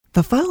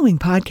The following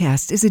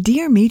podcast is a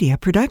Dear Media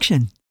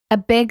production. A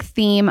big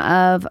theme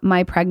of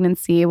my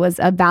pregnancy was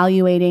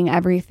evaluating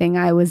everything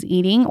I was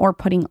eating or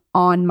putting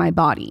on my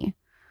body.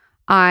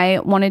 I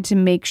wanted to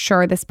make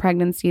sure this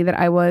pregnancy that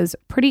I was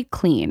pretty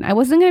clean. I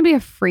wasn't going to be a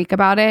freak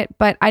about it,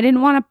 but I didn't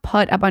want to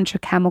put a bunch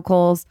of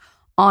chemicals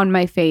on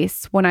my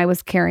face when I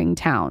was carrying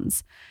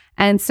Towns.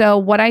 And so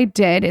what I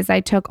did is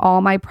I took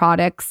all my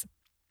products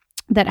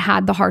that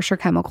had the harsher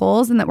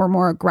chemicals and that were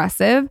more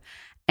aggressive,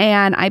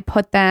 and I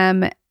put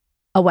them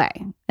away.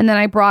 And then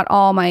I brought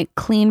all my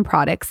clean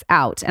products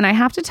out. And I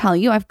have to tell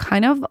you, I've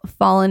kind of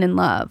fallen in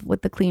love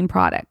with the clean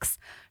products.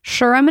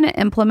 Sure, I'm going to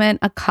implement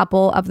a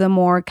couple of the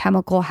more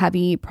chemical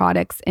heavy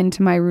products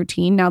into my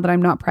routine now that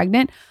I'm not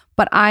pregnant,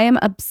 but I am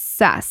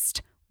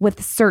obsessed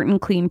with certain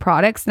clean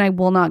products and I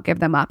will not give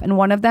them up. And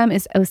one of them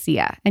is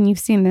Osea. And you've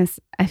seen this,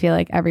 I feel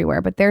like,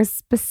 everywhere, but there's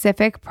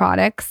specific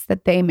products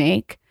that they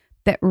make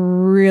that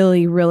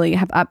really, really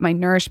have upped my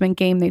nourishment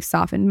game. They've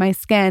softened my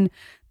skin.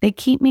 They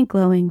keep me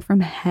glowing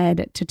from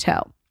head to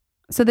toe.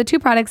 So the two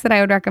products that I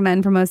would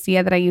recommend from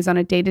Osea that I use on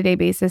a day-to-day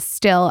basis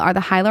still are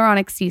the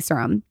Hyaluronic Sea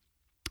Serum.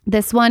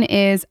 This one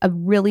is a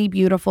really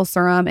beautiful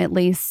serum. It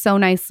lays so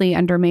nicely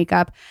under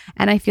makeup,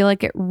 and I feel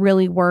like it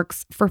really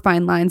works for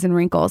fine lines and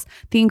wrinkles.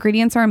 The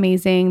ingredients are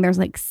amazing. There's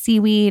like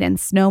seaweed and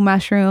snow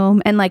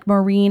mushroom and like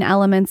marine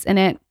elements in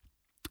it,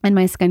 and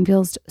my skin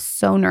feels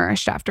so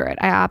nourished after it.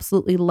 I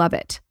absolutely love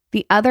it.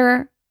 The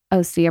other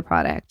Osea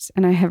product,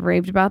 and I have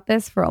raved about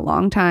this for a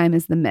long time,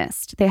 is the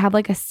mist. They have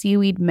like a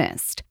seaweed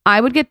mist.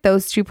 I would get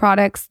those two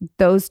products,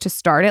 those to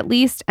start at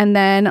least, and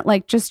then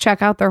like just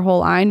check out their whole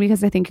line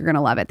because I think you're going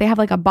to love it. They have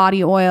like a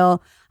body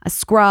oil, a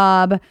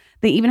scrub.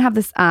 They even have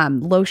this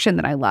lotion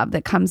that I love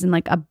that comes in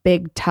like a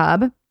big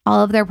tub.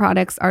 All of their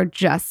products are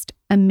just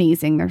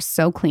amazing. They're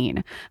so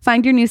clean.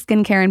 Find your new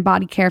skincare and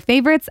body care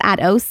favorites at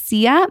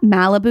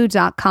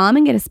OseaMalibu.com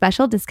and get a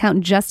special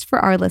discount just for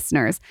our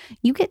listeners.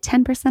 You get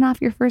 10%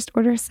 off your first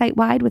order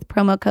site-wide with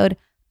promo code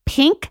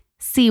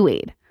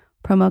PINKSEaweed.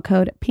 Promo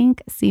code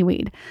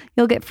PINKSEaweed.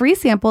 You'll get free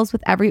samples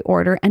with every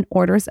order, and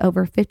orders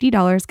over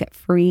 $50 get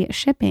free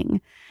shipping.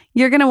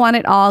 You're going to want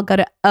it all. Go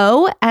to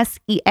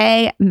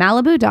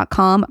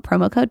OSEAMalibu.com,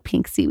 promo code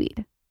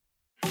PINKSEaweed.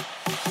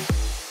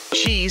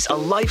 She's a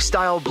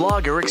lifestyle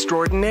blogger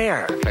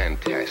extraordinaire.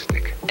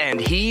 Fantastic. And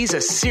he's a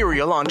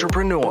serial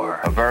entrepreneur.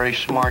 A very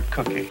smart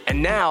cookie.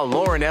 And now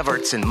Lauren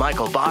Everts and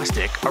Michael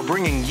Bostic are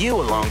bringing you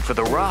along for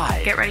the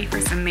ride. Get ready for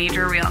some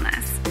major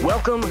realness.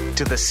 Welcome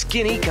to the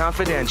Skinny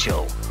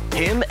Confidential.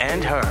 Him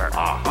and her.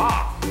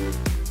 Aha!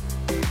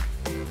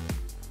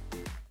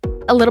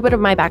 A little bit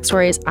of my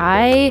backstory is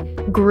I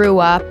grew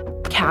up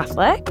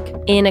Catholic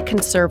in a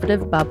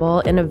conservative bubble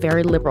in a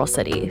very liberal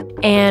city.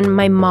 And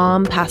my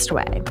mom passed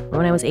away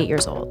when I was 8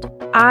 years old.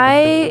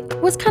 I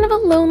was kind of a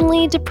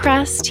lonely,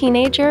 depressed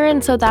teenager.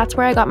 And so that's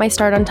where I got my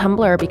start on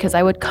Tumblr, because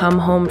I would come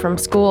home from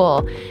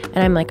school and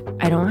I'm like,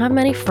 I don't have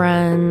many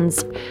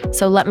friends,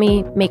 so let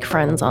me make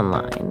friends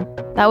online.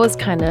 That was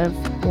kind of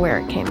where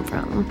it came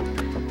from.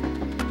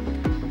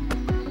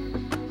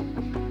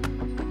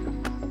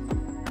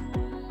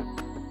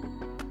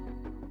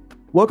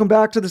 Welcome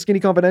back to the Skinny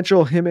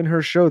Confidential, Him and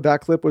Her Show.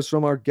 That clip was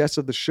from our guest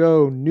of the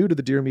show, new to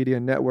the Dear Media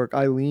Network,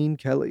 Eileen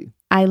Kelly.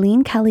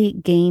 Eileen Kelly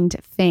gained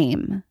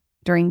fame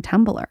during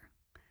Tumblr.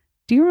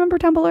 Do you remember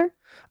Tumblr?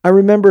 I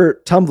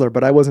remember Tumblr,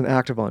 but I wasn't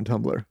active on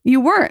Tumblr.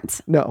 You weren't?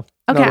 No.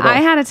 Okay,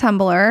 I had a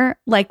Tumblr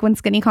like when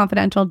Skinny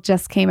Confidential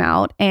just came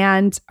out,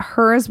 and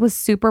hers was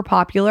super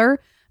popular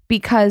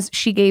because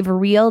she gave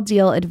real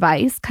deal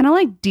advice, kind of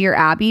like Dear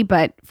Abby,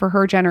 but for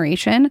her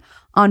generation,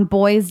 on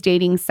boys,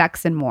 dating,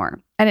 sex, and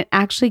more. And it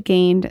actually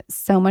gained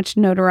so much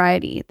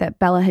notoriety that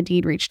Bella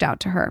Hadid reached out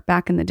to her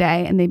back in the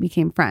day and they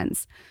became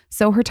friends.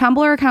 So her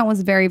Tumblr account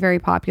was very, very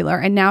popular.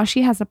 And now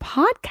she has a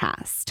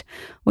podcast,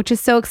 which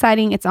is so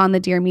exciting. It's on the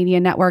Dear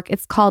Media Network.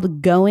 It's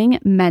called Going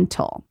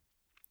Mental.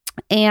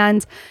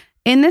 And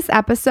in this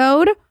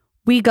episode,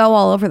 we go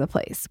all over the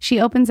place. She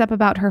opens up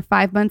about her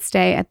 5-month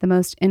stay at the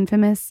most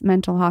infamous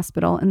mental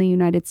hospital in the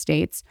United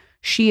States.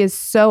 She is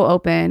so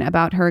open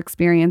about her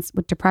experience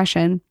with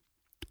depression.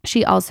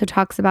 She also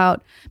talks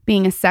about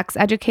being a sex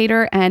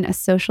educator and a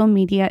social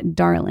media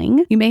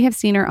darling. You may have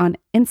seen her on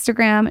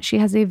Instagram. She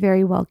has a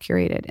very well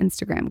curated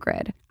Instagram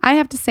grid. I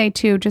have to say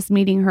too, just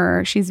meeting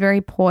her, she's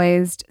very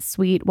poised,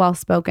 sweet,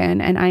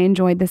 well-spoken, and I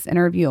enjoyed this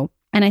interview.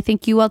 And I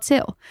think you will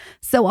too.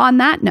 So on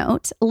that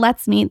note,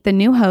 let's meet the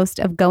new host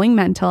of Going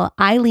Mental,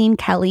 Eileen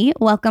Kelly.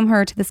 Welcome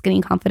her to the Skinny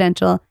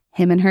Confidential,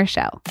 Him and Her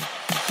Show.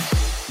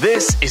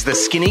 This is the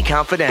Skinny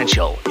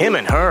Confidential. Him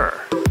and Her.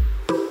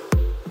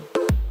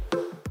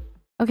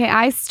 Okay,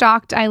 I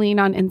stalked Eileen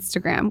on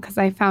Instagram because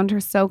I found her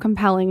so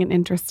compelling and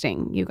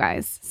interesting, you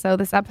guys. So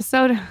this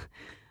episode,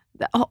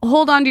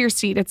 hold on to your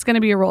seat. It's going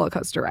to be a roller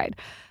coaster ride.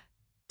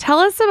 Tell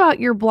us about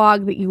your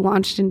blog that you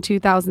launched in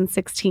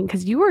 2016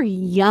 because you were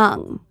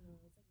young.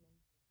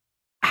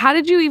 How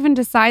did you even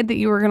decide that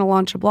you were going to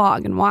launch a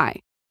blog and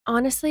why?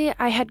 Honestly,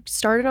 I had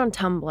started on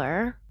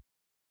Tumblr.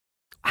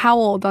 How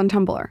old on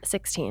Tumblr?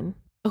 16.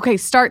 Okay,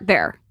 start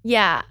there.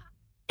 Yeah.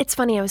 It's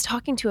funny, I was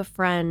talking to a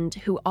friend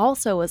who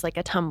also was like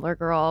a Tumblr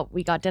girl.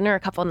 We got dinner a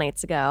couple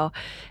nights ago,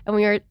 and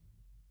we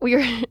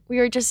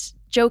were just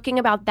joking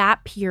about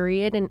that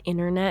period in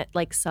internet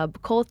like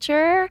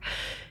subculture.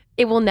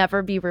 It will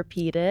never be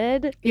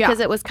repeated because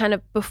it was kind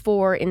of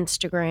before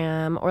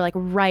Instagram, or like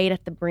right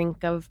at the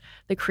brink of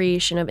the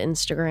creation of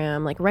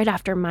Instagram, like right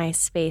after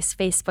MySpace.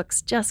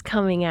 Facebook's just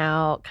coming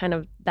out, kind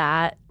of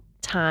that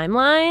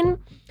timeline.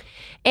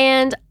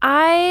 And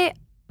a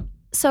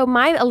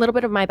little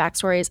bit of my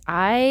backstory is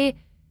I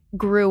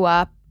grew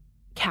up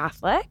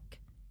Catholic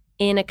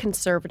in a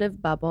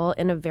conservative bubble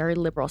in a very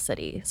liberal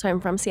city. So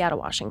I'm from Seattle,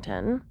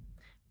 Washington,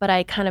 but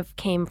I kind of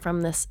came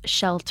from this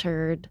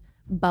sheltered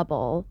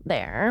bubble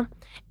there.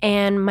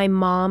 And my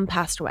mom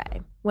passed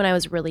away when I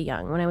was really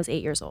young, when I was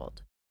 8 years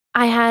old.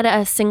 I had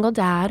a single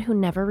dad who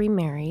never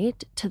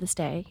remarried. To this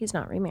day, he's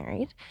not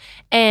remarried.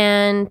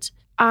 And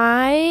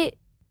I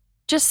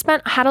just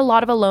had a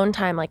lot of alone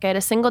time. Like I had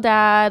a single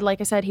dad. Like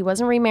I said, he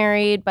wasn't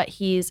remarried, but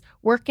he's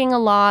working a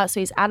lot.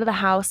 So he's out of the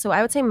house. So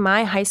I would say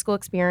my high school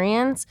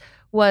experience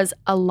was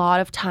a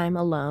lot of time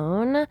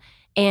alone.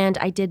 And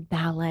I did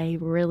ballet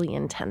really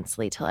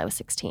intensely till I was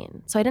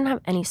 16. So I didn't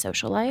have any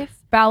social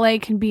life. Ballet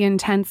can be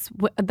intense.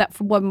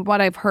 From what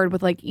I've heard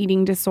with like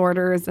eating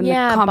disorders and the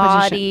competition.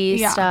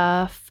 Body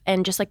stuff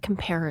and just like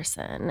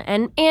comparison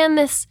and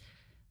this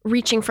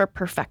reaching for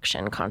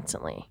perfection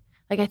constantly.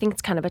 Like I think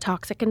it's kind of a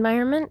toxic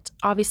environment.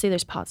 Obviously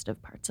there's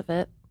positive parts of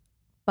it,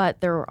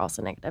 but there were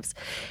also negatives.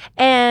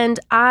 And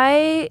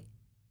I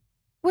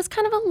was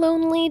kind of a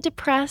lonely,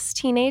 depressed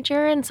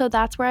teenager. And so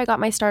that's where I got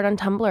my start on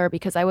Tumblr,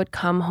 because I would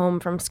come home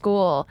from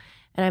school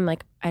and I'm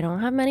like, I don't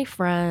have many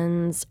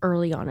friends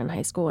early on in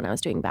high school when I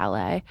was doing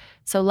ballet.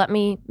 So let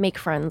me make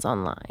friends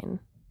online.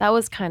 That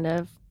was kind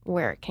of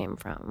where it came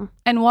from.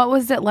 And what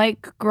was it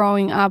like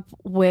growing up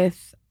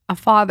with a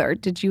father?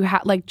 Did you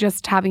like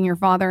just having your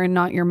father and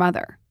not your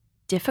mother?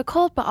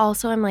 Difficult, but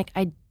also I'm like,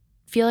 I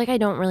feel like I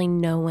don't really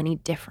know any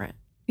different.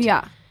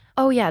 Yeah.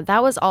 Oh yeah,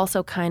 that was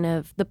also kind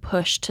of the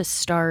push to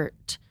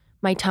start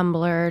my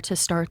Tumblr, to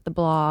start the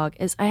blog,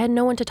 is I had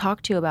no one to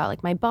talk to about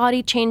like my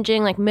body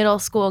changing, like middle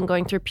school and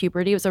going through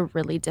puberty was a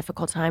really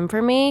difficult time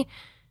for me.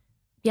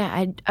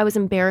 Yeah, I was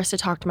embarrassed to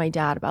talk to my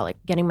dad about like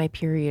getting my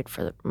period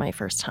for my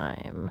first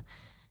time.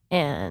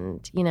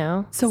 And,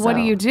 So what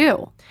do you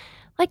do?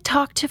 Like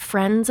talk to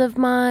friends of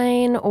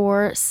mine,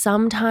 or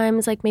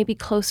sometimes like maybe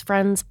close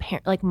friends,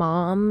 like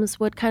moms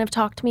would kind of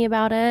talk to me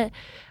about it.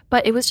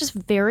 But it was just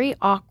very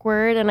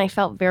awkward and I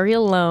felt very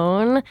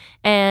alone.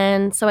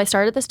 And so I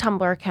started this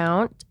Tumblr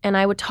account and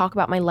I would talk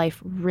about my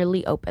life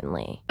really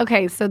openly.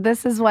 Okay, so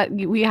this is what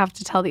we have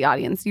to tell the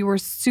audience. You were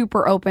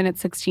super open at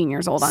 16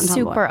 years old on Tumblr.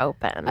 Super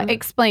open.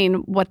 Explain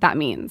what that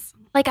means.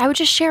 Like I would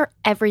just share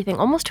everything,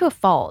 almost to a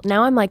fault.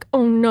 Now I'm like,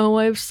 oh no,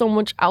 I have so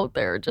much out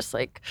there just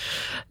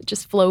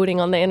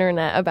floating on the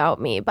internet about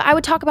me. But I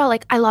would talk about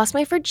like, I lost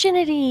my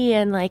virginity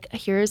and like,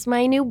 here's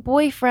my new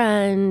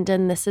boyfriend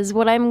and this is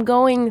what I'm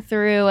going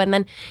through. And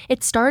then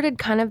it started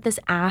kind of this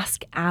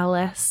Ask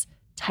Alice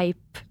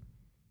type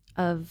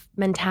of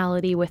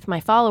mentality with my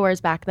followers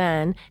back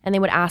then. And they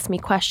would ask me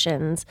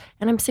questions.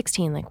 And I'm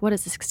 16, like, what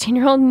does a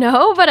 16-year-old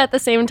know? But at the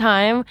same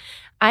time,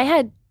 I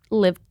had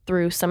lived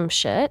through some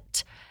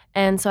shit.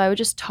 And so I would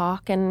just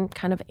talk and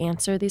kind of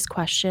answer these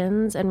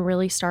questions and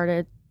really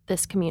started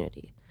this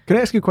community. Can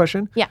I ask you a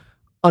question? Yeah.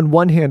 On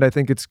one hand, I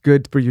think it's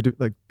good for you to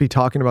like be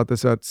talking about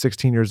this at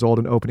 16 years old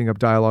and opening up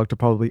dialogue to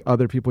probably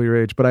other people your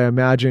age. But I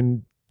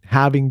imagine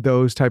having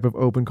those type of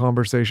open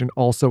conversation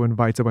also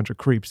invites a bunch of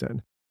creeps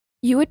in.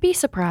 You would be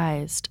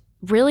surprised.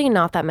 Really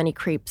not that many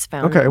creeps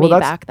found me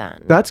back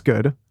then. That's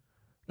good.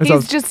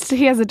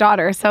 He has a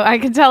daughter, so I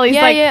can tell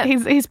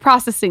he's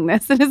processing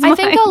this in his mind. I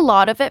think a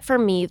lot of it for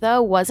me,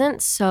 though,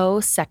 wasn't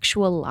so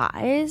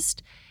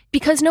sexualized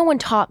because no one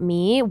taught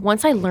me.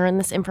 Once I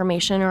learned this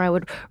information, or I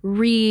would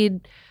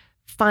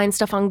find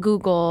stuff on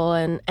Google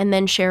and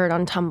then share it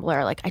on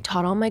Tumblr. Like I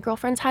taught all my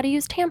girlfriends how to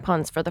use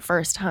tampons for the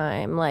first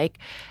time. Like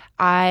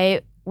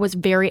I was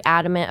very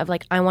adamant of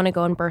like, I want to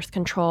go on birth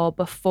control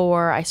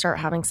before I start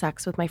having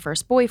sex with my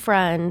first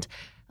boyfriend.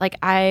 Like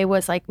I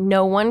was like,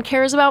 no one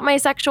cares about my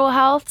sexual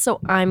health, so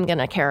I'm going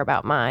to care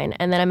about mine.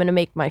 And then I'm going to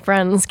make my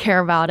friends care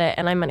about it,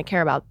 and I'm going to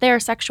care about their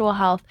sexual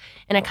health.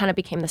 And it kind of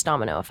became this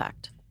domino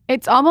effect.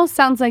 It almost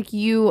sounds like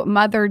you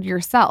mothered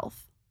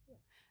yourself.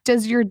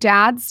 Does your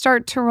dad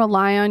start to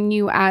rely on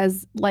you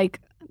as like,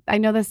 I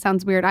know this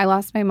sounds weird. I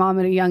lost my mom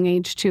at a young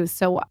age too.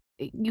 So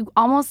you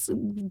almost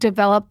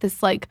develop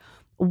this like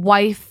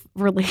wife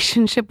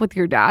relationship with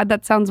your dad.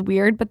 That sounds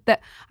weird, but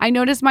I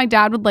noticed my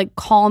dad would like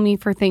call me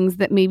for things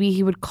that maybe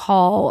he would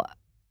call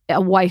a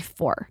wife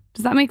for.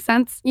 Does that make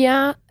sense?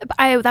 Yeah,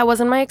 that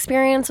wasn't my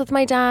experience with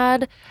my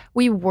dad.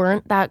 We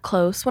weren't that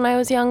close when I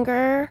was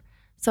younger.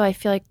 So I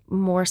feel like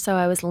more so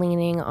I was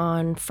leaning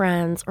on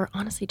friends, or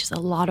honestly just a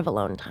lot of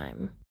alone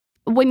time.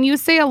 When you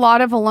say a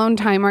lot of alone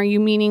time, are you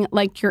meaning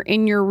like you're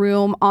in your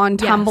room on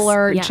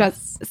Tumblr?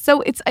 Yes.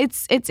 So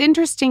it's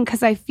interesting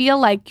because I feel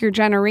like your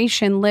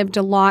generation lived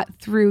a lot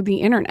through the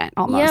internet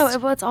almost. Yeah,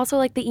 well, it's also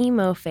like the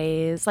emo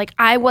phase. Like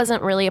I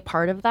wasn't really a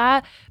part of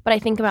that, but I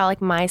think about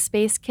like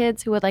MySpace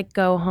kids who would like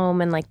go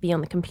home and like be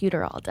on the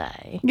computer all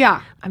day.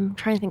 Yeah. I'm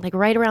trying to think, like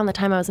right around the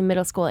time I was in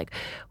middle school, like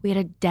we had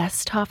a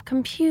desktop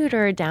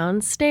computer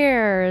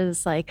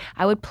downstairs. Like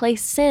I would play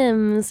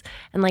Sims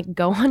and like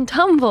go on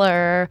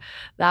Tumblr.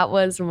 That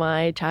was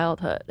my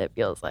childhood, it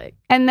feels like.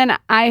 And then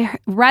I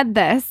read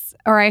this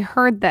or I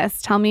heard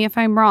this, tell me if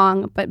I'm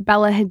wrong, but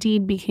Bella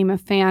Hadid became a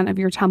fan of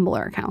your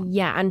Tumblr account.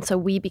 Yeah, and so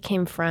we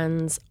became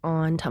friends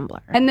on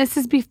Tumblr. And this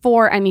is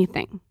before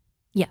anything.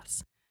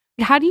 Yes.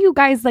 How do you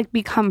guys like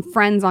become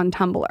friends on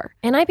Tumblr?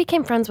 And I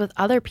became friends with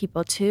other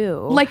people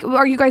too. Like,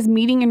 are you guys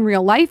meeting in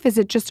real life? Is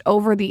it just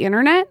over the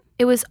internet?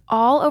 It was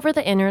all over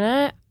the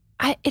internet.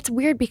 It's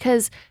weird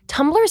because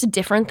Tumblr is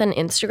different than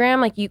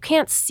Instagram. Like you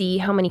can't see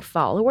how many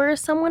followers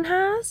someone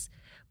has,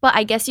 but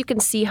I guess you can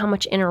see how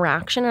much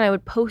interaction. And I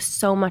would post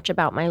so much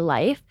about my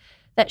life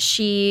that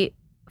she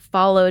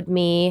followed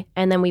me.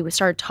 And then we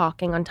started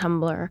talking on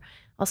Tumblr.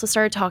 Also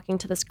started talking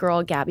to this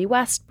girl, Gabby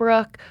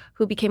Westbrook,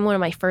 who became one of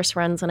my first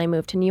friends when I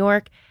moved to New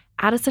York.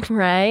 Addison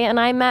Rae and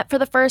I met for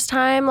the first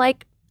time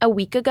like a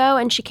week ago.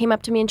 And she came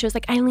up to me and she was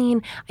like,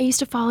 Eileen, I used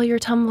to follow your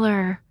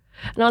Tumblr.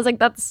 And I was like,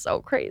 that's so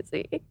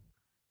crazy.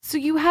 So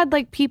you had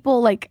like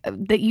people like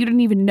that you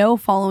didn't even know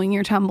following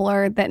your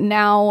Tumblr that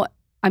now,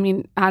 I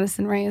mean,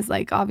 Addison Rae is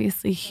like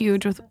obviously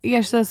huge with,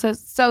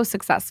 so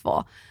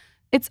successful.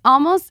 It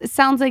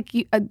sounds like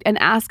an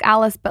Ask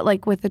Alice, but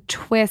like with a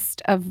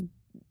twist of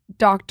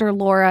Dr.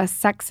 Laura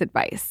sex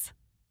advice.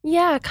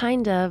 Yeah,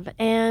 kind of.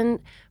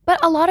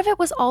 But a lot of it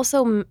was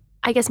also,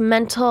 I guess,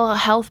 mental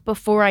health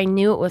before I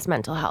knew it was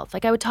mental health.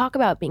 Like I would talk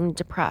about being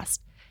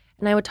depressed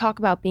and I would talk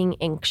about being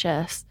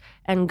anxious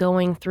and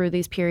going through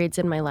these periods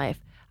in my life.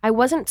 I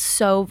wasn't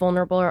so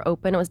vulnerable or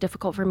open. It was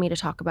difficult for me to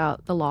talk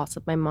about the loss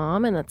of my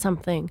mom, and that's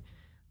something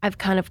I've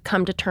kind of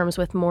come to terms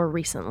with more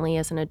recently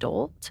as an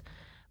adult.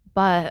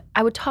 But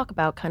I would talk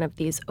about kind of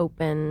these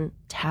open,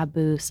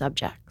 taboo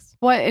subjects.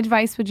 What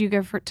advice would you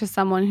give to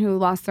someone who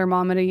lost their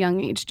mom at a young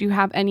age? Do you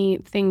have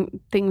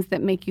things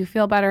that make you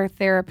feel better,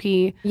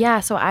 therapy? Yeah,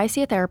 so I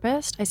see a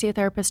therapist. I see a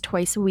therapist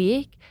twice a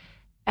week.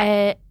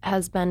 It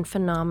has been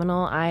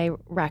phenomenal. I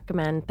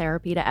recommend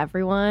therapy to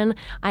everyone.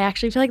 I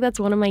actually feel like that's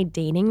one of my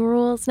dating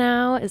rules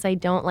now is I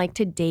don't like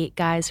to date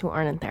guys who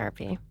aren't in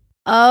therapy.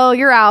 Oh,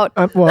 you're out.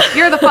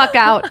 You're the fuck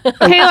out.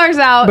 Taylor's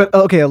out. But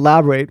okay,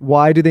 elaborate.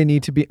 Why do they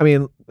need to be? I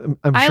mean,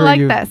 I'm sure I like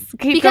this.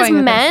 Because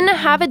men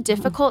have a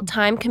difficult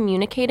time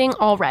communicating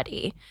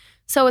already.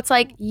 So it's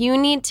like you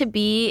need to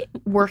be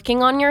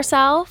working on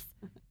yourself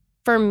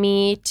for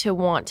me to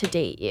want to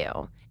date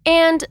you.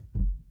 And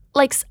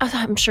like,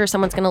 I'm sure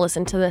someone's going to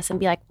listen to this and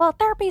be like, well,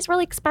 therapy is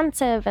really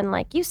expensive and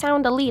like you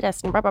sound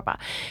elitist and blah, blah, blah.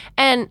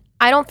 And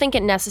I don't think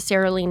it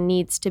necessarily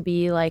needs to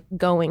be like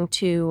going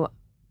to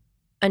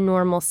a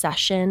normal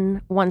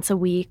session once a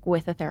week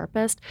with a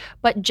therapist,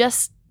 but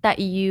just that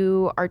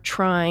you are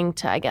trying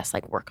to, I guess,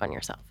 like work on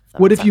yourself.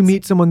 What if you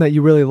meet someone that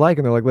you really like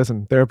and they're like,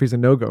 listen, therapy's a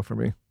no-go for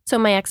me? So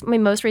my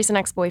most recent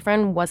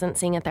ex-boyfriend wasn't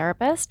seeing a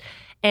therapist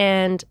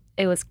and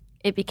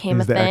it became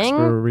a thing. Ex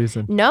for a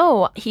reason.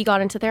 No, he got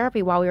into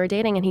therapy while we were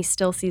dating and he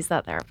still sees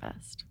that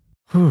therapist.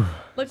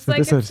 Looks like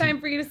it's time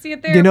for you to see a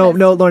therapist.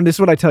 No, Lauren, this is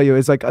what I tell you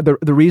is like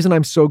the reason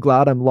I'm so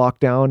glad I'm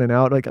locked down and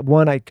out. Like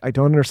one, I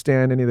don't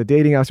understand any of the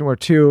dating apps anymore.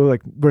 Two,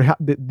 like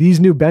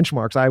these new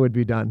benchmarks, I would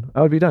be done.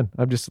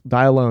 I'd just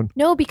die alone.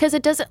 No, because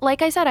it doesn't.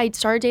 Like I said, I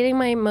started dating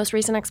my most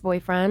recent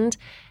ex-boyfriend,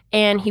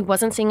 and he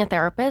wasn't seeing a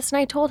therapist. And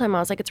I told him, I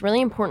was like, it's really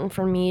important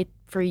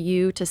for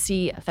you to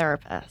see a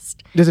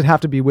therapist. Does it have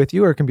to be with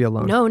you, or it can be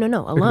alone? No,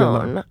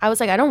 alone. I was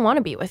like, I don't want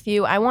to be with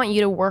you. I want you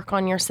to work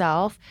on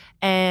yourself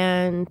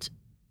and.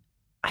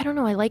 I don't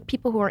know. I like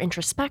people who are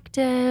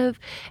introspective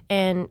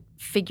and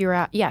figure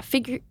out. Yeah,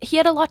 he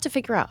had a lot to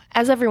figure out,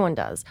 as everyone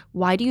does.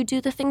 Why do you do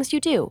the things you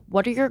do?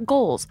 What are your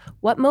goals?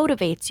 What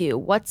motivates you?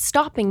 What's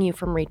stopping you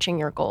from reaching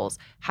your goals?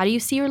 How do you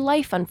see your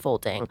life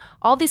unfolding?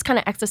 All these kind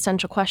of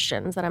existential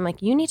questions that I'm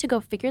like, you need to go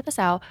figure this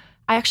out.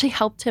 I actually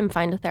helped him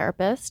find a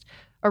therapist,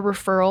 a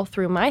referral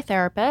through my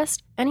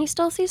therapist, and he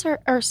still sees her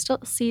or still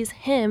sees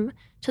him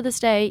to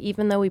this day,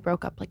 even though we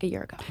broke up like a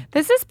year ago.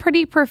 This is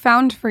pretty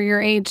profound for your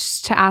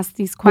age to ask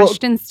these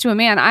questions to a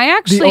man.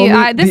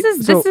 This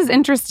is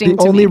interesting to me.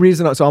 The only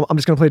reason, so I'm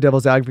just going to play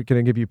devil's advocate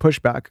and give you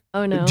pushback.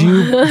 Oh no. Do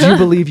you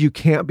believe you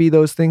can't be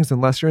those things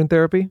unless you're in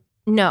therapy?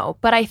 No,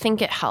 but I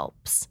think it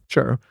helps.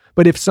 Sure.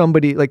 But if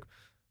somebody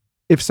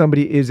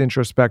is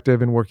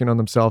introspective and working on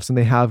themselves and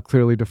they have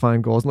clearly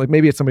defined goals, and like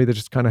maybe it's somebody that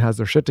just kind of has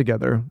their shit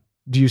together,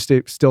 do you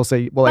still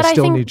say, well, I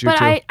still need you to?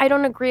 But I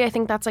don't agree. I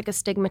think that's like a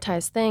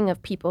stigmatized thing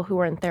of people who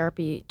are in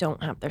therapy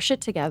don't have their shit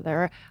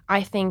together.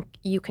 I think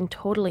you can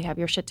totally have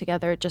your shit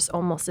together. It just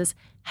almost is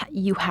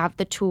you have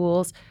the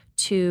tools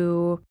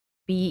to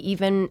be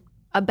even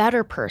a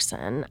better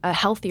person, a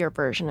healthier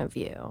version of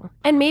you.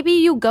 And maybe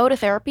you go to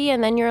therapy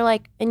and then you're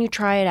like, and you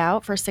try it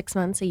out for 6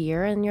 months, a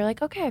year, and you're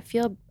like, okay, I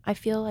feel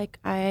like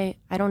I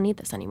don't need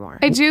this anymore.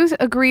 I do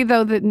agree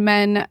though that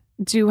men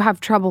do have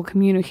trouble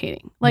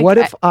communicating. Like, what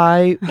if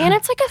and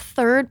it's like a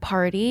third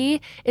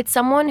party. It's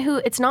someone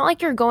who, it's not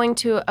like you're going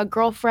to a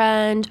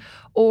girlfriend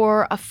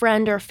or a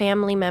friend or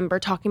family member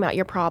talking about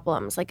your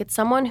problems. Like, it's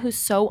someone who's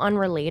so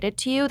unrelated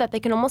to you that they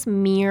can almost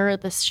mirror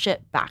this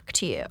shit back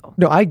to you.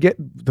 No, I get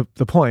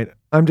the point.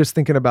 I'm just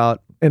thinking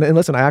about, and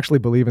listen, I actually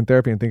believe in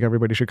therapy and think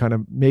everybody should kind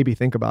of maybe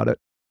think about it.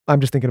 I'm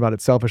just thinking about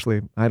it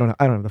selfishly. I don't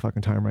have the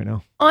fucking time right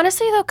now.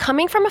 Honestly though,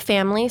 coming from a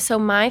family, so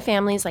my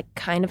family's like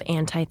kind of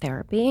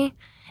anti-therapy,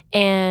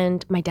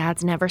 and my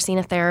dad's never seen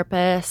a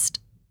therapist.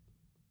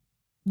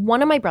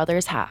 One of my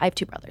brothers I have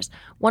 2 brothers.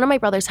 One of my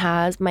brothers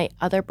has. My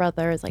other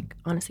brother is like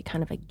honestly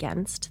kind of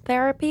against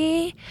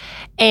therapy.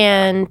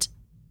 And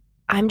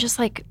I'm just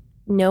like,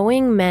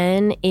 knowing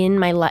men in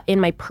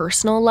my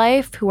personal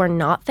life who are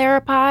not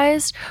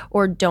therapized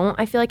or don't,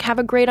 I feel like, have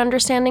a great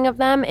understanding of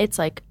them, it's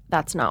like,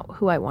 that's not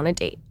who I want to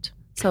date.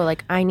 So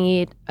like, I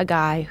need a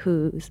guy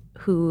who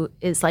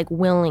is like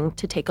willing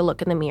to take a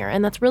look in the mirror,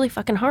 and that's really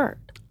fucking hard.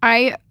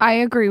 I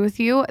agree with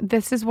you.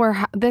 This is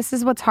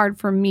what's hard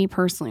for me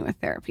personally with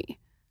therapy.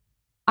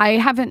 I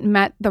haven't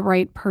met the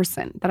right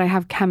person that I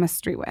have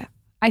chemistry with.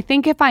 I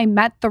think if I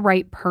met the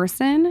right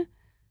person,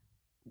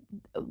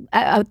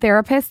 a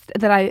therapist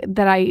that I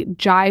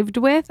jived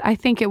with, I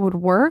think it would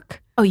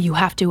work. Oh, you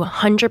have to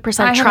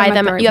 100% try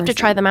them. You have to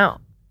try them out.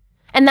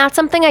 And that's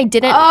something I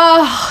didn't.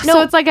 Oh, no.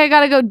 So it's like I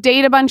got to go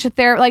date a bunch of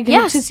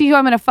yes. to see who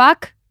I'm going to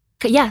fuck?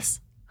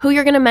 Yes. Who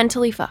you're going to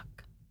mentally fuck.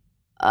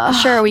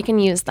 Sure, we can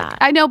use that.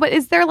 I know, but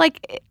is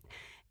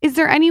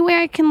there any way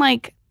I can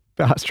like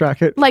fast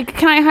track it? Like,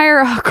 can I hire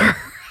a hooker?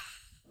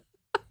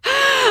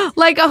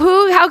 Like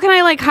how can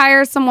I like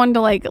hire someone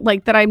to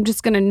like that I'm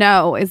just gonna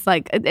know is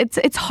like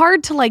it's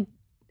hard to like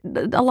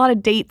a lot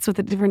of dates with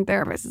a different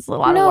therapist. It's a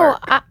lot of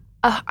work.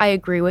 I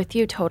agree with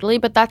you totally,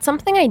 but that's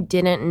something I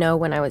didn't know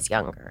when I was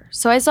younger.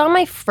 So I saw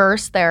my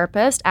first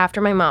therapist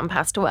after my mom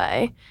passed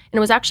away, and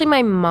it was actually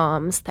my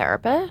mom's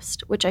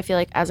therapist, which I feel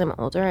like as I'm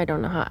older, I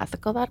don't know how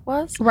ethical that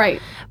was.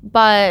 Right.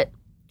 But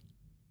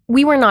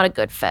we were not a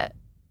good fit.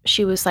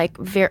 She was like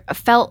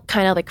felt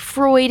kind of like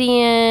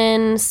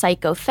Freudian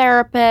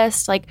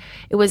psychotherapist. Like,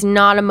 it was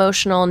not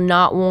emotional,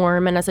 not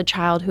warm. And as a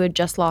child who had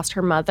just lost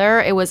her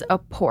mother, it was a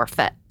poor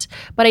fit.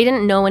 But I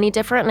didn't know any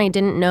different, and I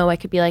didn't know I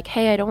could be like,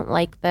 hey, I don't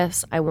like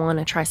this. I want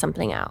to try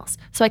something else.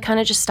 So I kind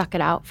of just stuck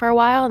it out for a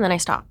while, and then I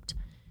stopped.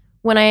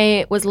 When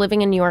I was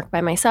living in New York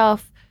by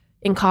myself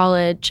in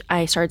college,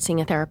 I started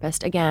seeing a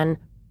therapist again.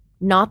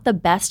 Not the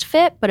best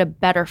fit, but a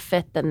better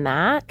fit than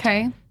that.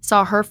 Okay.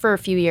 Saw her for a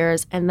few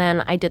years, and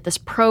then I did this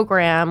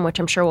program, which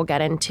I'm sure we'll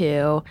get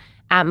into,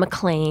 at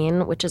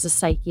McLean, which is a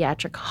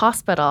psychiatric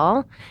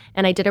hospital.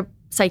 And I did a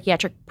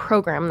psychiatric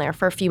program there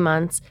for a few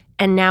months.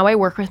 And now I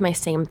work with my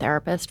same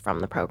therapist from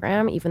the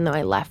program, even though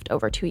I left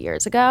over 2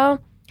 years ago.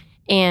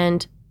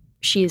 And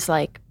she's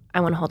like,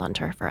 I want to hold on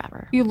to her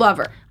forever. You love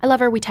her. I love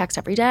her. We text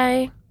every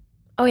day.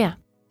 Oh, yeah.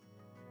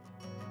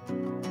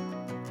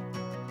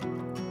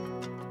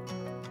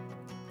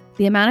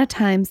 The amount of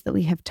times that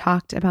we have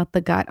talked about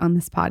the gut on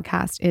this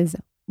podcast is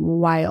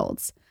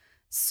wild.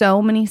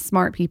 So many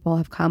smart people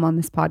have come on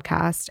this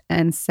podcast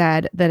and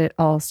said that it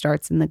all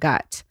starts in the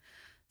gut.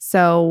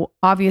 So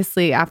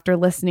obviously, after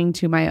listening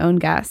to my own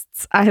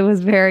guests, I was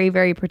very,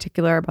 very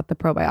particular about the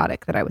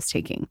probiotic that I was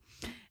taking.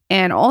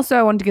 And also,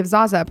 I wanted to give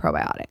Zaza a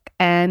probiotic,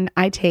 and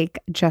I take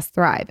Just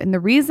Thrive. And the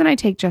reason I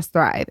take Just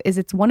Thrive is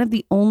it's one of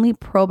the only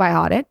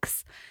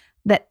probiotics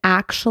that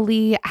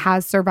actually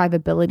has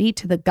survivability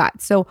to the gut.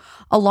 So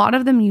a lot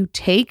of them you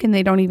take and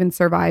they don't even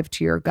survive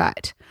to your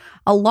gut.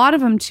 A lot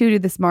of them too do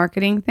this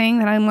marketing thing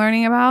that I'm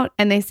learning about,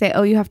 and they say,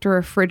 oh, you have to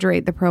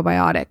refrigerate the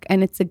probiotic,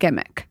 and it's a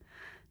gimmick.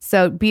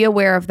 So be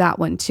aware of that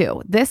one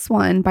too. This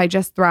one by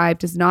Just Thrive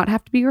does not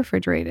have to be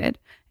refrigerated.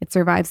 It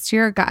survives to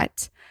your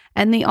gut.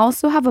 And they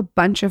also have a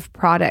bunch of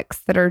products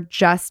that are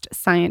just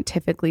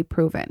scientifically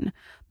proven.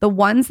 The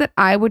ones that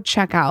I would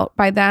check out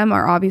by them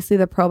are obviously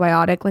the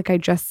probiotic, like I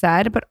just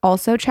said, but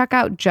also check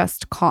out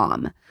Just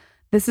Calm.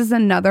 This is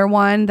another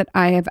one that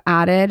I have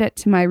added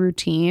to my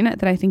routine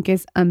that I think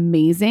is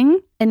amazing.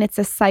 And it's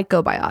a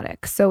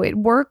psychobiotic. So it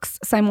works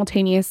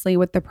simultaneously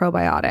with the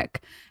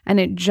probiotic, and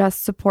it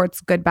just supports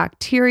good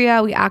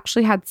bacteria. We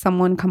actually had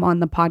someone come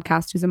on the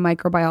podcast who's a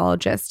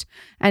microbiologist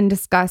and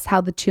discuss how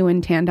the two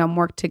in tandem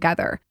work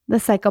together. The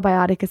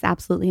psychobiotic is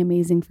absolutely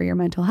amazing for your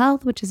mental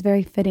health, which is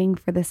very fitting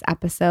for this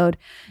episode.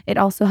 It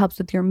also helps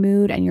with your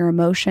mood and your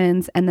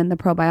emotions. And then the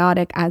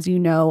probiotic, as you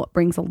know,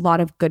 brings a lot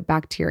of good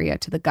bacteria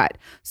to the gut.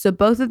 So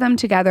both of them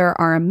together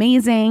are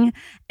amazing,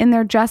 and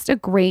they're just a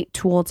great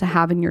tool to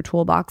have in your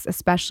toolbox,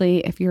 especially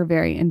if you're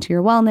very into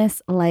your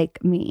wellness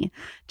like me.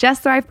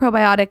 Just Thrive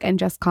Probiotic and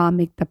Just Calm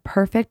make the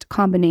perfect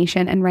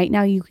combination. And right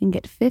now you can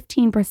get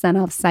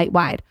 15% off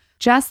site-wide.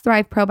 Just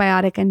Thrive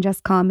Probiotic and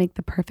Just Calm make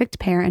the perfect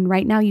pair. And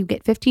right now you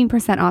get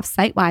 15% off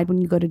site-wide when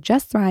you go to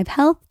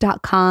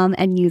justthrivehealth.com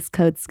and use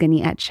code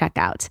SKINNY at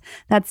checkout.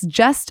 That's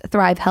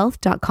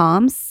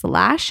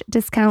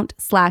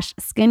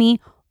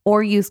justthrivehealth.com/discount/skinny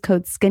or use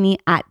code SKINNY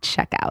at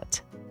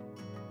checkout.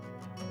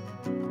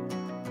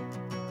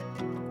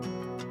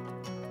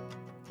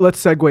 Let's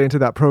segue into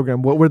that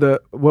program. What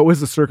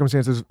was the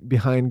circumstances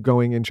behind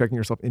going and checking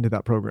yourself into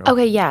that program?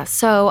 Okay, yeah.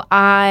 So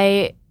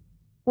I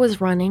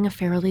was running a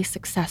fairly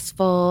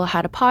successful,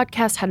 had a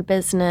podcast, had a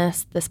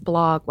business, this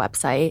blog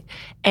website,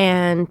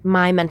 and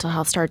my mental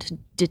health started to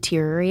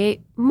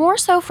deteriorate more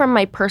so from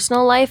my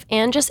personal life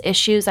and just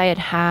issues I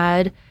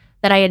had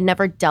that I had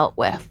never dealt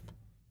with.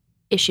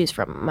 Issues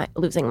from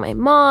losing my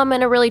mom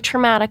in a really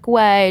traumatic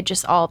way,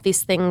 just all of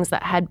these things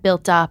that had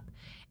built up,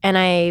 and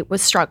I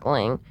was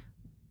struggling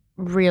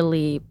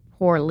really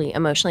poorly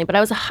emotionally, but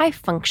I was a high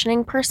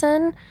functioning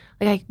person.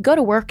 Like I could go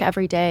to work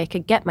every day, I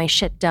could get my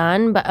shit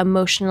done, but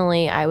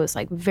emotionally I was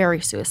like very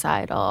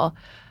suicidal,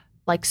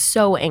 like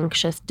so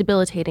anxious,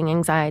 debilitating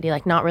anxiety,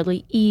 like not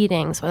really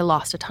eating. So I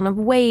lost a ton of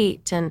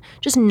weight and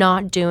just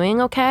not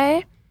doing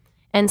okay.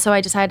 And so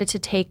I decided to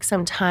take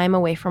some time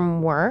away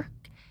from work.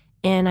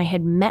 And I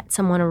had met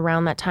someone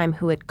around that time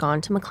who had gone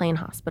to McLean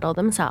Hospital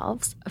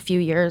themselves a few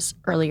years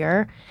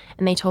earlier.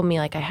 And they told me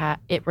like it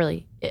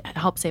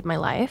helped save my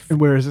life. And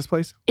where is this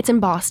place? It's in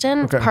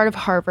Boston. Okay. It's part of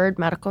Harvard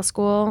Medical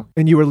School.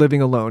 And you were living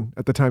alone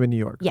at the time in New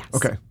York? Yes.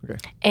 Okay.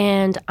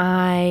 And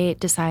I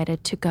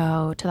decided to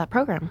go to that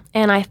program.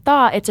 And I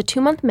thought it's a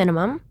 2-month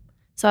minimum.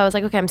 So I was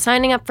like, okay, I'm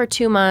signing up for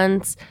 2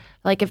 months.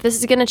 Like if this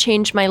is going to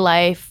change my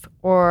life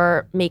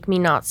or make me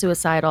not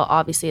suicidal,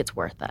 obviously it's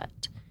worth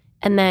it.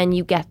 And then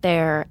you get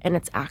there and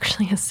it's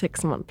actually a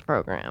 6-month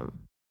program.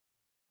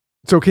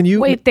 So can you...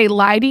 Wait, they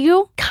lie to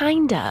you?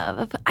 Kind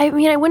of. I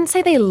mean, I wouldn't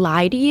say they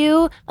lie to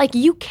you. Like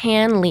you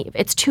can leave.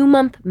 It's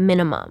 2-month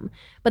minimum.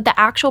 But the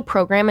actual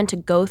program and to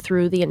go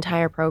through the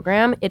entire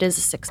program, it is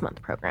a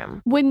 6-month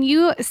program. When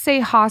you say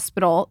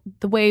hospital,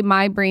 the way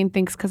my brain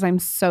thinks, because I'm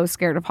so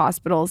scared of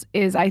hospitals,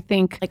 is I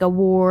think Like a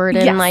ward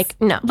and yes. like,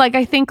 no. Like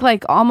I think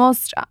like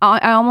almost,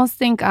 I almost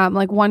think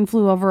like One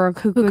Flew Over a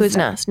Cuckoo's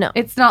Nest. No.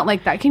 It's not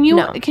like that. Can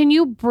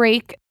you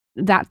break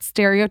that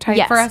stereotype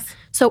Yes. for us?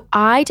 So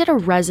I did a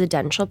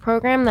residential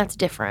program that's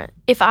different.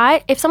 If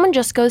someone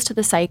just goes to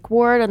the psych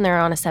ward and they're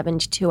on a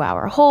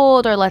 72-hour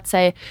hold, or let's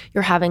say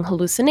you're having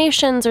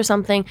hallucinations or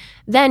something,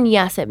 then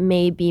yes, it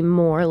may be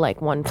more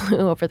like One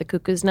Flew Over the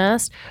Cuckoo's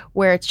Nest,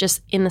 where it's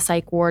just in the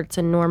psych ward, it's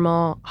a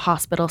normal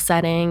hospital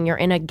setting, you're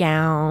in a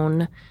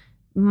gown.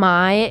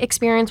 My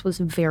experience was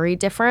very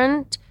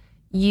different.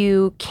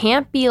 You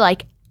can't be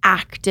like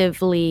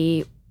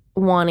actively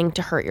wanting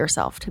to hurt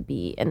yourself to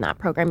be in that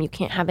program. You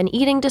can't have an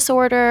eating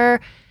disorder.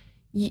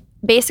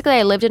 Basically,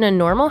 I lived in a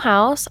normal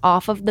house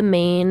off of the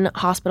main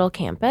hospital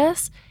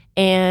campus,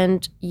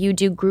 and you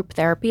do group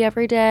therapy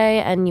every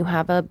day, and you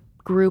have a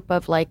group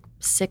of like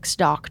 6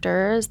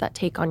 doctors that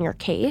take on your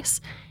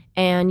case,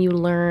 and you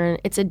learn,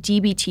 it's a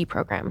DBT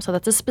program. So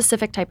that's a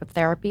specific type of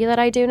therapy that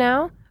I do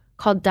now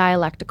called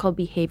dialectical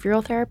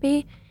behavioral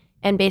therapy.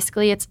 And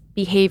basically it's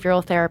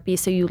behavioral therapy.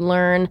 So you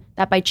learn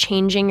that by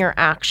changing your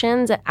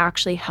actions, it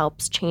actually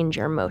helps change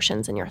your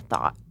emotions and your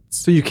thoughts.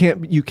 So you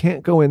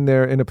can't go in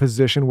there in a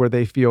position where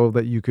they feel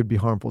that you could be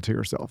harmful to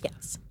yourself.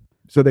 Yes.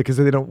 So because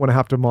they don't want to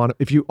have to monitor.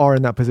 If you are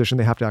in that position,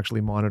 they have to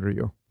actually monitor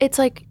you. It's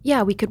like,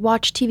 yeah, we could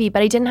watch TV,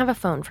 but I didn't have a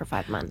phone for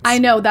 5 months. I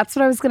know. That's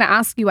what I was going to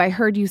ask you. I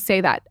heard you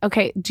say that.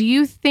 Okay. Do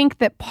you think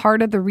that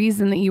part of the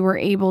reason that you were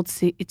able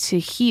to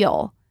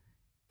heal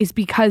is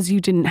because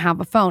you didn't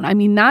have a phone? I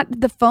mean,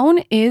 the phone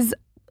is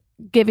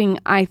giving,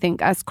 I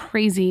think, us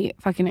crazy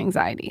fucking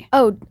anxiety.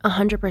 Oh,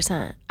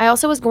 100%. I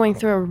also was going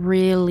through a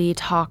really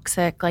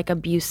toxic, like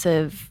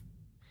abusive,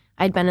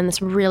 I'd been in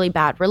this really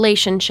bad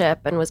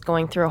relationship and was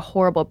going through a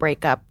horrible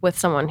breakup with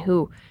someone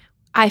who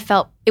I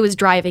felt it was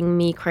driving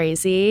me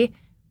crazy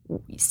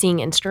seeing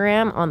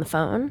Instagram on the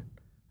phone.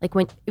 Like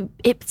when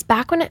it's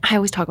back when I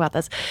always talk about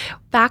this,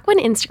 back when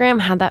Instagram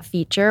had that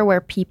feature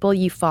where people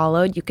you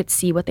followed, you could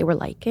see what they were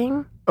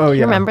liking. Oh,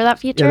 yeah. Remember that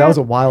feature? Yeah, that was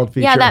a wild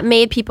feature. Yeah, that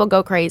made people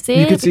go crazy.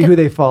 You could see who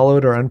they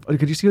followed or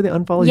could you see who they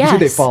unfollowed? Yes, You could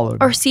see who they followed.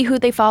 or see who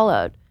they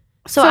followed.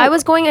 So I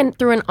was going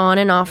through an on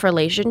and off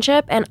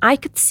relationship, and I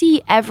could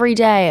see every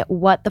day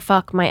what the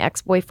fuck my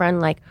ex-boyfriend,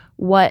 like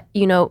what,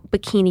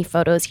 bikini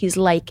photos he's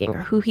liking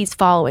or who he's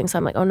following. So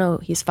I'm like, oh no,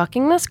 he's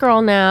fucking this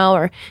girl now,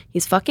 or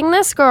he's fucking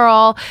this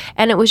girl.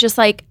 And it was just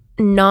like,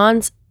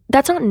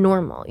 that's not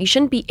normal. You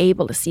shouldn't be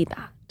able to see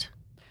that.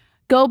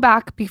 Go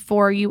back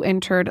before you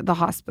entered the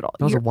hospital.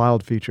 That was a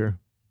wild feature.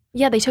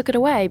 Yeah, they took it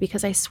away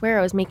because I swear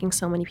I was making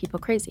so many people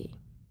crazy.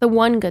 The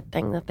one good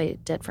thing that they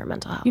did for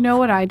mental health. You know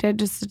what I did?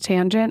 Just a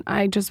tangent.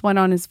 I just went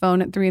on his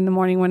phone at 3 a.m.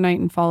 one night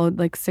and followed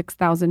like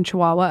 6,000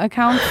 Chihuahua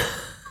accounts.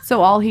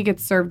 So all he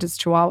gets served is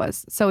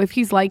Chihuahuas. So if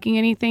he's liking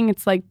anything,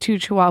 it's like 2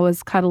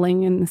 Chihuahuas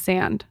cuddling in the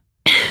sand.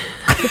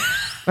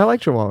 I like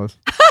Chihuahuas.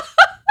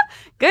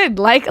 Good.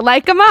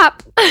 Like them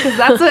up. 'Cause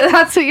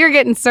that's what you're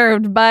getting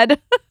served,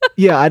 bud.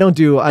 Yeah, I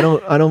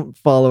don't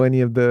follow any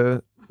of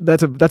the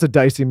That's a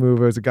dicey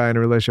move as a guy in a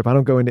relationship. I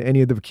don't go into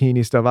any of the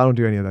bikini stuff. I don't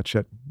do any of that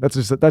shit. That's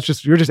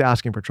just you're just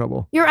asking for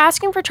trouble. You're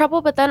asking for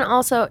trouble, but then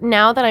also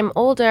now that I'm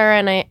older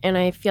and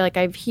I feel like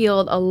I've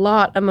healed a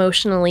lot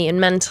emotionally and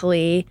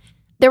mentally,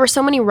 there were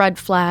so many red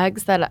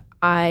flags that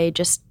I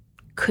just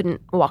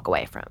couldn't walk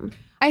away from.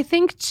 I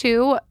think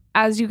too,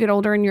 as you get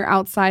older and you're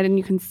outside and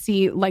you can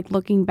see, like,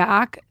 looking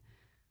back,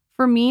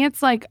 for me,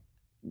 it's like,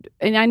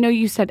 and I know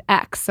you said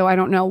ex, so I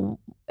don't know.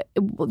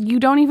 You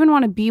don't even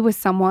want to be with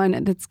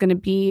someone that's going to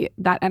be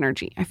that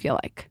energy, I feel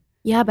like.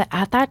 Yeah, but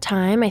at that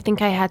time, I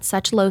think I had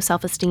such low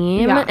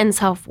self-esteem and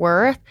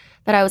self-worth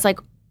that I was like,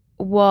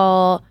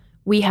 well,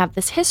 we have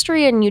this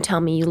history and you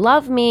tell me you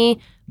love me,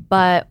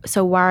 but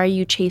so why are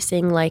you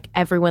chasing like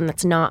everyone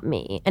that's not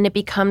me? And it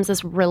becomes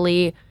this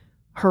really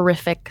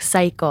horrific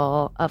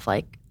cycle of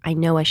like, I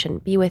know I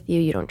shouldn't be with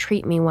you. You don't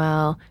treat me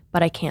well,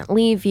 but I can't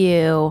leave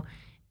you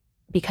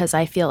because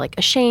I feel like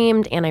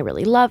ashamed and I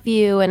really love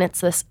you. And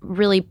it's this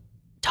really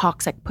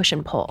toxic push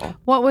and pull.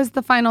 What was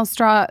the final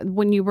straw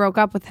when you broke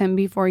up with him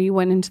before you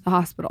went into the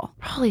hospital?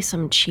 Probably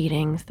some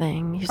cheating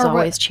thing. He's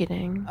always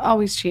cheating.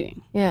 Always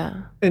cheating.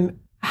 Yeah. And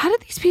how do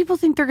these people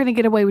think they're going to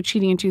get away with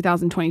cheating in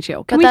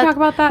 2022? Can we talk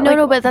about that?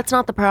 No, but that's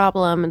not the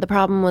problem. The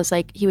problem was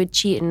like he would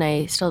cheat and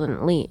I still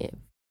didn't leave.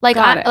 Like,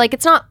 like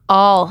it's not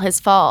all his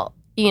fault,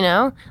 you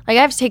know? Like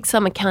I have to take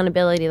some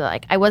accountability.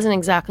 Like I wasn't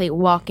exactly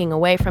walking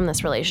away from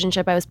this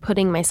relationship. I was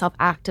putting myself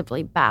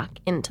actively back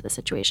into the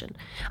situation.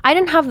 I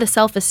didn't have the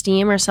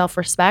self-esteem or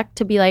self-respect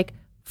to be like,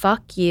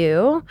 fuck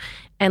you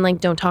and like,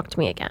 don't talk to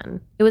me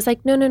again. It was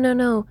like,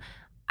 no.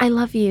 I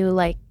love you.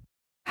 Like,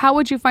 how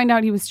would you find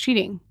out he was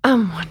cheating?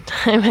 One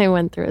time I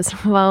went through his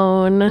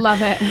phone.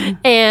 Love it.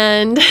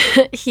 And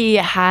he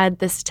had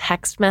this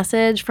text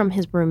message from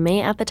his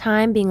roommate at the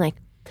time being like,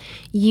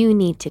 you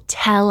need to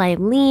tell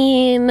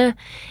Eileen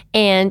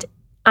and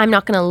I'm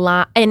not going to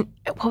lie. And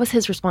what was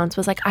his response?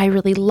 Was like, I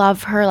really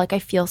love her. Like, I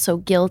feel so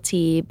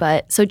guilty,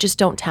 but so just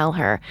don't tell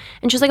her.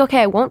 And she's like, okay,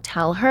 I won't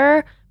tell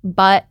her.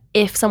 But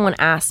if someone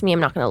asks me,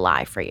 I'm not going to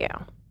lie for you.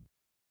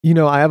 You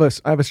know, I have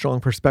a strong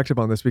perspective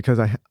on this because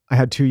I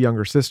had two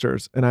younger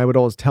sisters and I would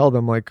always tell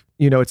them like,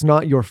 you know, it's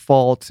not your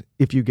fault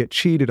if you get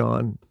cheated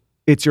on.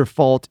 It's your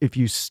fault if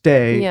you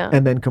stay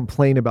and then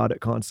complain about it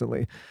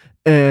constantly.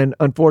 And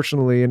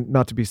unfortunately, and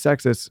not to be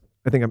sexist,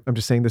 I think I'm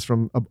just saying this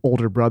from an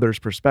older brother's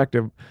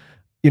perspective.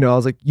 You know, I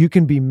was like, you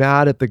can be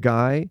mad at the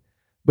guy,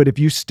 but if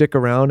you stick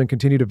around and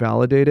continue to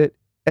validate it,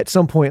 at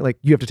some point, like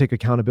you have to take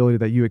accountability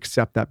that you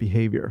accept that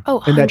behavior. Oh,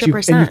 100%. And that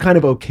you kind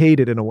of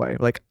okayed it in a way.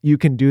 Like you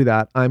can do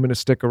that. I'm going to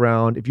stick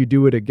around. If you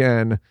do it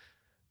again,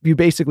 you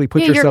basically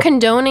put yourself... You're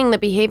condoning the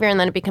behavior and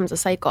then it becomes a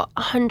cycle.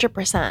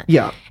 100%.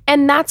 Yeah.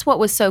 And that's what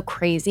was so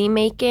crazy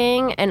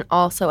making. And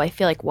also I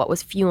feel like what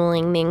was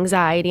fueling the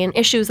anxiety and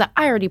issues that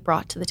I already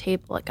brought to the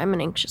table, like I'm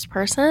an anxious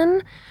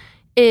person,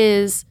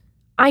 is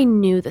I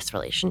knew this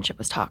relationship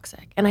was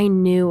toxic and I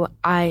knew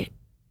I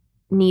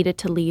needed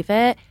to leave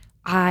it.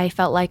 I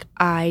felt like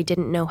I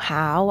didn't know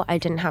how. I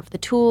didn't have the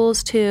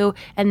tools to.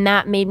 And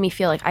that made me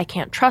feel like I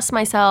can't trust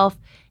myself.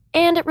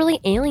 And it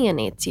really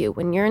alienates you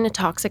when you're in a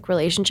toxic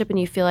relationship and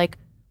you feel like,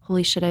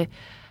 holy shit, I'm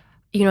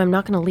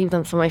not going to leave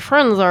them. So my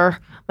friends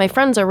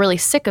are really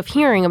sick of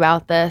hearing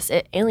about this.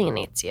 It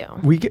alienates you.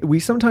 We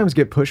sometimes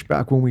get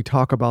pushback when we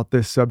talk about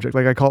this subject.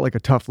 Like I call it like a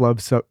tough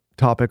love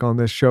topic on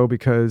this show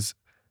because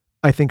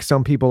I think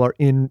some people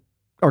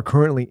are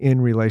currently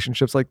in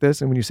relationships like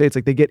this. And when you say it's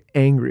like they get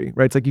angry,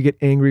 right? It's like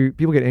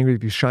people get angry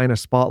if you shine a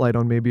spotlight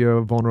on maybe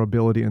a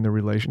vulnerability in the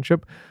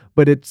relationship.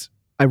 But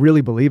I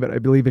really believe it. I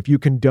believe if you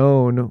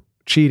condone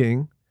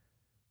cheating,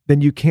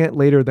 then you can't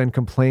later then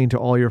complain to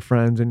all your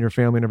friends and your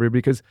family and everybody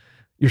because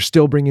you're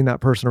still bringing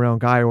that person around,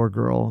 guy or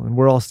girl. And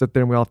we're all sit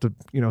there and we all have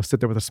to, sit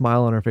there with a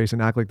smile on our face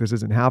and act like this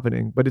isn't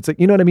happening. But it's like,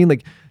 you know what I mean?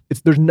 Like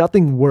there's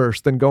nothing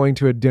worse than going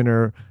to a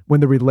dinner when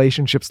the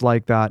relationship's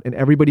like that and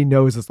everybody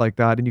knows it's like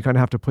that. And you kind of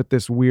have to put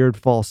this weird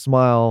false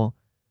smile.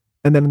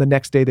 And then the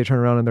next day they turn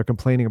around and they're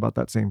complaining about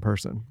that same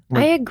person.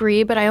 Like, I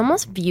agree, but I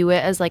almost view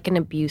it as like an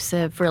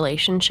abusive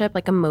relationship,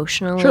 like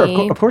emotionally.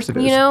 Sure, of course it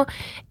is.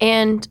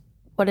 And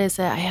what is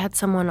it? I had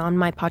someone on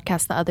my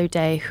podcast the other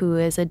day who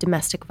is a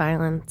domestic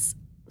violence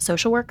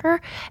social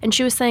worker. And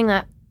she was saying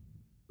that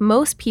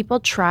most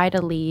people try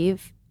to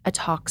leave a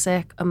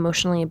toxic,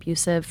 emotionally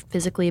abusive,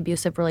 physically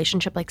abusive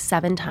relationship like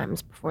 7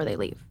 times before they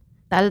leave.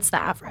 That is the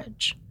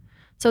average.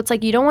 So it's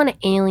like you don't want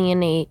to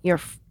alienate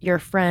your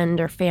friend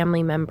or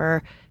family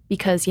member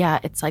because,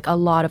 it's like a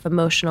lot of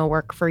emotional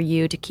work for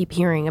you to keep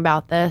hearing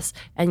about this,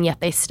 and yet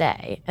they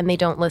stay and they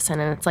don't listen,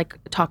 and it's like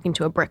talking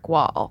to a brick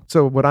wall.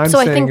 So what I'm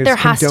saying is condoning it. So I think there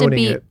has to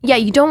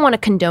be, you don't want to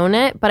condone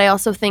it, but I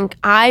also think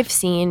I've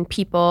seen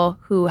people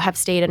who have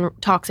stayed in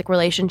toxic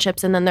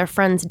relationships and then their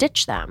friends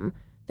ditch them.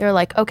 They're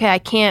like, okay, I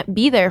can't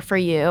be there for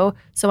you,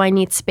 so I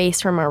need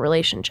space from our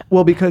relationship.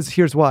 Well, because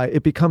here's why.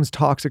 It becomes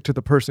toxic to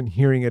the person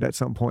hearing it at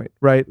some point,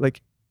 right?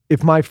 Like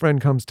if my friend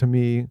comes to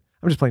me,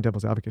 I'm just playing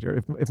devil's advocate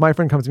here. If my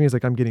friend comes to me and is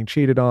like, I'm getting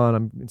cheated on,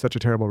 I'm in such a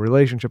terrible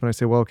relationship, and I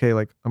say, well, okay,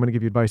 like I'm going to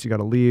give you advice, you got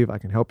to leave, I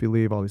can help you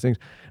leave, all these things.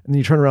 And then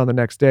you turn around the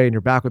next day and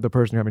you're back with the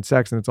person, you're having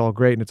sex and it's all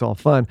great and it's all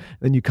fun. And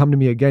then you come to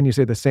me again, you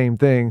say the same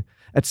thing.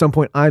 At some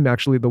point, I'm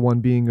actually the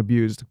one being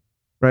abused,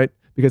 right?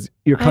 Because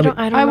you're coming.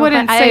 I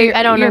wouldn't say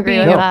I don't you're agree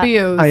being with that.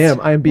 abused. I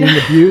am being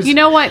abused. You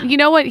know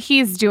what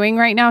he's doing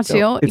right now too?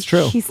 No, it's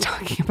true. He's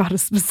talking about a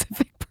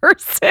specific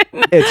person.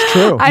 It's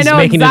true. I He's know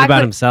making exactly, it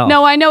about himself.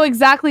 No, I know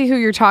exactly who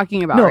you're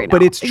talking about right now.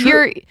 but it's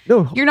true.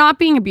 You're not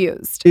being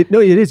abused. It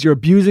is. You're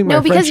abusing my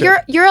because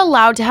friendship. you're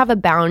allowed to have a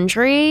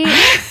boundary.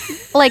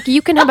 Like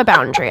you can have a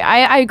boundary.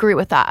 I agree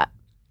with that.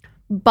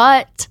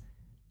 But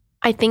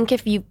I think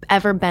if you've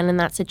ever been in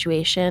that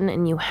situation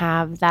and you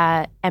have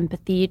that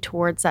empathy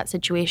towards that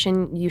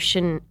situation, you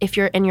shouldn't, if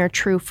you're a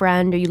true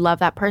friend or you love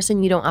that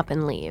person, you don't up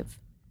and leave.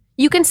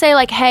 You can say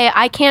like, hey,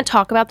 I can't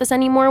talk about this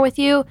anymore with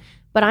you,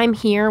 but I'm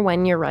here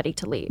when you're ready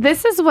to leave.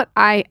 This is what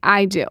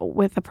I do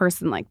with a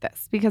person like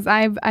this because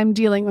I'm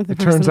dealing with a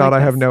person. It turns out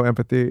like I have this. no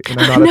empathy and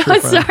I'm not a true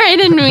friend. Sorry, I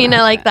didn't mean it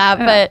like that,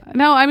 but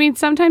no, I mean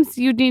sometimes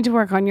you need to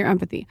work on your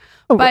empathy.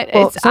 Oh, but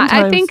well, it's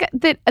I think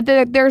that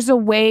there's a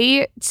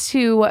way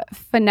to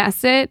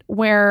finesse it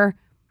where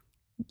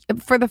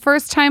for the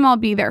first time I'll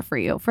be there for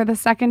you. For the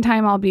second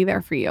time I'll be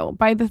there for you.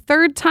 By the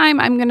third time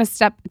I'm going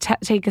to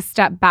take a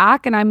step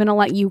back and I'm going to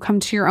let you come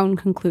to your own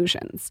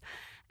conclusions.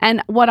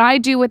 And what I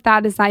do with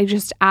that is I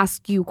just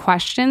ask you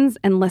questions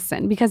and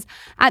listen. Because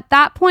at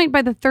that point,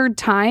 by the third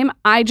time,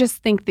 I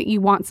just think that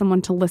you want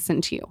someone to listen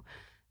to you.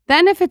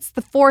 Then if it's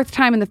the fourth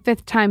time and the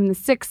fifth time and the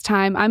sixth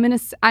time, I'm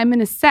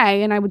gonna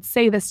say, and I would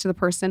say this to the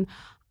person,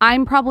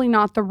 I'm probably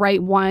not the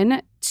right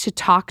one to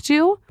talk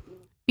to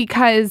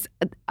because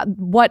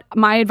what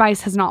my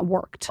advice has not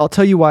worked. I'll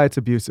tell you why it's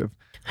abusive.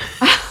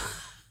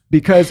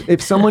 Because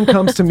if someone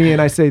comes to me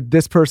and I say,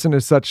 this person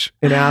is such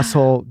an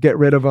asshole, get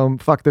rid of them,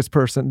 fuck this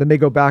person. Then they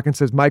go back and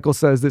says, Michael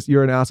says this,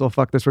 you're an asshole,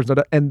 fuck this person.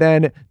 And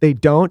then they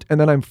don't. And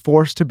then I'm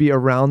forced to be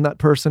around that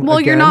person Well,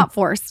 again. you're not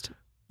forced.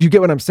 You get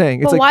what I'm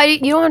saying? It's but like, why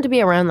you don't have to be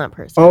around that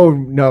person? oh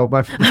no,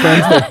 my friends,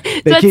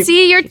 they But keep,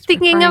 see, you're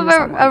thinking of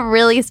a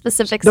really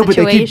specific no, but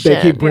situation.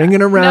 they keep bringing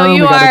around. No,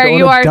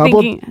 you are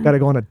thinking. Gotta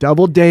go on a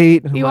double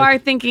date. And You I'm are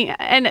thinking,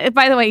 and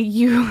by the way,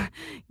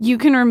 you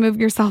can remove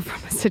yourself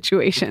from a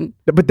situation.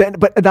 but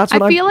that's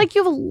what I feel like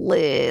you have a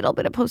little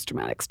bit of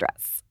post-traumatic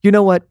stress. you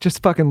know what?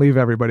 Just fucking leave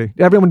everybody.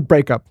 Everyone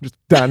break up. Just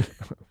done.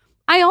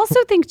 I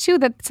also think too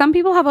that some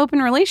people have open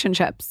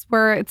relationships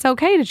where it's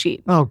okay to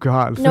cheat. Oh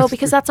God. No,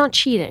 because that's not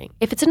cheating.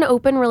 If it's an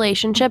open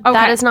relationship, Okay.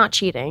 that is not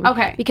cheating.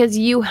 Okay. Because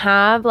you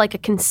have like a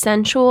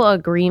consensual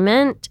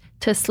agreement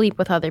to sleep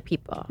with other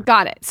people.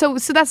 Got it. So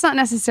that's not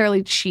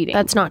necessarily cheating.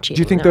 That's not cheating.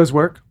 Do you think no. those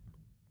work?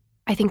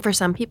 I think for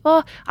some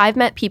people, I've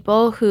met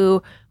people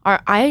who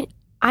are, I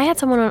had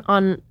someone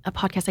on a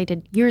podcast I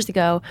did years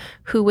ago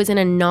who was in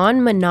a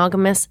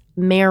non-monogamous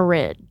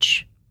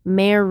marriage,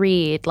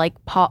 married, like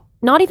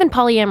not even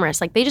polyamorous,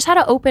 like they just had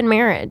an open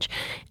marriage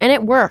and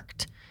it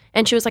worked.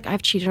 And she was like,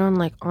 I've cheated on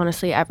like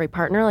honestly every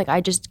partner. Like I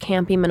just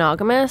can't be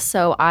monogamous.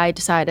 So I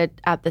decided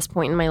at this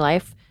point in my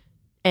life,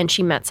 and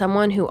she met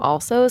someone who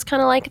also is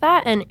kind of like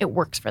that and it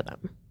works for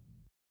them.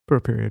 For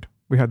a period.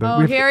 We had Oh,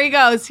 here he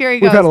goes.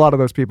 We've had a lot of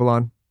those people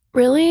on.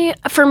 Really?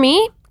 For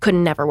me, could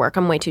never work.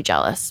 I'm way too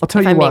jealous. I'll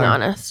tell if you I'm being why.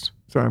 honest.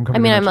 Sorry, I'm coming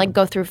I mean, in I'm on like you.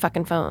 go through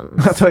fucking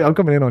phones. I'll tell you, I'm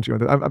coming in on you.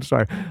 I'm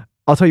sorry.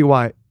 I'll tell you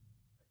why.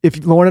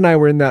 If Lauren and I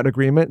were in that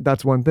agreement,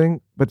 that's one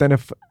thing. But then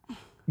if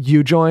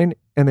you join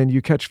and then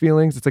you catch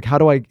feelings, it's like, how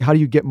do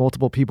you get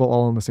multiple people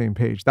all on the same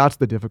page? That's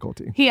the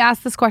difficulty. He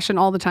asks this question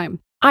all the time.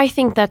 I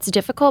think that's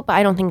difficult, but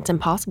I don't think it's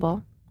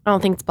impossible. I don't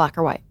think it's black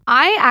or white.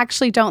 I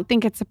actually don't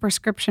think it's a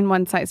prescription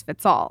one size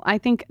fits all. I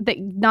think that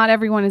not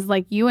everyone is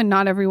like you and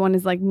not everyone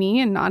is like me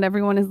and not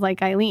everyone is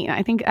like Eileen.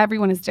 I think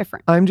everyone is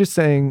different. I'm just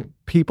saying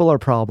people are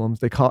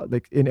problems.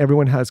 And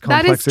everyone has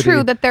complexity. That is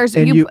true that there's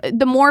And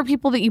the more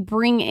people that you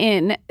bring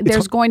in,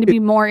 there's going to be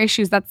more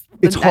issues. That's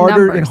it's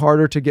harder and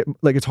harder to get,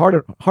 like it's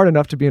hard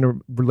enough to be in a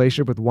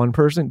relationship with one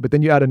person, but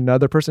then you add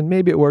another person,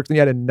 maybe it works, then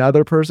you add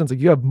another person. It's like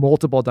you have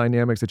multiple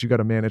dynamics that you got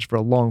to manage for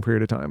a long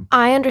period of time.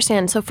 I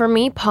understand. So for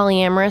me,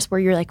 polyamorous, where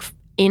you're like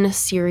in a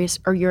serious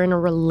or you're in a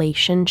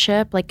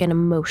relationship, like an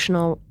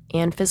emotional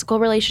and physical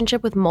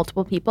relationship with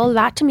multiple people,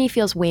 that to me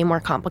feels way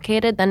more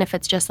complicated than if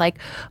it's just like,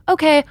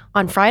 okay,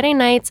 on Friday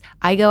nights,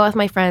 I go out with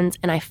my friends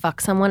and I fuck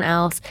someone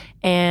else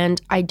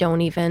and I don't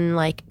even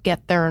like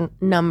get their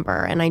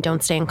number and I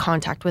don't stay in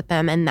contact with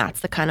them. And that's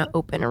the kind of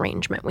open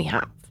arrangement we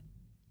have.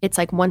 It's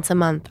like once a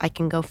month I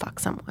can go fuck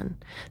someone.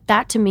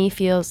 That to me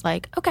feels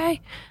like,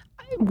 okay,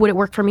 would it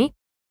work for me?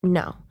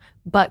 No.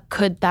 But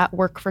could that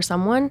work for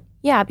someone?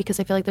 Yeah, because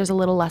I feel like there's a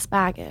little less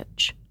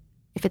baggage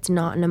if it's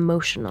not an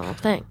emotional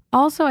thing.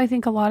 Also, I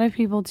think a lot of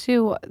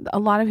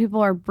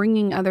people are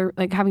bringing other,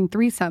 like having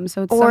threesomes.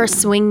 So it's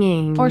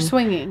Swinging. Or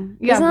swinging.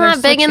 Yeah, Isn't they're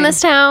that big in switching.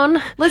 this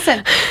town?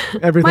 Listen,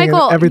 Everything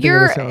Michael, in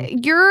this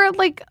town. you're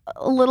like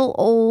a little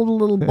old, a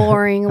little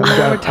boring, a little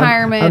done.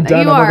 retirement. I'm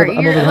done. You I'm are.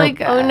 over You're the like,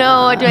 hump. Oh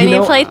no, do I need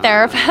to play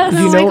therapist? No, You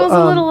know, Michael's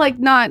a little like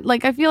not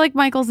like I feel like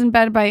Michael's in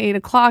bed by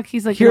 8:00.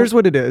 He's like, Here's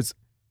what it is.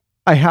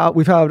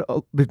 we've had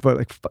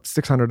like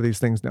 600 of these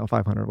things now,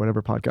 500,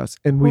 whatever podcasts.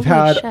 And we've Holy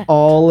had shit.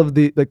 all of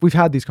we've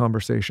had these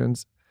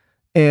conversations,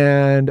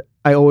 and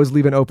I always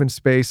leave an open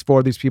space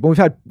for these people. We've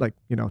had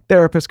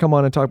therapists come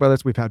on and talk about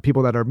this. We've had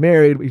people that are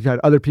married. We've had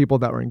other people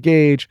that were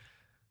engaged.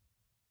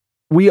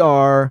 We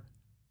are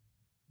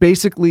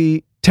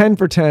basically 10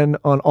 for 10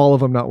 on all of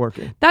them not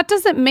working. That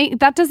doesn't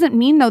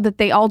mean though that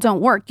they all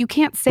don't work. You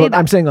can't say But that.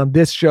 I'm saying on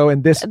this show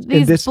and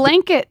These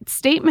blanket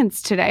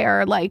statements today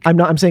are like,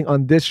 I'm saying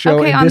on this show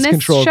Okay, and on this this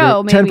control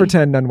show, group, 10 for maybe.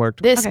 10, none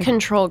worked. This Okay.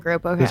 control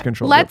group, okay. This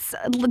control let's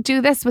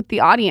do this with the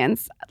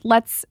audience.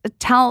 Let's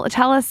tell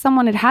us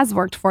someone it has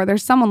worked for.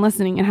 There's someone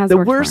listening it has The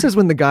worked worst for. is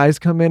when the guys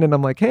come in and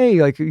I'm like, hey,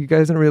 like, you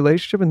guys in a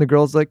relationship? And the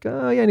girl's like,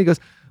 oh yeah. And he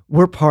goes,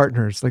 we're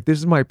partners. Like, this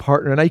is my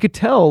partner. And you could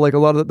tell like a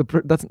lot of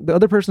the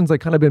other person's like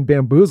kind of been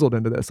bamboozled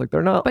into this. Like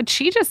they're not. But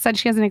she just said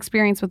she has an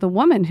experience with a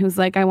woman who's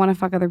like, I want to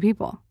fuck other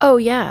people. Oh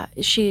yeah,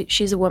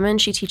 she's a woman.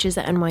 She teaches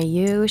at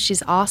NYU.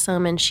 She's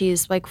awesome, and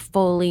she's like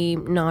fully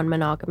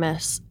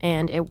non-monogamous,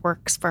 and it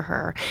works for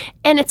her.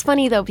 And it's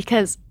funny though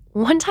because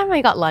one time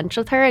I got lunch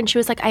with her, and she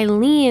was like,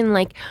 Eileen,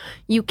 like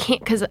you can't,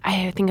 because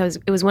I think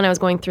it was when I was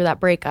going through that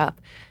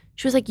breakup.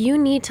 She was like, you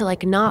need to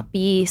like not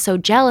be so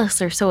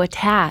jealous or so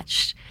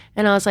attached.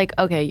 And I was like,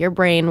 okay, your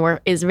brain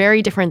is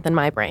very different than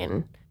my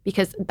brain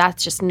because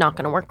that's just not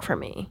going to work for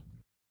me.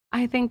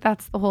 I think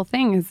that's the whole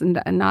thing is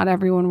not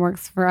everyone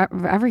works for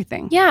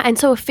everything. Yeah, and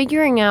so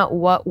figuring out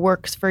what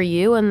works for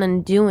you and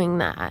then doing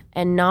that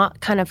and not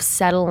kind of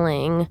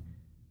settling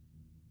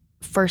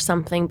for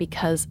something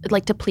because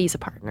like to please a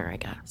partner, I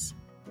guess.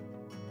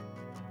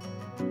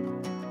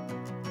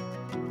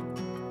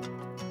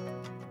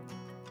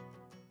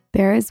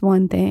 There is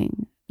one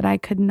thing that I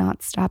could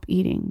not stop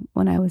eating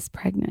when I was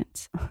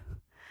pregnant. You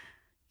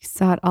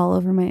saw it all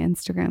over my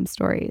Instagram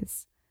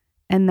stories.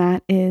 And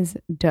that is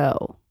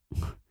dough.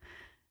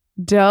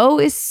 Dough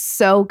is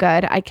so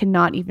good. I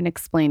cannot even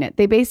explain it.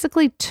 They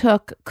basically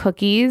took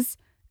cookies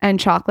and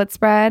chocolate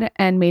spread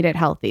and made it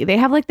healthy. They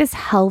have like this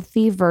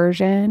healthy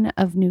version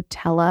of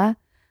Nutella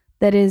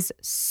that is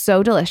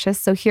so delicious.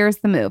 So here's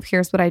the move.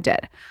 Here's what I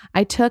did.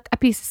 I took a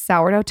piece of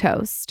sourdough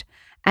toast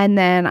and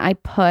then I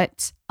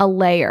put a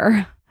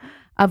layer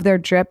of their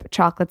drip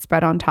chocolate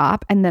spread on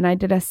top. And then I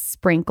did a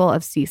sprinkle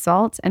of sea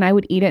salt and I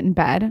would eat it in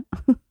bed.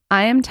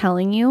 I am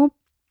telling you,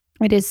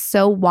 it is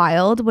so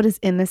wild what is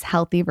in this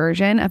healthy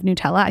version of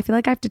Nutella. I feel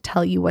like I have to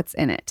tell you what's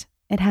in it.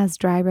 It has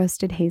dry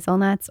roasted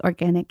hazelnuts,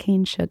 organic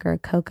cane sugar,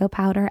 cocoa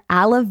powder,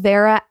 aloe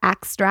vera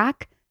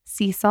extract,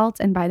 sea salt,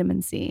 and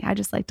vitamin C. I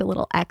just liked a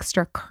little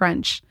extra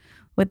crunch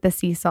with the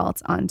sea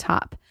salt on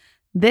top.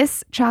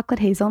 This chocolate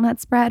hazelnut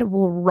spread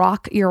will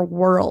rock your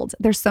world.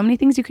 There's so many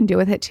things you can do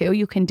with it too.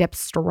 You can dip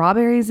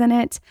strawberries in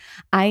it.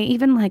 I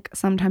even like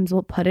sometimes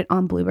will put it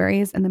on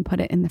blueberries and then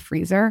put it in the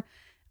freezer.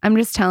 I'm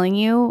just telling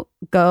you,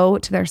 go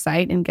to their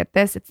site and get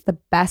this. It's the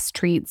best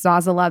treat.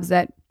 Zaza loves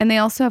it. And they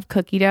also have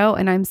cookie dough.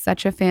 And I'm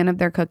such a fan of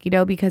their cookie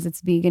dough because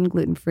it's vegan,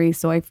 gluten-free,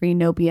 soy-free,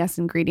 no BS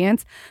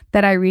ingredients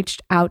that I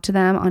reached out to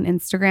them on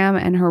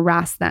Instagram and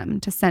harassed them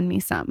to send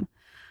me some.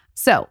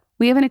 So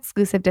we have an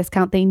exclusive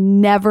discount. They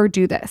never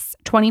do this.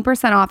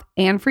 20% off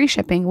and free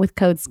shipping with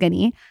code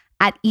SKINNY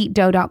at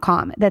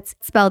eatdough.com. That's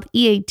spelled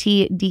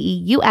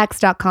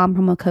EATDEUX.com,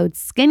 promo code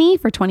SKINNY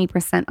for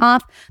 20%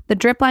 off. The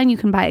drip line you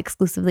can buy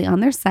exclusively on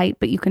their site,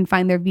 but you can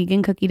find their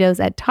vegan cookie doughs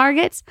at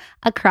Targets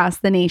across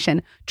the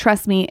nation.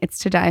 Trust me, it's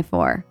to die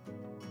for.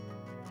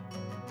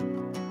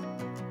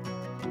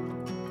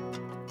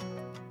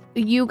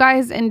 You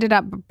guys ended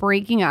up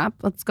breaking up.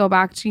 Let's go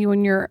back to you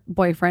and your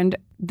boyfriend.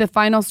 The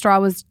final straw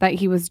was that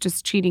he was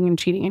just cheating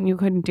and you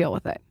couldn't deal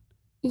with it.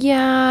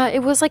 Yeah,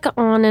 it was like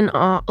on and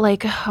off,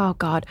 like, oh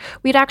God.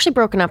 We'd actually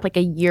broken up like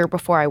a year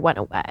before I went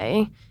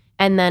away.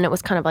 And then it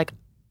was kind of like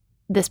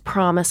this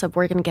promise of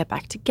we're going to get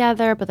back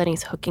together, but then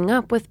he's hooking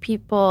up with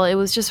people. It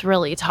was just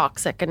really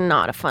toxic and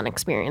not a fun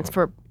experience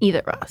for either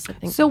of us, I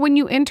think. So when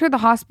you enter the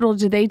hospital,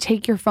 do they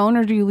take your phone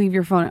or do you leave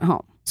your phone at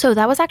home? So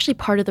that was actually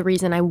part of the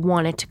reason I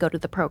wanted to go to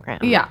the program.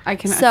 Yeah, I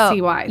can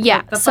see why.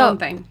 Yeah, the phone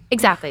thing.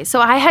 Exactly. So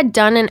I had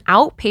done an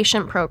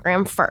outpatient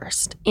program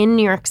first in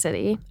New York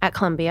City at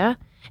Columbia.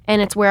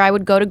 And it's where I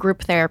would go to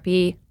group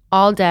therapy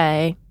all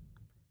day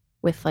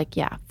with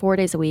 4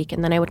 days a week.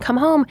 And then I would come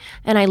home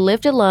and I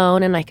lived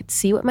alone and I could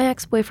see what my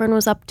ex-boyfriend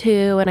was up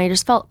to. And I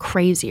just felt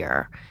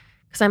crazier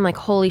because I'm like,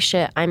 holy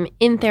shit, I'm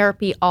in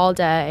therapy all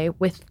day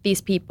with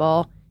these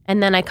people.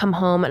 And then I come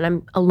home and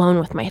I'm alone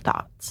with my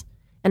thoughts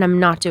and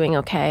I'm not doing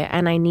okay.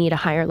 And I need a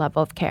higher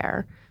level of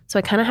care. So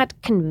I kind of had to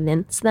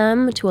convince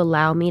them to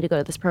allow me to go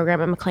to this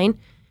program at McLean.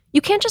 You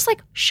can't just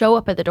show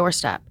up at the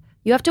doorstep.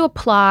 You have to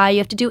apply, you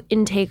have to do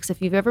intakes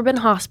if you've ever been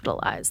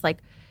hospitalized.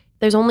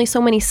 There's only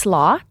so many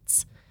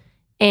slots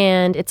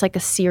and it's a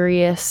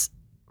serious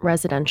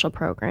residential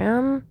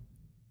program.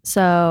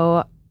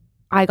 So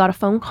I got a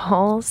phone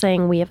call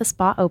saying, we have a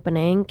spot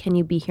opening. Can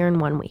you be here in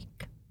 1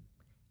 week?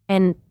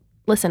 And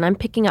listen, I'm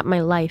picking up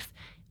my life.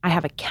 I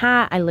have a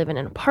cat. I live in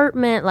an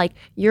apartment.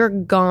 You're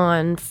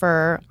gone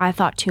for, I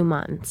thought 2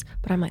 months.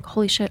 But I'm like,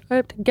 holy shit, I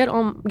have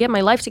to get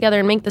my life together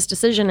and make this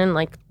decision in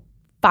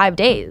 5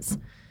 days.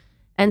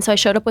 And so I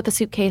showed up with a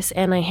suitcase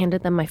and I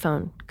handed them my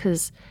phone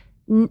because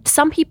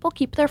some people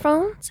keep their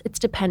phones. It's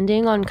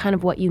depending on kind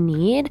of what you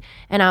need.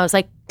 And I was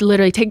like,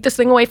 literally, take this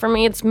thing away from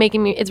me. It's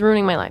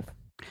ruining my life.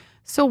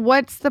 So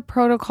what's the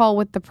protocol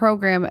with the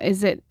program?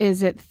 Is it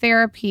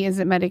therapy? Is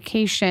it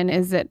medication?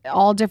 Is it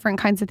all different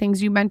kinds of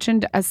things? You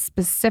mentioned a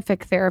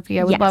specific therapy.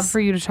 I would love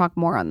for you to talk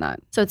more on that.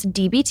 So it's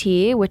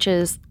DBT, which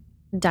is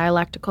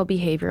dialectical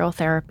behavioral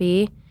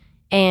therapy.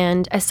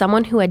 And as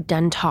someone who had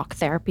done talk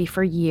therapy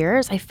for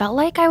years, I felt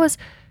like I was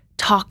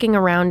talking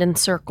around in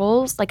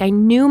circles. Like I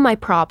knew my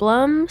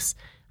problems,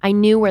 I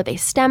knew where they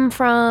stem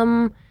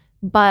from,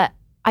 but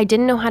I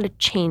didn't know how to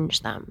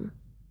change them.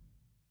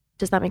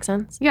 Does that make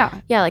sense? Yeah.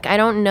 Yeah, like I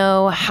don't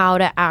know how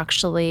to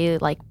actually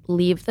like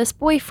leave this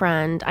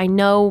boyfriend. I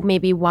know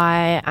maybe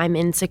why I'm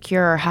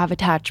insecure or have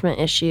attachment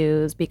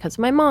issues because of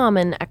my mom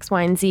and X,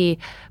 Y, and Z,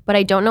 but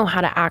I don't know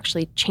how to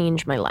actually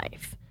change my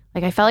life.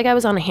 Like I felt like I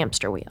was on a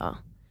hamster wheel.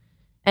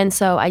 And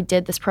so I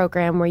did this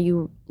program where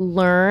you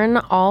learn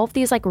all of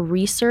these like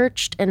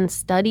researched and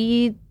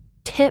studied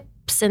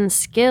tips and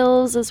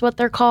skills is what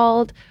they're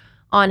called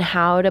on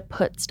how to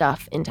put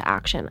stuff into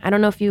action. I don't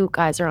know if you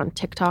guys are on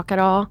TikTok at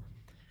all.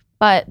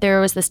 But there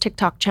was this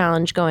TikTok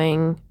challenge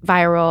going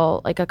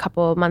viral like a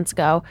couple of months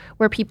ago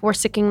where people were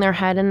sticking their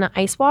head in the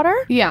ice water.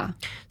 Yeah.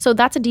 So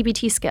that's a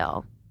DBT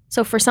skill.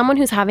 So for someone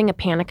who's having a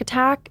panic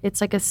attack,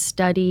 it's like a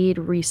studied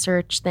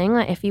research thing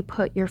that if you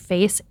put your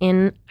face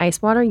in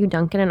ice water, you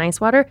dunk it in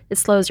ice water, it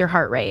slows your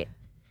heart rate.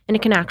 And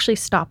it can actually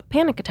stop a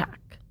panic attack.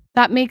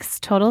 That makes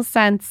total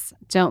sense.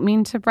 Don't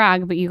mean to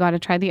brag, but you got to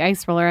try the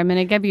ice roller. I'm going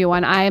to give you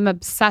one. I am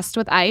obsessed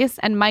with ice,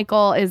 and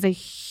Michael is a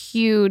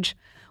huge...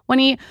 When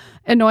he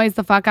annoys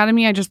the fuck out of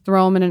me, I just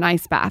throw him in an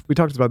ice bath. We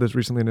talked about this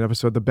recently in an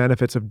episode, the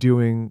benefits of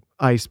doing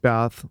ice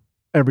bath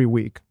every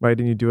week, right?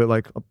 And you do it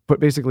like, but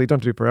basically you don't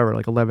have to do it forever,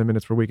 like 11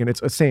 minutes per week. And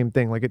it's the same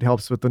thing. Like it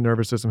helps with the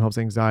nervous system, helps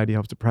anxiety,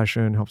 helps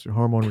depression, helps your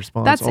hormone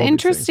response. That's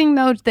interesting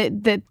though,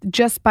 that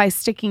just by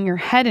sticking your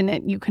head in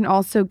it, you can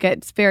also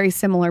get very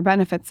similar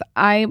benefits.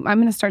 I'm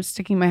going to start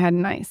sticking my head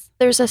in ice.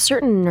 There's a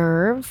certain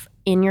nerve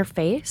in your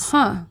face.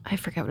 Huh. I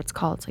forget what it's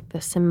called. It's like the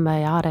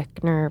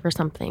symbiotic nerve or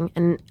something.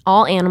 And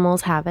all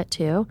animals have it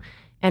too.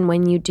 And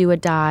when you do a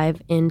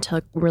dive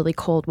into really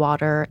cold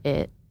water,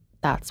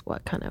 that's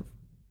what kind of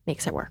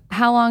makes it work.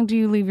 How long do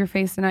you leave your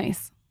face in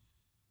ice?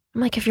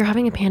 I'm like, if you're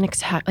having a panic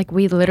attack, like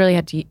we literally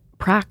had to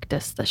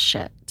practice this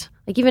shit.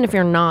 Like even if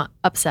you're not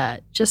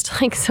upset, just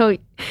like, so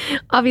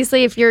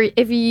obviously if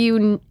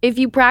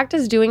you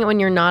practice doing it when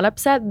you're not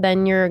upset,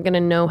 then you're going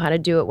to know how to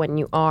do it when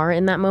you are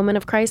in that moment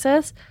of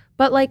crisis.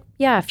 But like,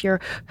 yeah, if you're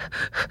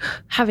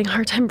having a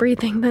hard time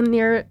breathing, then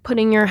you're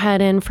putting your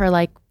head in for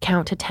like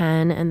count to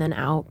 10 and then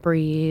out,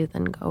 breathe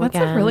and go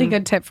again. That's a really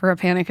good tip for a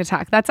panic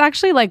attack. That's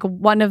actually like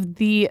one of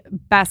the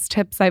best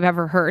tips I've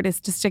ever heard is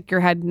to stick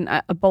your head in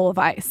a bowl of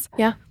ice.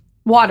 Yeah.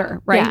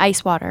 Water, right? Yeah,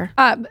 ice water.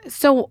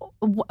 So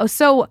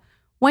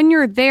when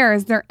you're there,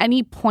 is there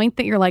any point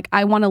that you're like,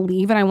 I want to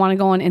leave and I want to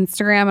go on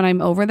Instagram and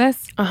I'm over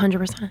this?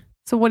 100%.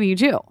 So what do you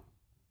do?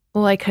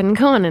 Well, I couldn't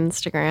go on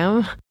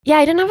Instagram. Yeah,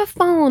 I didn't have a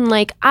phone.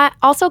 Like, I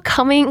also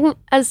coming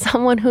as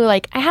someone who,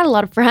 like, I had a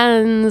lot of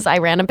friends. I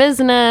ran a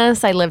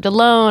business. I lived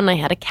alone. I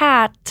had a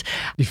cat.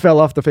 You fell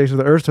off the face of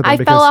the earth to them. I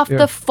fell off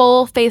the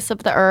full face of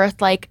the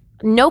earth. Like,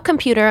 no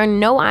computer,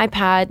 no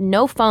iPad,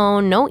 no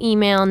phone, no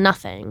email,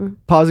 nothing.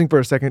 Pausing for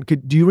a second,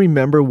 do you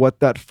remember what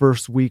that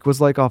first week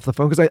was like off the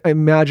phone? Because I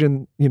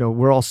imagine,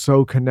 we're all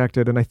so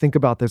connected, and I think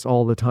about this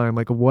all the time.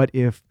 Like, what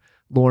if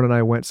Lauren and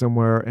I went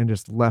somewhere and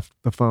just left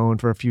the phone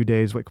for a few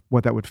days, like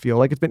what that would feel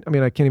like?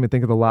 I can't even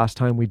think of the last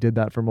time we did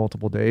that for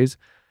multiple days.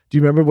 Do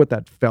you remember what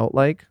that felt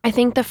like? I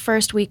think the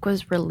first week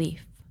was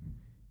relief.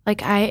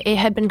 Like it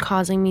had been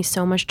causing me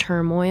so much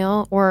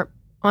turmoil, or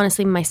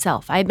honestly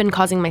myself. I had been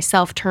causing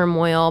myself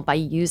turmoil by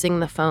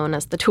using the phone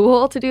as the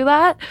tool to do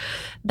that,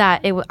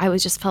 I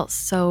was just felt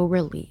so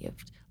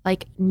relieved.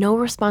 Like no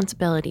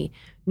responsibility.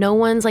 No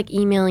one's like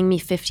emailing me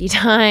 50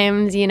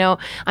 times,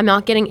 I'm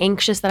not getting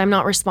anxious that I'm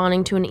not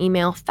responding to an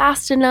email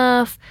fast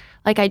enough.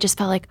 Like I just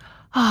felt like,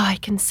 I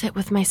can sit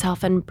with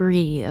myself and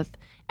breathe.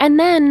 And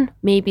then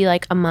maybe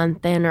like a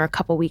month in or a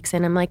couple weeks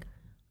in, I'm like,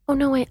 oh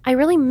no, I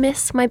really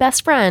miss my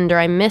best friend, or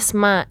I miss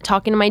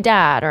talking to my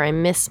dad, or I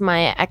miss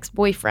my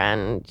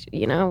ex-boyfriend,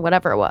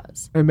 whatever it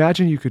was. I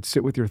imagine you could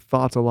sit with your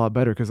thoughts a lot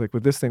better, because like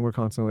with this thing, we're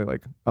constantly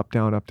like up,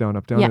 down, up, down,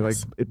 up, down. Yes. And, like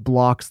it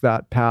blocks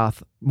that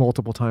path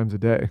multiple times a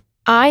day.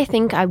 I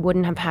think I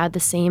wouldn't have had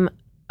the same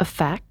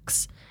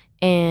effects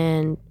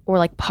or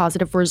like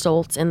positive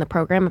results in the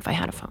program if I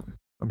had a phone.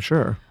 I'm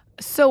sure.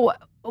 So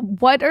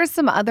what are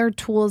some other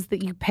tools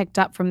that you picked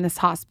up from this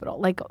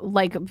hospital? Like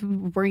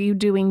were you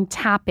doing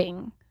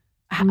tapping?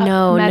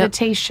 No,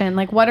 meditation?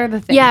 Like what are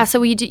the things? Yeah,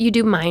 so you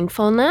do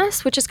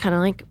mindfulness, which is kind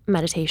of like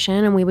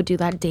meditation, and we would do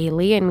that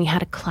daily, and we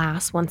had a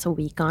class once a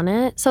week on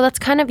it. So that's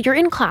kind of, you're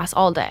in class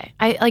all day.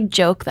 I like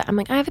joke that I'm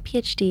like, I have a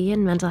PhD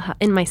in mental health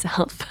in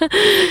myself.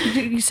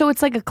 So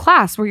it's like a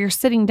class where you're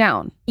sitting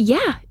down.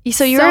 Yeah.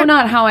 So you're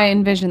not how I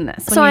envision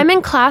this. So I'm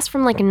in class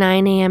from like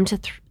 9 a.m.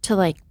 to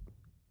like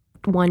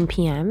 1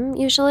 p.m.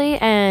 usually,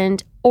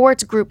 and Or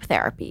it's group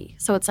therapy.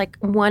 So it's like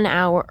 1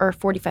 hour or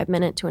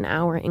 45-minute to an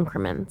hour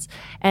increments.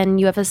 And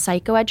you have a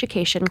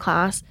psychoeducation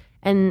class.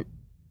 And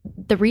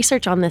the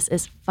research on this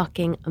is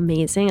fucking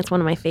amazing. It's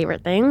one of my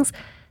favorite things.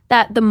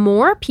 That the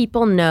more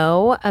people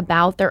know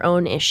about their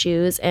own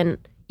issues, and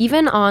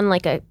even on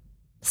like a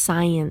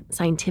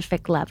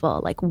scientific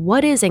level, like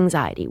what is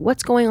anxiety?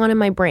 What's going on in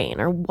my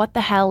brain? Or what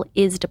the hell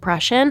is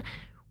depression?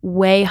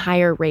 Way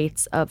higher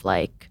rates of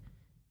like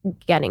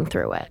getting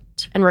through it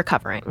and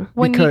recovering.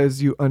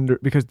 Because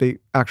they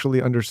actually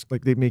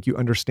they make you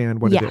understand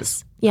what it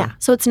is. Yeah.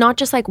 So it's not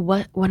just like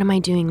what am I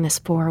doing this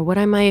for? What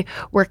am I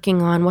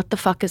working on? What the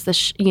fuck is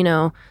this,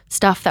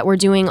 stuff that we're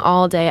doing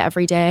all day,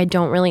 every day? I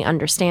don't really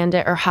understand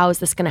it, or how is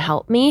this going to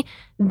help me?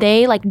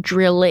 They like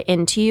drill it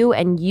into you,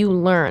 and you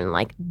learn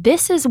like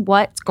this is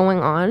what's going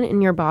on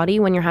in your body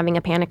when you're having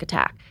a panic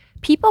attack.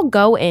 People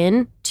go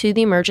in to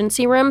the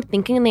emergency room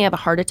thinking they have a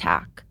heart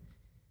attack.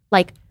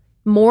 Like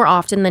more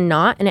often than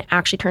not, and it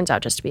actually turns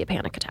out just to be a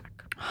panic attack.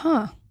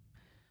 Huh.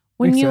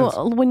 When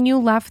you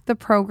left the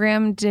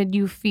program, did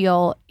you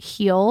feel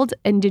healed,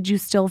 and did you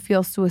still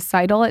feel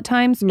suicidal at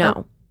times?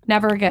 No.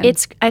 Never again.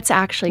 It's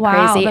actually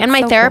crazy. And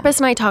my therapist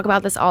and I talk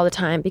about this all the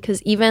time,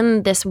 because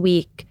even this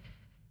week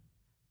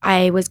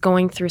I was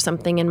going through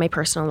something in my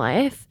personal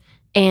life,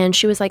 and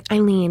she was like,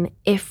 Eileen,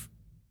 if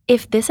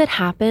this had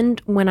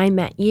happened when I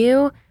met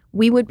you,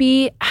 we would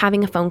be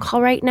having a phone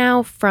call right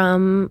now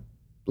from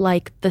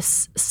like the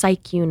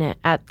psych unit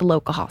at the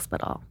local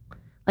hospital.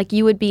 Like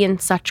you would be in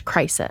such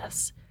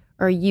crisis,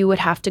 or you would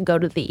have to go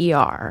to the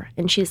ER.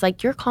 And she's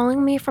like, you're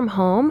calling me from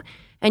home,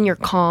 and you're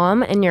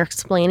calm, and you're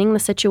explaining the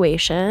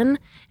situation.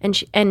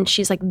 And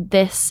she's like,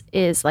 this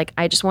is like,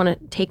 I just want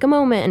to take a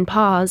moment and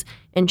pause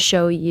and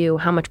show you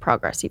how much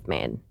progress you've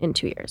made in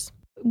 2 years.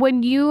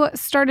 When you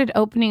started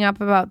opening up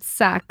about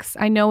sex,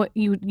 I know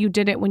you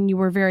did it when you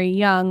were very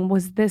young.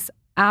 Was this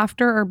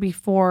after or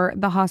before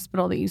the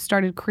hospital that you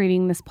started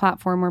creating this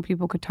platform where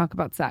people could talk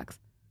about sex?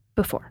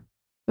 Before.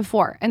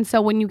 And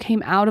so when you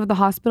came out of the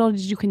hospital,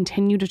 did you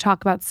continue to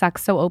talk about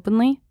sex so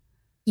openly?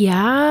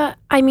 Yeah.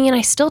 I mean,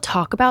 I still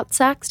talk about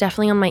sex,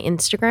 definitely on my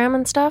Instagram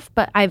and stuff,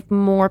 but I've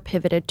more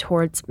pivoted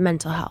towards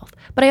mental health.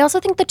 But I also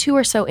think the two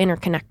are so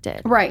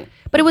interconnected. Right.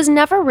 But it was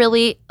never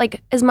really,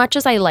 like, as much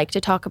as I like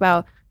to talk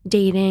about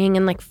dating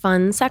and like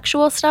fun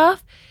sexual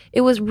stuff,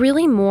 it was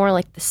really more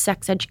like the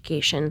sex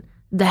education,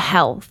 the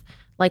health.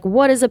 Like,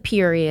 what is a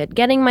period?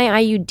 Getting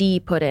my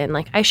IUD put in.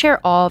 Like, I share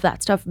all of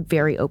that stuff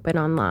very open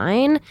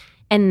online.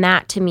 And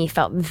that to me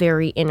felt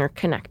very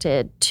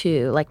interconnected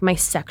to like my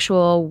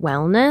sexual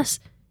wellness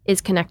is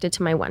connected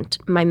to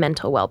my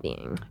mental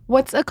well-being.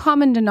 What's a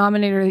common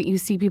denominator that you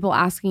see people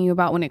asking you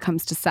about when it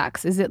comes to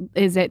sex? Is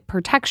it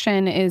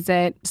protection? Is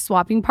it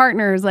swapping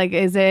partners? Like,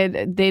 is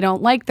it they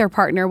don't like their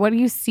partner? What do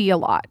you see a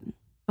lot?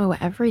 Oh,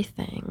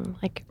 everything.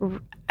 Like,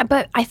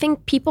 but I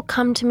think people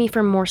come to me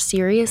for more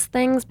serious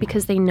things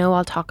because they know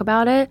I'll talk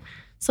about it.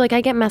 So like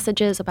I get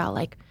messages about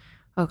like,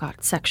 oh God,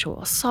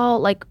 sexual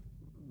assault, like,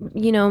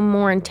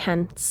 more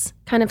intense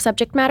kind of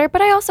subject matter.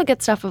 But I also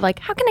get stuff of like,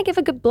 how can I give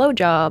a good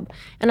blowjob?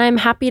 And I'm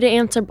happy to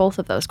answer both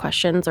of those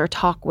questions or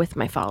talk with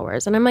my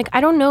followers. And I'm like,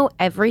 I don't know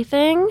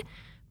everything,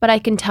 but I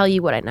can tell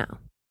you what I know.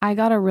 I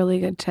got a really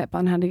good tip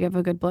on how to give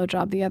a good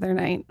blowjob the other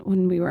night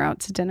when we were out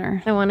to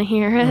dinner. I want to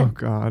hear it. Oh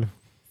God.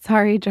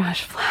 Sorry,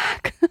 Josh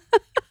Flack.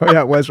 Oh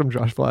yeah, it was from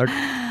Josh Flack.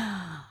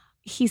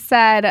 He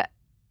said,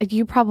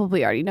 you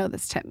probably already know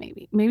this tip,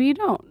 maybe. Maybe you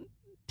don't.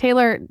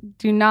 Taylor,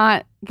 do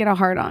not get a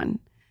hard on.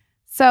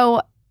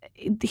 So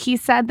he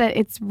said that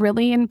it's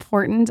really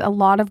important. A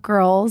lot of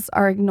girls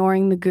are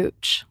ignoring the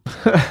gooch.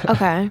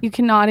 Okay. You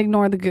cannot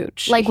ignore the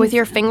gooch. Like with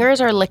your fingers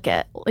or lick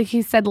it? Like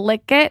he said,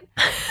 lick it.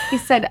 He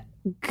said,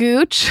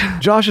 gooch.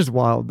 Josh is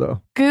wild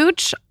though.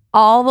 Gooch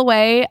all the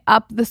way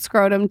up the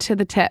scrotum to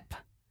the tip.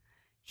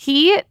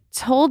 He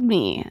told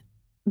me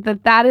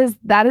that is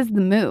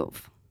the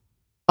move.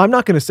 I'm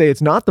not going to say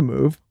it's not the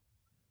move,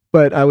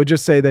 but I would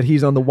just say that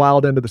he's on the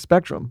wild end of the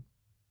spectrum.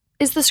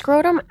 Is the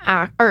scrotum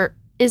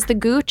is the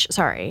gooch,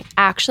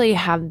 actually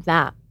have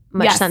that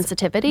much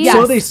sensitivity? Yes.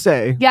 So they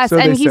say. Yes, so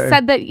and he say.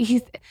 said that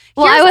he's...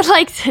 Well, I would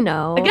like to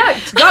know. Yeah,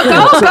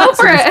 go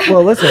for it.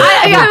 Well, listen.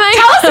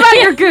 Tell us about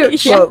your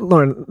gooch. Well,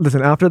 Lauren,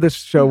 listen, after this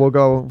show,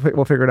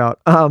 we'll figure it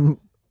out.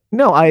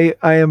 No, I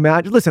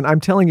imagine, listen, I'm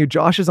telling you,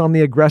 Josh is on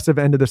the aggressive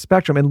end of the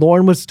spectrum. And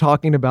Lauren was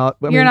talking about...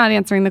 You're not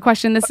answering the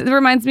question. This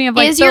reminds me of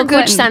like... Is Bill your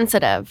gooch Clinton.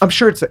 sensitive? I'm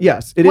sure it's...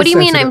 Yes, it is. What do you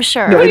mean sensitive. I'm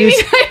sure? No, What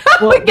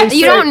it is. Well,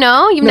 you don't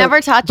know? You've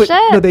never touched it?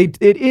 No,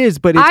 it is,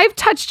 but it's... I've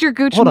touched your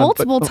gooch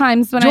multiple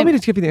times. When do you want me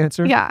to give you the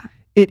answer? Yeah.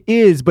 It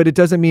is, but it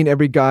doesn't mean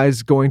every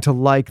guy's going to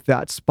like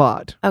that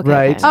spot, Okay,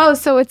 right? okay. Oh,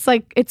 so it's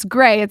like, it's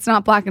gray. It's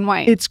not black and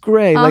white. It's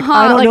gray. Like,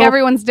 I don't know.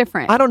 Everyone's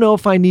different. I don't know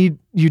if I need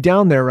you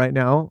down there right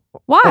now.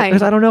 Why?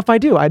 Because I don't know if I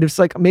do. I just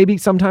like maybe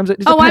sometimes it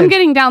just I'm depends.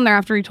 getting down there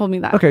after he told me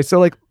that. Okay, so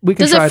like we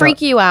can Does try it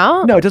freak you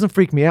out? No, it doesn't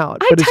freak me out.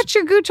 I but touch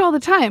your gooch all the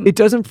time. it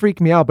doesn't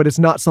freak me out, but it's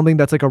not something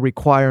that's like a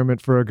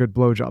requirement for a good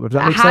blowjob. Does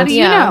that make How sense? do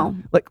you know?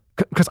 Like,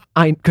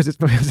 because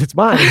it's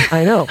mine.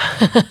 I know.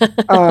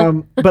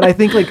 But I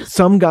think like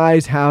some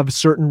guys have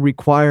certain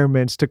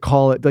requirements to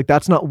call it. Like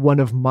that's not one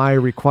of my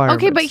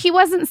requirements. Okay, but he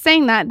wasn't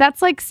saying that.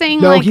 That's like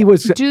saying No, like, he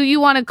was- do you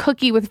want a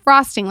cookie with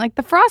frosting? Like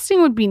the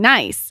frosting would be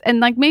nice. And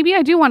like maybe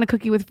I do want a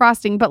cookie with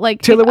frosting, but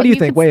like Taylor, what do you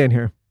think? could- Weigh in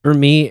here. For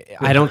me,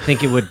 I don't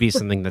think it would be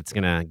something that's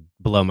gonna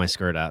blow my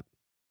skirt up.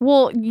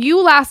 Well,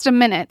 you last a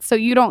minute, so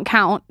you don't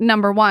count,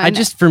 number one.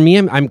 For me,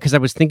 I'm because I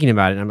was thinking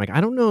about it and I'm like,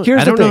 I don't know.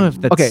 Here's I don't the thing. know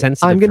if that's okay,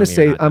 sensitive. I'm gonna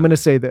for me or not.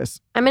 say this.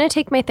 I'm going to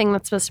take my thing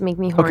that's supposed to make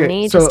me Okay,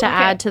 horny so- just to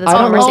add to this I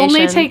don't know-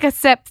 conversation. only take a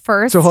sip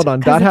first. So hold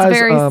on. 'cause That it's has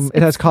very-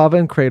 it has kava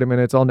and kratom in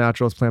it. It's all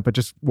natural. It's plant, but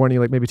just warning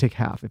you, like maybe take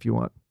half if you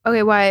want.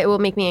 Okay, why? It will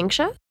make me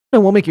anxious? No,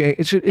 it won't make you.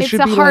 It should. It It's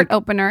should a be heart like.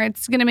 opener.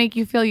 It's gonna make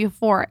you feel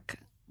euphoric.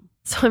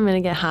 So I'm going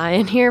to get high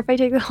in here if I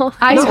take the whole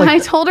I, No, like- I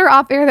told her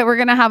off air that we're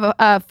gonna have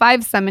a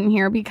 5-some in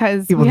here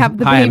because Yeah, we well, have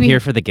the Hi, I'm baby. here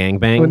for the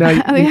gangbang. Well,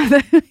 now Oh,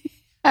 yeah,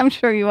 I'm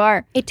sure you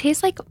are. It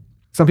tastes like,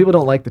 some people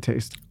don't like the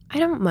taste. I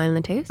don't mind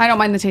the taste. I don't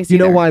mind the taste You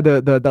know either. why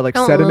the like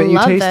don't sediment you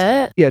love taste?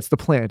 it. Yeah, it's the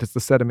plant. It's the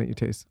sediment you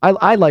taste.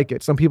 I like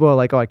it. Some people are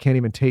like, oh, I can't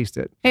even taste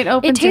it. It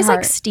opens It tastes your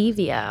like heart.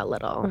 stevia a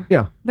little.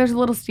 There's a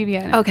little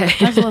stevia in it. Okay.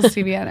 There's a little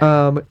stevia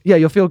in it. Yeah,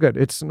 you'll feel good.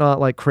 It's not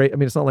like crazy. I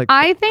mean, it's not like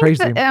I think crazy.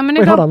 that I'm gonna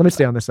Wait, go. hold on. Let me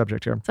stay on this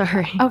subject here.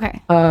 Sorry.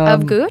 Okay.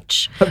 Of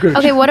gooch? Of gooch.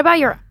 Okay, what about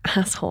your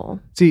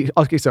asshole? See,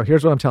 okay, so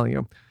here's what I'm telling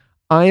you.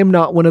 I am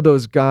not one of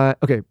those guys.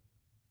 Okay.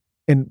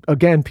 And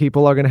again,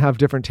 people are going to have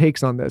different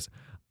takes on this.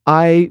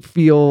 I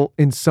feel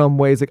in some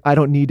ways like I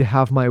don't need to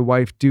have my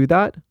wife do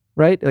that,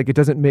 right? Like it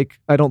doesn't make,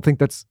 I don't think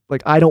that's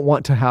like, I don't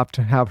want to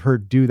have her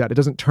do that. It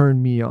doesn't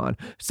turn me on.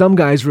 Some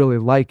guys really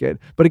like it.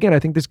 But again, I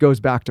think this goes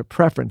back to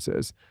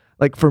preferences.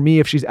 Like for me,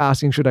 if she's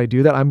asking, should I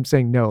do that? I'm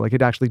saying no, like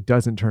it actually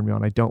doesn't turn me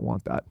on. I don't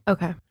want that.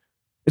 Okay.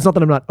 It's not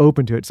that I'm not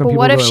open to it. Some But people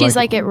what if really she's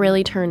like like, it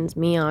really turns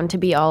me on to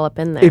be all up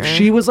in there? if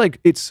she was like,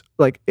 it's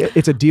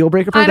a deal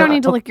breaker for I her, don't then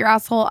need to lick your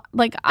asshole.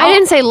 Like I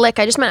didn't say lick,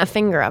 I just meant a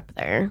finger up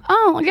there.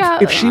 Oh yeah.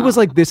 if she was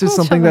like, this is I'll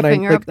something shove that a I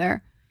finger like, up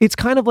there. it's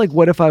kind of like,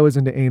 what if I was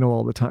into anal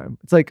all the time?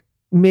 It's like,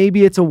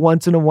 maybe it's a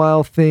once in a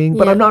while thing,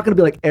 but Yeah. I'm not going to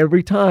be like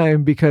every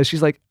time because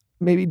she's like,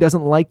 maybe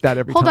doesn't like that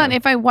every Hold time. on.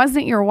 If I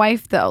wasn't your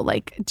wife though,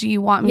 like, do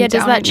you want me? Yeah,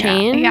 does down that in your-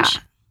 change?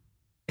 Yeah.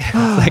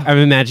 Like I'm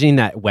imagining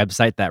that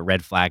website, that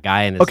red flag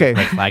guy, and it's Okay.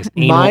 red flags.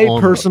 Anal My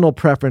only. personal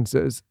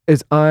preferences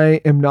is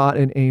I am not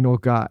an anal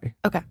guy.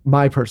 Okay.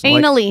 My personal.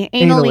 like,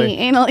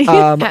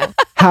 Anally.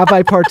 have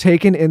I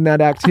partaken in that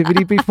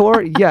activity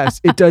before? Yes,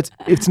 it does.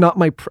 It's not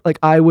my, like,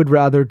 I would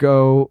rather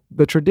go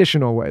the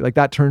traditional way. Like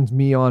that turns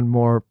me on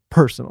more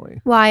personally.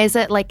 Why is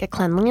it like a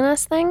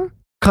cleanliness thing?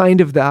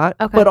 Kind of that.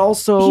 Okay. But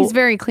also, He's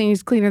very clean.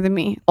 He's cleaner than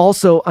me.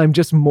 I'm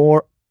just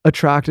more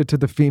attracted to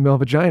the female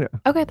vagina.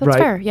 Okay, that's Right.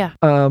 fair. Yeah.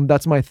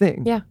 That's my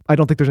thing. Yeah. I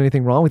don't think there's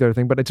anything wrong with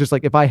everything, but it's just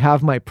like if I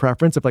have my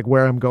preference of like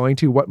where I'm going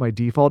to, what my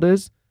default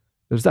is,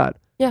 there's that.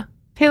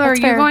 Taylor, That's are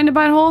you fair. going to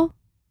butthole?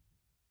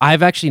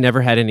 I've actually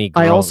never had any.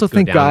 I girls also go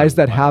think down guys on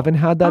that the haven't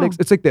had that, Oh.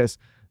 it's like this.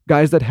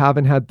 Guys that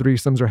haven't had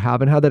threesomes or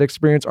haven't had that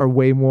experience are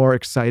way more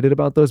excited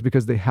about those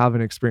because they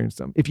haven't experienced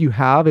them. If you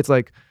have, it's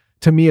like,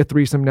 to me, a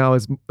threesome now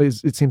is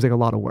it seems like a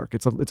lot of work.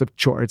 It's a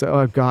chore. It's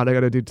oh God, I got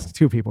to do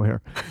two people here.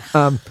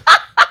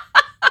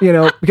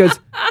 Because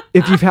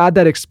if you've had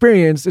that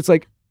experience, it's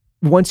like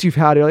once you've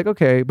had it, you're like,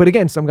 okay. But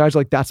again, some guys are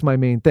like, that's my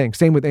main thing.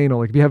 Same with anal.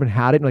 Like if you haven't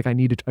had it, like I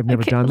need it, I've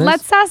never Okay, done this.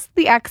 Let's ask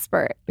the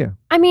expert.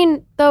 I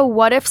mean, though,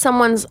 what if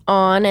someone's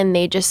on and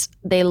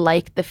they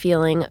like the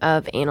feeling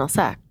of anal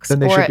sex? Then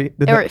they or should it,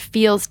 be- then or they- it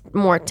feels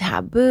more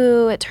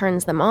taboo, it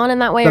turns them on in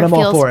that way, Then or I'm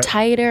all for feels it.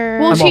 tighter.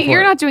 Well, I'm all for you're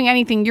it. not doing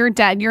anything. You're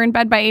dead. You're in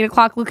bed by 8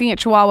 o'clock looking at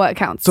Chihuahua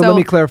accounts. So let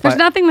me clarify. There's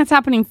nothing that's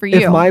happening for you.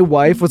 If my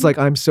wife was like,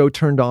 I'm so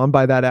turned on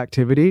by that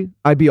activity,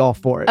 I'd be all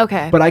for it.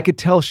 Okay. But I could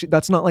tell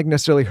that's not like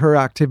necessarily her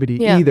activity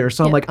Yeah. either.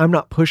 So I'm Yeah. like, I'm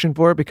not pushing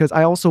for it because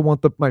I also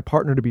want my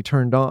partner to be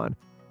turned on.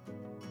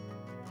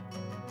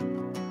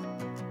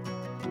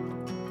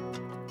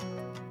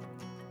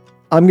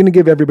 I'm going to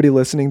give everybody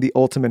listening the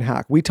ultimate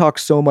hack. We talk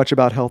so much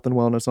about health and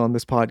wellness on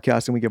this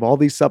podcast, and we give all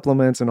these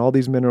supplements and all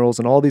these minerals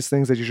and all these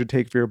things that you should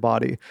take for your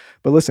body.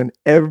 But listen,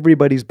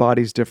 everybody's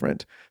body's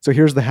different. So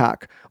here's the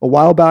hack. A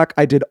while back,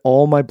 I did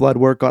all my blood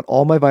work, got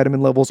all my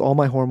vitamin levels, all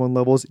my hormone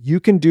levels.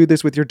 You can do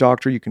this with your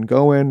doctor. You can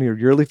go in your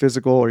yearly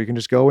physical, or you can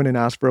just go in and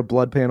ask for a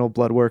blood panel,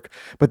 blood work.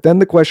 But then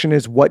the question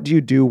is, what do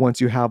you do once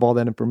you have all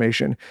that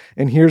information?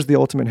 And here's the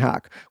ultimate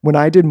hack. When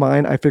I did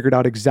mine, I figured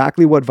out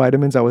exactly what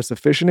vitamins I was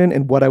deficient in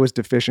and what I was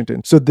deficient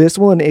in. So this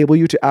will enable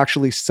you to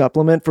actually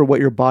supplement for what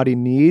your body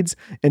needs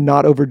and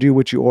not overdo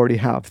what you already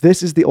have.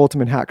 This is the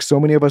ultimate hack. So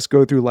many of us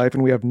go through life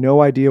and we have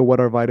no idea what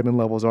our vitamin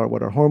levels are,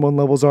 what our hormone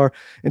levels are.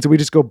 And so we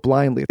just go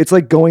blindly. It's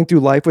like going through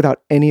life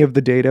without any of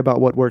the data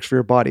about what works for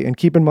your body. And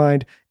keep in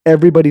mind,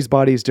 everybody's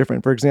body is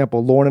different. For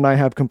example, Lauren and I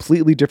have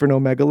completely different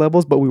omega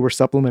levels, but we were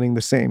supplementing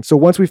the same. So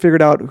once we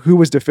figured out who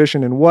was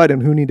deficient in what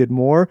and who needed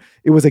more,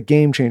 it was a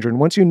game changer. And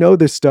once you know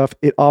this stuff,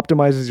 it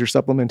optimizes your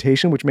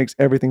supplementation, which makes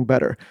everything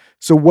better.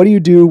 So what do you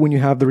do when you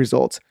have the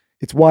results?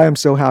 It's why I'm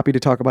so happy to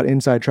talk about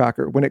Inside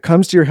Tracker. When it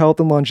comes to your health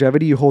and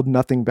longevity, you hold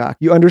nothing back.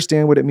 You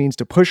understand what it means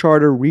to push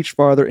harder, reach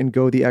farther, and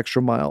go the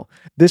extra mile.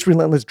 This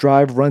relentless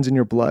drive runs in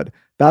your blood.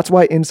 That's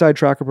why Inside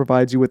Tracker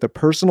provides you with a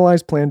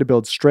personalized plan to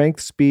build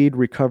strength, speed,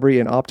 recovery,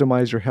 and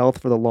optimize your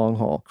health for the long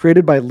haul.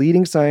 Created by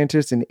leading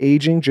scientists in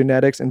aging,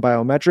 genetics, and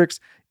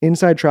biometrics,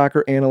 Inside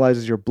Tracker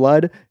analyzes your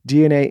blood,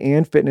 DNA,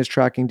 and fitness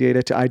tracking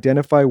data to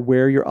identify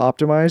where you're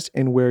optimized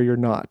and where you're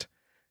not.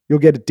 You'll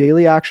get a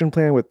daily action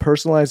plan with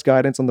personalized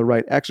guidance on the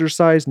right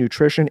exercise,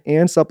 nutrition,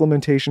 and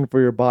supplementation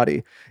for your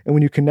body. And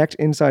when you connect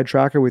Inside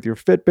Tracker with your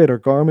Fitbit or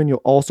Garmin,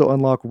 you'll also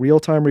unlock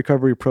real-time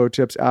recovery pro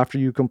tips after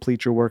you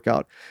complete your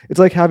workout. It's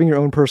like having your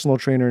own personal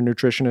trainer and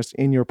nutritionist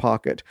in your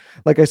pocket.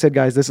 Like I said,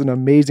 guys, this is an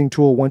amazing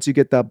tool. Once you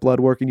get that blood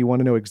work and you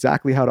want to know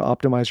exactly how to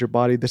optimize your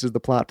body, this is the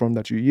platform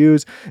that you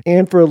use.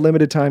 And for a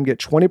limited time, get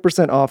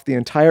 20% off the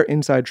entire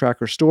Inside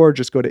Tracker store.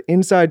 Just go to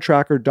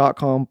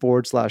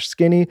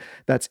insidetracker.com/skinny.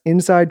 That's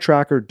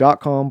insidetracker.com/skinny.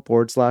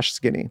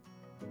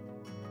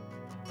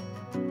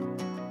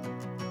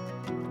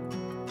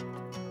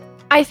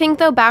 I think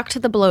though, back to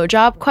the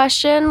blowjob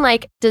question,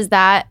 like, does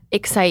that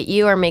excite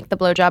you or make the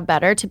blowjob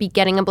better to be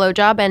getting a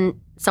blowjob and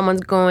someone's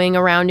going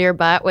around your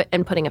butt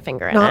and putting a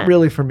finger in it? Not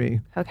really for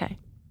me. Okay.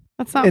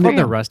 That's not And for The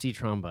you. rusty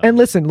trombone. And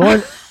listen,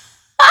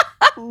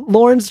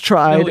 Lauren's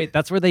tried. No, wait,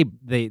 that's where they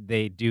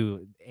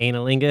do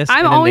analingus. I'm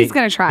and then always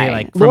gonna try. They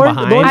like from Lauren-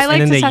 behind. Lauren- I like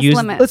and then to they test use,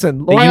 limits. Listen,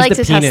 They Lauren, I use like the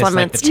to penis test like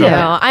limits the too.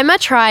 tongue. I'm a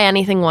try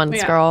anything once,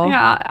 Yeah. girl.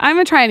 Yeah, I'm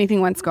gonna try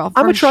anything once, girl.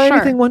 I'm for a try sure.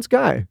 anything once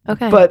guy.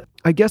 Okay. But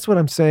I guess what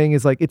I'm saying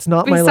is like, it's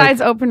not my like,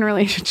 Besides open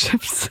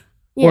relationships.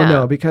 well,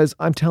 no, because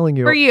I'm telling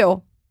you, For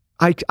you.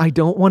 I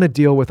don't want to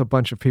deal with a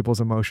bunch of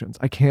people's emotions.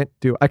 I can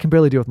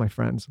barely deal with my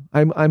friends.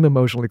 I'm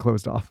emotionally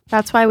closed off.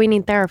 That's why we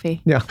need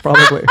therapy. Yeah,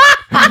 probably.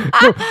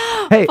 No,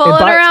 hey, Pull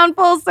it around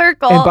full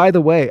circle. and by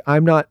the way,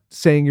 I'm not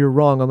saying you're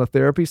wrong on the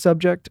therapy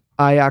subject.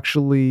 I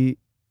actually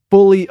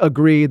fully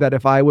agree that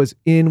if I was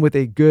in with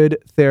a good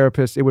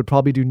therapist, it would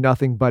probably do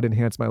nothing but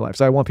enhance my life.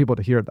 So I want people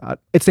to hear that.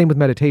 It's same with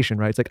meditation,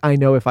 right? It's like, I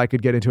know if I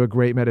could get into a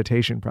great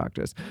meditation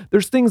practice.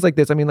 There's things like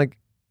this. I mean, like,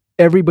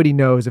 everybody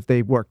knows if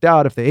they worked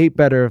out, if they ate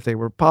better, if they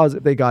were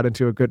positive, they got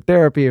into a good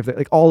therapy, if they,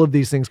 like, all of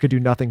these things could do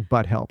nothing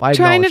but help. I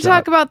Trying to acknowledge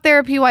talk that. about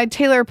therapy while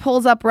Taylor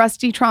pulls up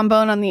rusty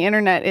trombone on the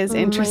internet is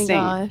interesting.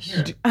 Oh my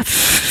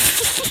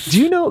gosh. Do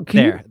you know?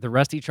 The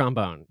rusty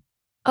trombone.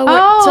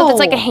 So it's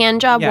like a hand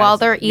job Yeah, while it's-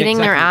 they're yeah, eating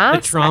their exactly.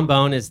 ass? The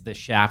trombone is the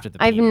shaft of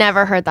the I've penis.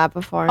 never heard that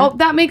before. Oh,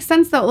 that makes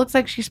sense though. It looks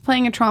like she's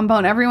playing a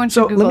trombone. Everyone should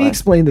So Google let me it.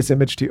 explain this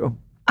image to you.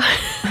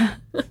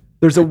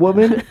 There's a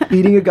woman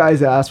eating a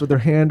guy's ass with her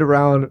hand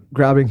around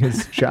grabbing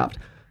his shaft.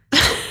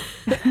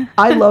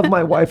 I love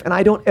my wife and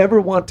I don't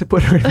ever want to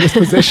put her in this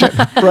position,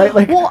 right?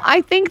 Like, Well,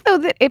 I think though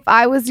that if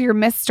I was your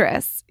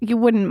mistress, you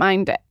wouldn't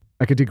mind it.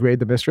 I could degrade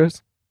the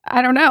mistress.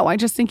 I don't know. I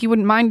just think you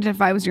wouldn't mind it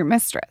if I was your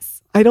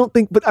mistress. I don't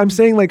think, but I'm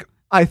saying, like,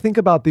 I think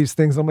about these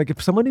things. I'm like,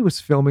 if somebody was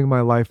filming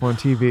my life on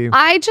TV,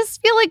 I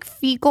just feel like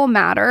fecal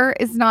matter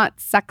is not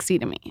sexy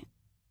to me.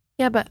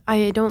 Yeah, but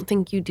I don't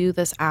think you do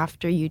this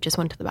after you just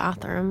went to the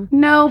bathroom.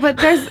 No, but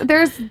there's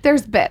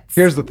bits.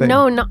 here's the thing.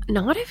 No,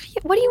 not if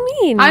you, what do you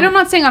mean? I'm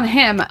not saying on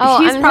him. Oh,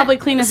 He's I'm probably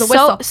clean as a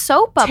whistle.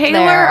 Soap up Taylor,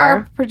 there.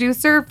 our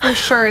producer, for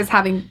sure is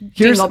having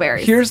here's, dingleberries.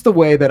 here's the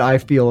way that I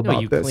feel about No,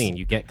 you this. clean.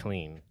 You get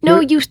clean. No,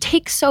 you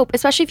take soap,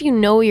 especially if you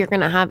know you're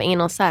going to have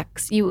anal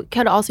sex. You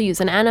could also use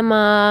an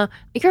enema.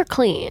 You're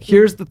clean.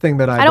 Here's the thing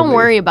that I don't believe.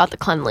 worry about the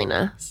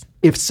cleanliness.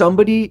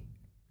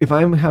 If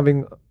I'm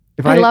having,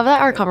 I love that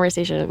our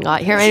conversation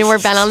got here. I mean,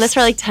 we've been on this for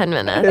like 10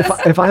 minutes.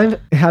 if I'm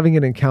having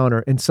an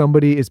encounter and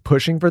somebody is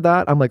pushing for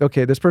that, I'm like,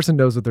 okay, this person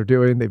knows what they're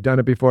doing. They've done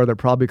it before. They're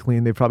probably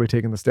clean. They've probably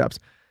taken the steps.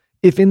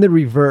 If in the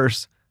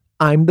reverse,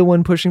 I'm the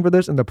one pushing for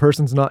this and the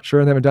person's not sure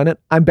and they haven't done it,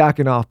 I'm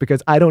backing off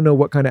because I don't know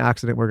what kind of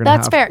accident we're going to have.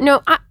 That's fair.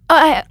 No,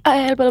 blah,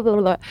 blah,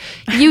 blah.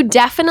 You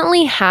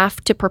definitely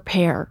have to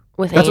prepare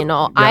with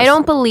anal. I yes.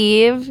 don't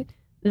believe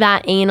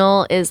that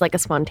anal is like a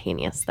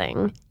spontaneous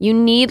thing. You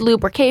need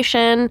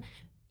lubrication.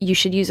 You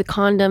should use a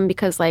condom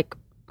because like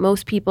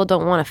most people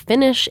don't want to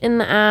finish in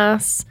the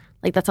ass.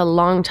 Like that's a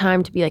long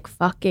time to be like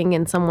fucking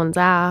in someone's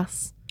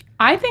ass.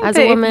 I think As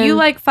that a woman- if you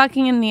like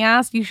fucking in the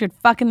ass, you should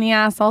fuck in the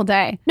ass all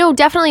day. No,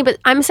 definitely. But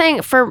I'm saying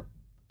in gotta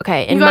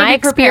my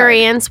be prepared.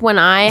 experience, when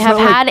I It's have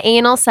not like- had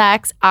anal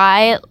sex,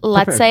 let's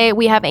Prepared. say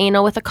we have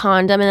anal with a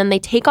condom and then they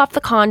take off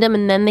the condom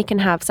and then they can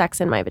have sex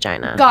in my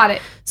vagina. Got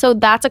it. So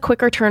that's a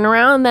quicker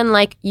turnaround than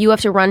like you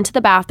have to run to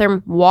the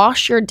bathroom,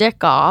 wash your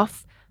dick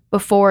off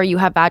before you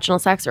have vaginal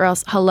sex or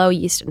else hello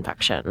yeast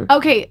infection.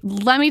 Okay,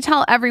 let me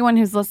tell everyone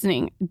who's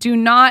listening, do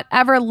not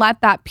ever let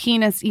that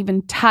penis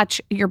even touch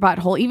your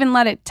butthole. Even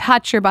let it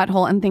touch your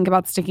butthole and think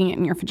about sticking it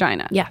in your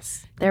vagina.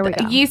 Yes, there we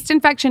go. Yeast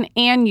infection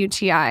and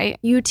UTI.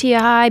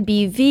 UTI,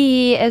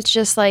 BV, it's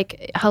just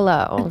like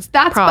hello.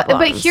 But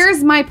problems.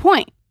 here's my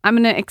point. I'm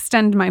going to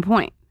extend my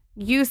point.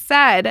 you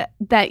said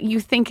that you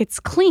think it's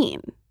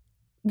clean,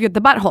 the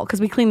butthole,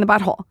 because we clean the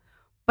butthole.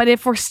 But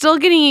if we're still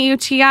getting a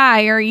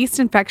UTI or a yeast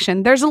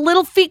infection, there's a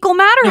little fecal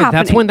matter happening.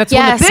 That's when the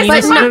Yes, penis. but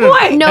This is my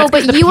point. No, That's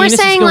 'cause but the you were penis is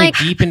saying going like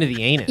deep into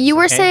the anus. you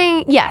were okay?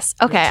 saying yes.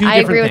 Okay, Two I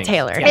agree different with things.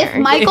 Taylor. Yeah. here. If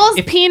Michael's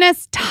If-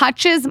 penis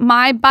touches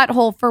my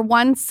butthole for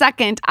 1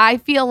 second, I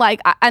feel like,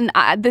 and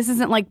this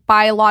isn't like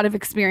by a lot of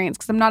experience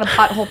because I'm not a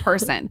butthole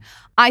person.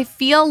 I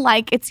feel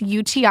like it's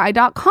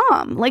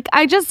UTI.com. Like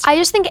I just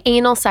think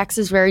anal sex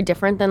is very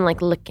different than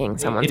like licking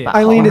someone's It is. butthole.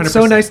 Eileen, it's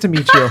so 100%. nice to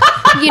meet you.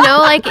 You know,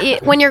 like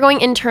when you're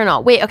going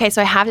internal. Wait, okay,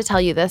 so I have to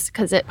tell you this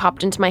because it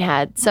popped into my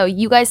head. So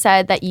you guys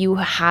said that you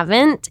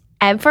haven't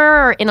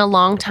ever in a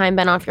long time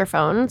been off your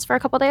phones for a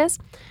couple days.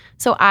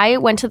 So I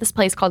went to this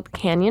place called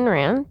Canyon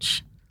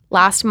Ranch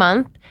last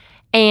month,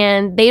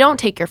 and they don't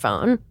take your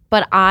phone,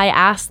 but I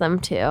asked them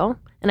to.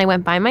 And I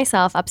went by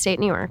myself upstate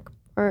New York,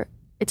 or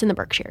it's in the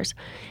Berkshires.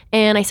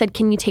 And I said,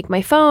 can you take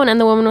my phone? And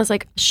the woman was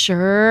like,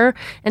 sure.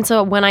 And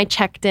so when I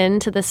checked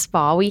into the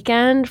spa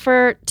weekend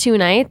for 2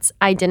 nights,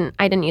 I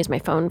didn't use my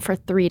phone for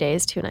 3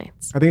 days, 2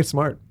 nights. I think it's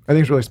smart. I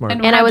think it's really smart.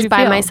 And And I how'd was you by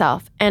feel?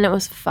 myself, and it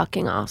was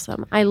fucking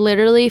awesome. I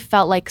literally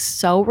felt like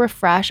so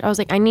refreshed. I was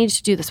like, I need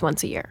to do this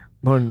once a year.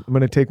 Lauren, I'm going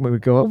to take when we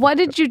go up. What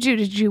did you do?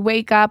 Did you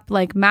wake up,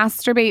 like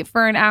masturbate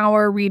for an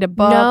hour, read a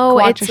book, No,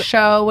 watch a it's-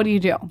 show? What do you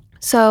do?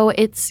 So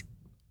it's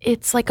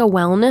like a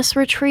wellness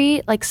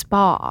retreat, like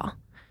spa.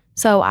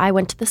 So I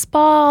went to the spa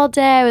all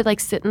day. I would like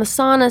sit in the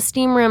sauna,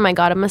 steam room. I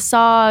got a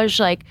massage.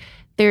 Like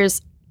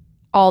there's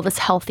all this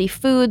healthy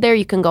food there.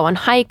 You can go on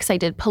hikes. I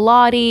did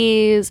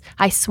Pilates.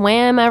 I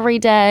swam every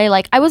day.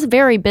 Like I was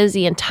very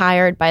busy and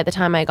tired by the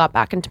time I got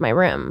back into my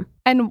room.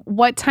 And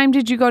what time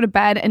did you go to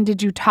bed? And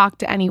did you talk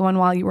to anyone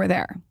while you were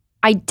there?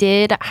 I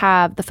did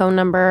have the phone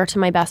number to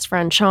my best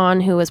friend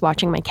Sean, who was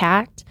watching my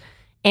cat,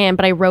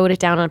 but I wrote it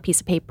down on a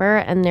piece of paper,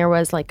 and there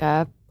was like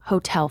a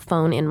hotel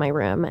phone in my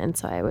room, and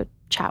so I would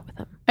chat with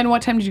him. And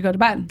what time did you go to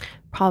bed?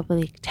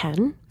 Probably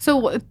 10.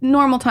 So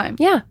normal time.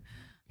 Yeah.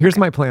 Here's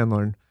my plan,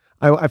 Lauren.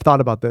 I've thought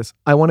about this.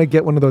 I want to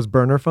get one of those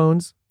burner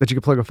phones that you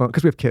can plug a phone,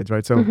 because we have kids,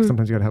 right? So Mhm.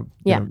 sometimes you got to have,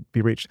 Yeah.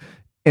 be reached.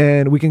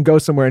 And we can go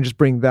somewhere and just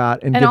bring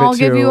that and And give I'll it to.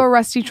 give you a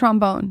rusty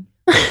trombone.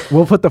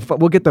 We'll get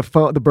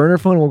the burner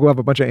phone, and we'll go have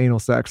a bunch of anal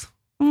sex.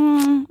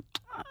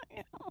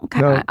 Okay.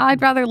 No.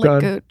 I'd rather lick Done.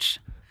 gooch.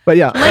 But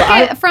yeah,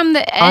 Lick it from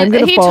the I'm end.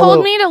 gonna He follow-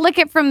 told me to lick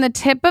it from the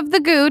tip of the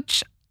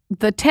gooch,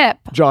 the tip,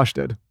 Josh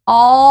did.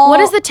 all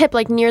What is the tip,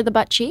 like near the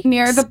butt cheek?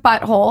 near the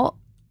butthole.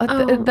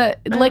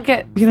 Lick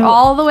it You know-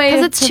 all the way.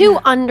 Because it's to too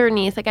the-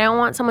 underneath. Like I don't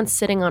want someone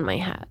sitting on my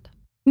head.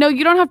 No,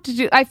 you don't have to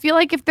do. I feel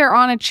like if they're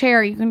on a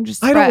chair, you can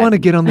just. I don't want to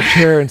get on the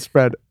chair and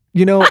spread.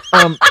 You know,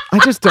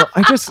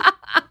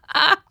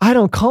 I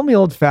don't call me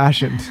old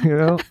fashioned. You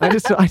know, I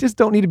just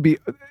don't need to be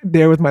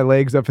there with my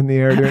legs up in the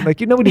air doing, like,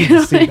 nobody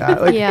needs to see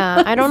that. Like,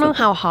 Yeah, I don't know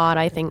how hot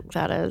I think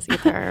that is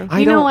either. I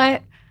You know don't-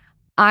 what?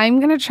 I'm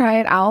gonna try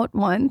it out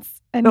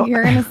once, and No.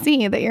 you're gonna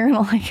see that you're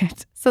gonna like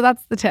it. So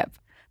that's the tip.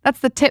 That's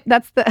the tip.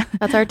 That's the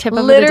That's our tip of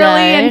the literally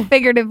day. and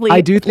figuratively.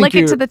 I do think lick it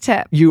you- to the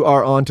tip. You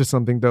are onto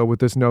something though with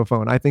this no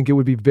phone. I think it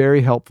would be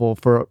very helpful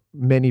for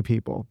many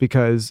people,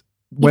 because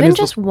when Even is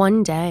the- just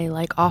one day,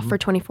 like off for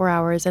 24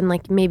 hours, and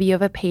like maybe you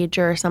have a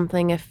pager or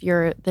something if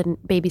you're the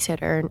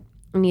babysitter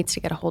needs to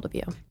get a hold of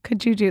you.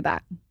 Could you do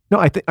that? no,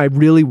 I think I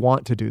really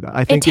want to do that.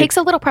 I It think takes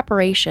a little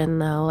preparation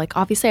though. Like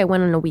obviously I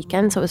went on a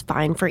weekend, so it was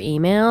fine for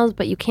emails,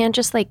 but you can't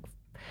just like,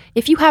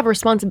 if you have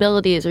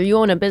responsibilities or you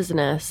own a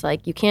business,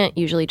 like you can't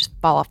usually just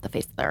fall off the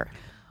face of the earth.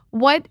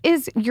 What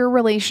is your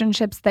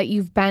relationships that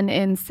you've been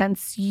in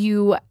since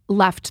you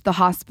left the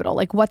hospital?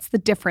 Like, what's the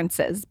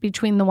differences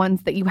between the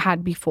ones that you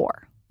had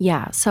before?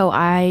 Yeah, so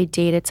I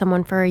dated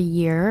someone for a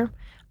year.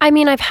 I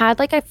mean, I've had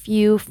like a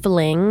few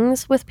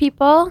flings with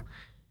people.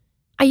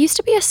 I used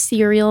to be a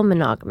serial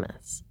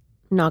monogamist.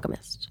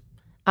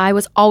 I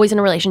was always in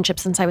a relationship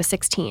since I was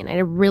 16. I had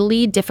a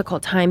really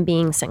difficult time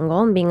being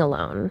single and being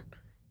alone.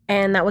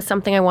 And that was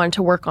something I wanted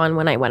to work on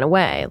when I went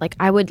away. Like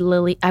I would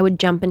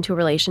jump into a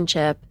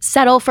relationship,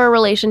 settle for a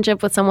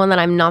relationship with someone that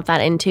I'm not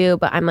that into,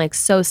 but I'm like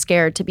so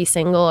scared to be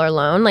single or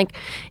alone. Like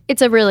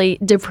it's a really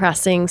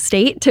depressing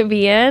state to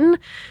be in.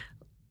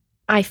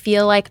 I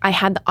feel like I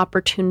had the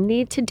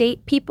opportunity to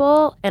date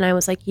people, and I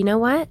was like, you know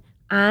what?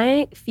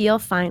 I feel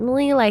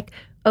finally like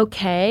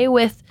okay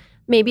with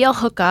maybe I'll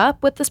hook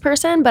up with this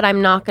person, but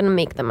I'm not going to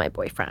make them my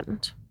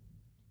boyfriend.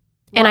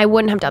 And I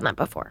wouldn't have done that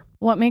before.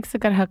 What makes a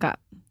good hookup?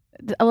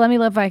 Let me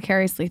live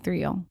vicariously through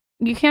you.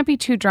 You can't be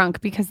too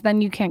drunk because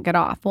then you can't get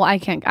off. Well, I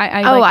can't.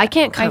 I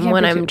can't come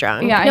when be I'm too-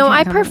 drunk. Yeah, No, can't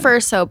I come prefer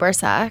sober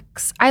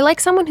sex. I like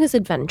someone who's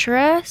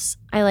adventurous.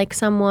 I like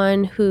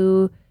someone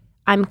who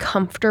I'm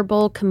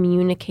comfortable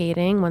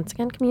communicating. Once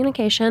again,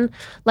 communication.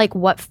 Like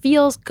what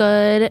feels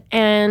good,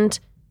 and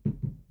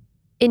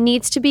it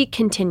needs to be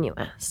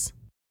continuous.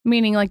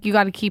 Meaning, like, you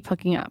got to keep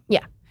hooking up.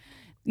 Yeah.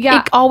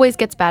 Yeah. It always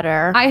gets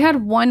better. I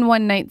had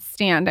one night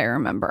stand, I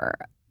remember,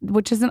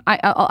 which isn't,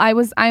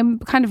 I'm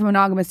kind of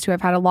monogamous too.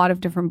 I've had a lot of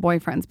different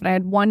boyfriends, but I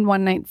had one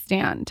night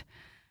stand.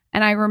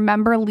 And I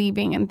remember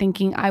leaving and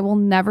thinking, I will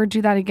never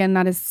do that again.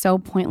 That is so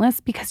pointless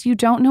because you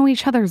don't know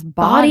each other's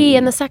body.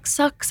 And the sex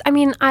sucks. I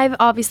mean, I've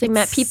obviously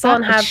met people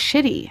and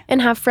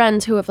have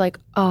friends who have like,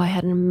 oh, I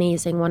had an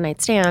amazing one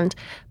night stand.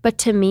 But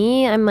to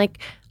me, I'm like,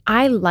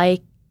 I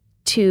like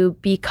to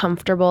be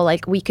comfortable.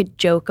 Like we could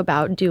joke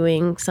about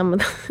doing some of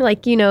the,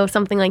 like, you know,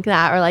 something like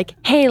that. Or like,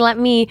 hey, let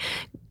me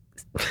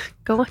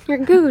go on your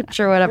gooch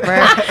or whatever.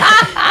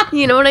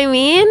 You know what I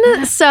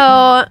mean?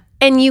 So,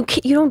 and you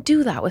don't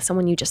do that with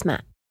someone you just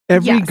met.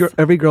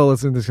 Every girl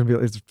listening to this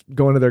is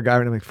going to their guy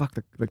and I'm like, fuck,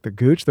 the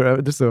gooch.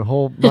 This is a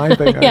whole mind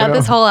thing. Yeah,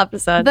 this whole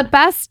episode. The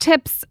best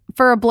tips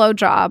for a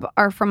blowjob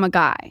are from a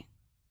guy.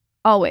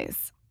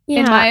 Always.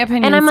 Yeah. In my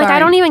opinion. And I'm like, I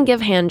don't even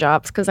give hand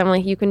jobs because I'm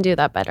like, you can do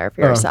that better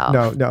for yourself.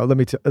 No. Let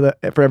me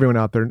for everyone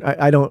out there,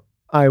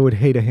 I would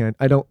hate a hand.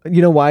 I don't.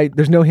 You know why?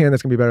 There's no hand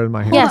that's gonna be better than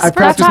my hand. Yes, I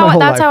practiced my whole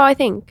life. That's how I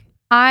think.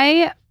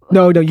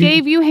 You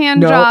gave you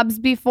hand jobs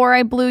before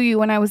I blew you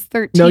when I was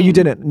 13. No, you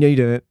didn't.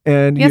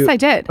 And yes, I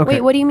did. Okay.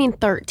 Wait, what do you mean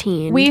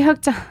 13? We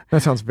hooked up.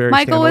 That sounds very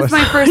Michael scandalous.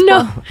 was my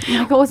first.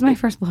 Michael was my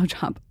first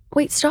blowjob.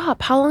 Wait,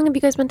 stop. How long have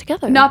you guys been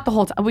together? Not the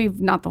whole time.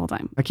 Not the whole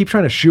time. I keep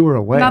trying to shoo her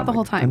away. Not the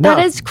whole time. That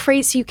is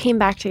crazy. You came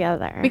back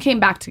together. We came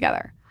back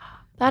together.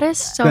 That is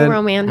so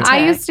romantic.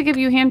 I used to give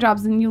you hand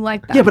jobs and you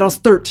liked that. Yeah, but I was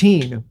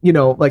 13. You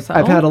know, like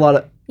I've had a lot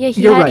of. Yeah,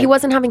 he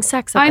wasn't having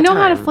sex at I the know time.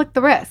 how to flick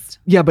the wrist.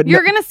 Yeah, but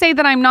you're going to say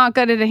that I'm not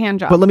good at a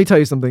hand job. But let me tell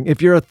you something.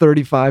 If you're a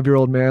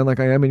 35-year-old man like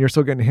I am and you're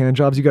still getting hand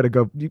jobs, you got to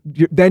go.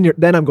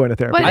 Then I'm going to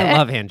therapy. But I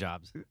love hand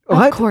jobs.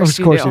 Of course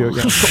you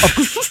do.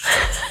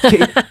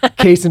 Yeah.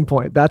 Case in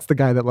point, that's the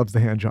guy that loves the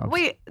hand jobs.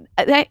 Wait,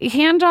 that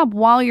hand job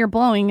while you're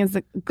blowing is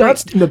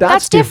great.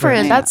 That's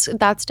different. Yeah.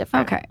 That's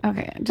different.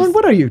 Okay.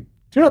 What are you?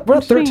 We're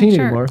not 13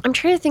 anymore. I'm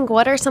trying to think.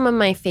 What are some of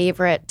my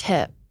favorite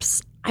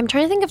tips? I'm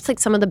trying to think of like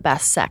some of the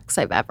best sex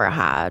I've ever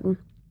had.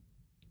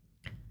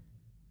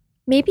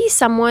 Maybe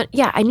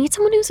I need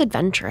someone who's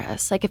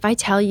adventurous. Like if I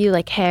tell you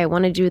like, hey, I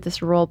want to do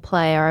this role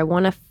play or I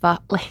want to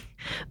fuck, like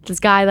this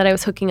guy that I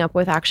was hooking up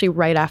with actually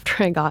right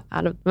after I got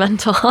out of the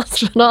mental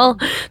hospital.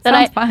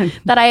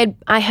 That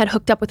I had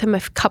hooked up with him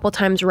a couple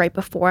times right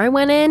before I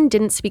went in,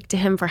 didn't speak to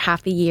him for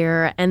half a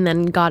year and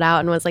then got out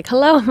and was like,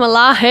 hello, I'm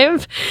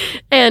alive.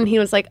 And he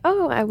was like,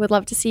 oh, I would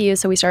love to see you.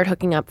 So we started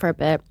hooking up for a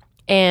bit.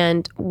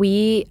 And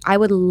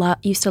I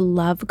used to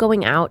love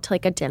going out to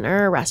like a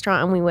dinner or a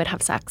restaurant and we would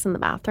have sex in the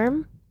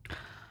bathroom.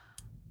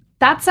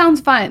 That sounds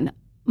fun.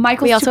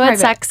 Michael's We also had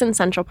sex in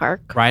Central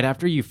Park. Right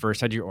after you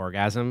first had your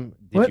orgasm,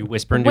 did What? you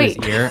whisper into his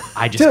ear,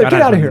 I just Dude, got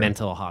get out out of of a here.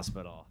 mental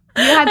hospital.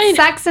 You had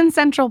sex in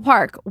Central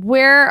Park.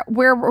 Where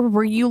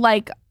were you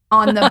like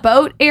on the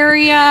boat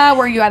area?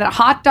 Were you at a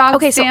hot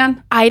dog stand?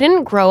 So I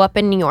didn't grow up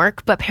in New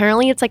York, but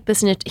apparently it's like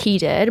this, he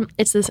did.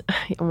 It's this,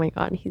 oh my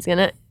God, he's going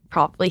to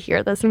probably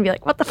hear this and be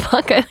like, what the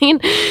fuck? I mean,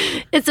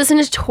 it's this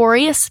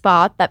notorious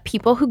spot that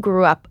people who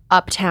grew up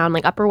uptown,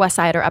 like Upper West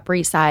Side or Upper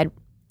East Side,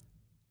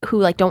 who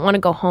like don't want to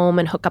go home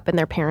and hook up in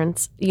their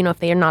parents, you know, if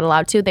they are not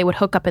allowed to, they would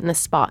hook up in this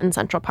spot in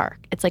Central Park.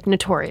 It's like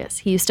notorious.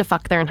 He used to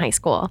fuck there in high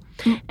school.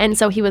 And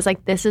so he was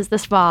like, this is the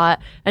spot.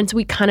 And so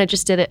we kind of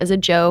just did it as a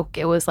joke.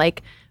 It was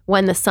like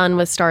when the sun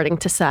was starting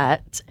to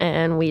set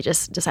and we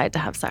just decided to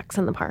have sex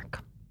in the park.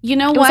 You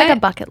know It what? was like a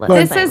bucket list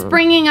This thing. is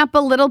bringing up a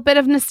little bit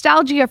of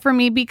nostalgia for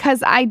me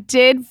because I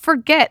did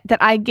forget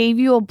that I gave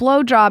you a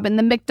blowjob in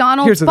the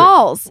McDonald's Here's the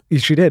balls.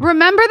 She did.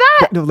 Remember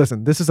that? No,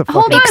 listen, this is a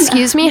Hold fucking... on.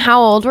 Excuse me,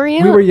 how old were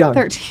you? We were young.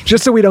 13.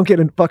 Just so we don't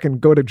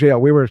go to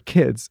jail. We were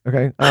kids,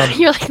 okay?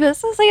 You're like,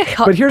 this is like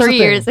But here's the 3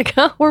 thing. years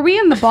ago. Were we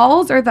in the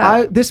balls or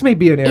the? This may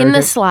be an arrogant... In the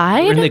We're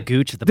slide? in the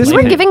gooch at the This You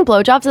were playpen. giving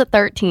blowjobs at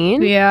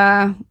 13?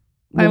 Yeah,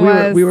 I we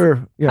was.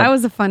 were yeah. That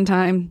was a fun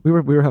time. We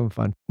were having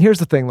fun. Here's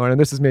the thing, Lauren,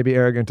 and this is maybe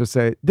arrogant to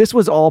say. This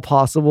was all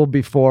possible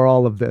before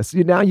all of this.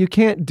 Now you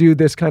can't do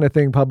this kind of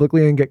thing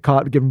publicly and get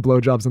caught giving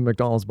blowjobs in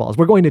McDonald's balls.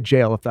 We're going to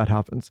jail if that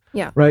happens.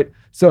 Yeah. Right?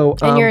 So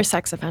And you're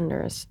sex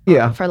offenders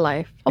yeah. for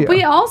life. Yeah.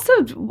 We also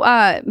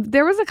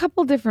there was a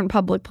couple different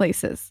public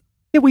places.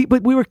 Yeah,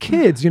 but we were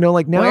kids, you know,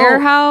 like now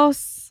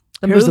Warehouse,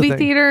 the Here's the movie thing.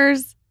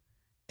 theaters.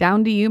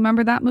 Down to You.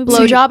 Remember that movie?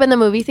 Blowjob in the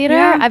movie theater?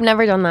 Yeah. I've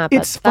never done that. But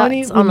It's funny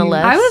that's on the when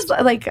you- list. I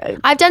was like,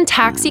 I've done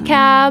taxi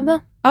cab.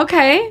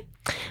 okay.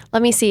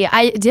 Let me see.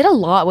 I did a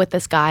lot with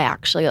this guy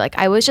actually. Like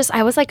I was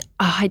like,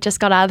 oh, I just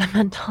got out of the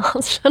mental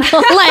hospital.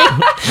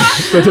 Like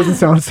that doesn't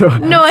sound so.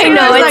 no, I So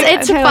know. I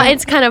was like,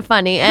 It's kind of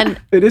funny. And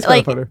It is kind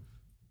like, of funny.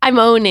 I'm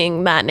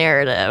owning that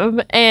narrative.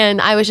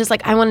 And I was just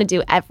like, I want to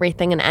do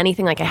everything and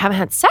anything. Like I haven't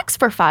had sex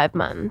for 5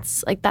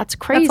 months. Like that's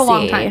crazy. That's a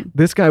long time.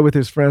 This guy with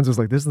his friends was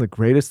like, this is the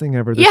greatest thing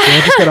ever. This Yeah.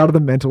 girl just got out of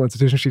the mental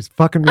institution. She's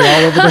fucking me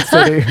all over the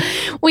city.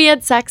 We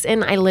had sex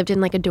I lived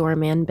in like a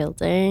doorman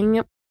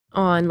building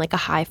on like a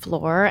high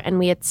floor, and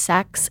we had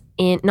sex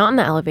not in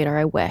the elevator,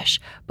 I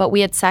wish, but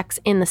we had sex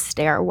in the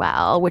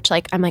stairwell, which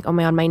like, I'm like, oh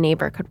my God, my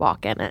neighbor could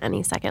walk in at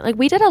any second. Like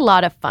we did a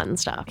lot of fun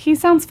stuff. He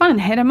sounds fun.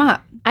 Hit him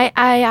up. I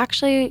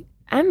actually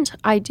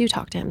I do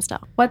talk to him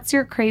still. What's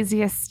your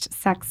craziest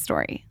sex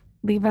story?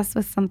 Leave us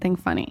with something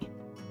funny.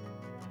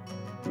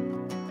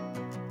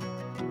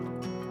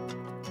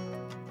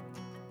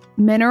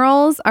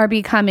 Minerals are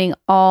becoming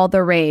all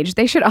the rage.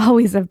 They should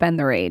always have been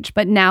the rage,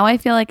 but now I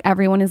feel like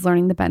everyone is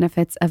learning the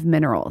benefits of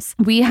minerals.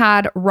 We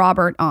had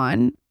Robert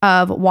on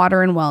of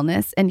Water and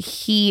Wellness, and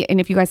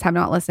if you guys have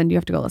not listened, you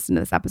have to go listen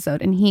to this episode,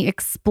 and he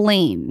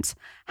explained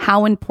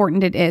how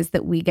important it is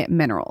that we get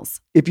minerals.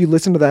 If you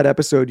listen to that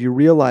episode, you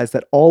realize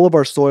that all of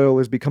our soil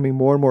is becoming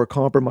more and more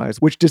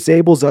compromised, which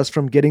disables us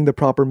from getting the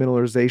proper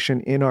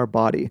mineralization in our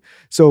body.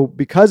 So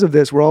because of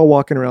this, we're all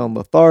walking around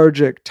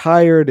lethargic,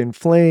 tired,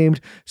 inflamed,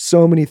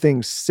 so many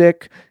things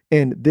sick.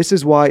 And this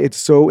is why it's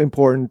so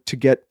important to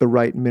get the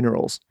right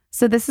minerals.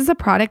 So this is a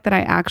product that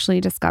I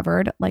actually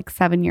discovered like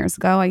 7 years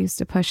ago. I used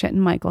to push it in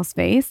Michael's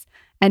face,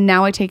 and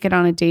now I take it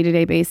on a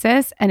day-to-day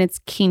basis, and it's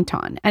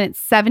Quinton, and it's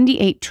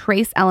 78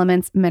 trace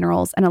elements,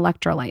 minerals, and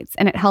electrolytes,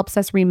 and it helps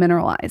us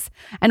remineralize.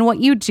 And what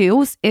you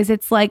do is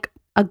it's like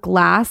a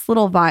glass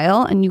little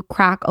vial, and you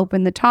crack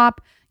open the top,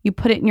 you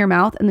put it in your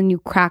mouth, and then you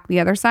crack the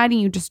other side, and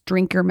you just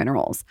drink your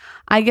minerals.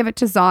 I give it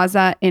to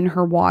Zaza in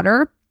her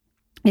water.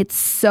 It's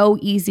so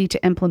easy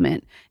to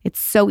implement. It's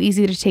so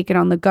easy to take it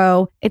on the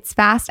go. It's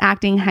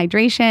fast-acting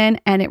hydration,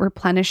 and it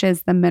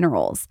replenishes the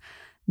minerals.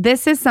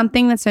 This is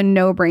something that's a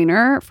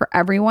no-brainer for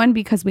everyone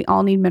because we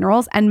all need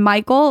minerals. And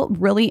Michael,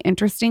 really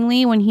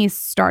interestingly, when he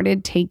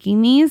started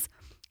taking these,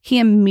 he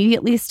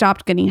immediately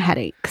stopped getting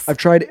headaches. I've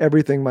tried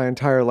everything my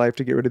entire life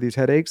to get rid of these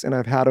headaches, and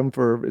I've had them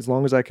for as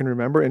long as I can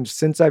remember. And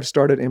since I've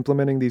started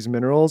implementing these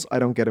minerals, I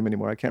don't get them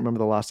anymore. I can't remember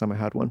the last time I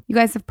had one. You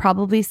guys have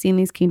probably seen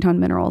these Quinton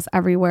minerals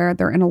everywhere.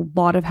 They're in a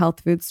lot of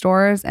health food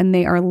stores, and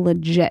they are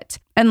legit.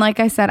 And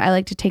like I said, I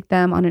like to take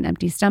them on an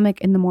empty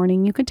stomach in the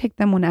morning. You could take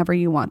them whenever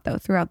you want, though,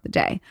 throughout the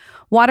day.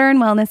 Water and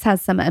Wellness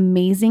has some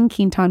amazing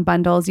Quinton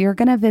bundles. You're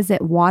going to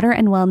visit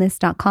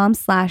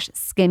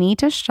waterandwellness.com/skinny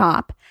to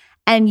shop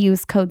and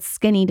use code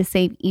SKINNY to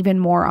save even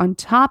more on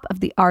top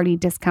of the already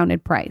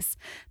discounted price.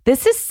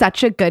 This is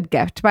such a good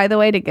gift, by the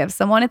way, to give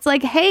someone. It's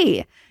like,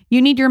 hey,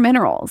 you need your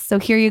minerals. So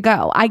here you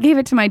go. I gave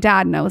it to my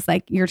dad and I was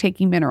like, you're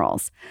taking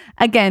minerals.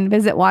 Again,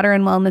 visit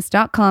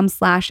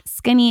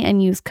waterandwellness.com/skinny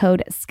and use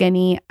code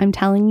SKINNY. I'm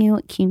telling you,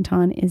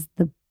 Quinton is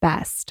the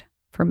best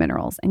for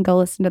minerals. And go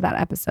listen to that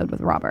episode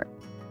with Robert.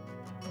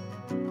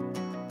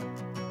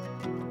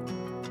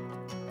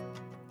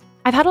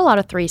 I've had a lot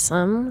of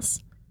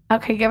threesomes.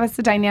 Okay, give us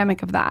the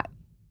dynamic of that.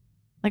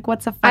 Like,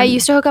 what's a fun... I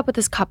used to hook up with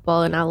this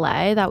couple in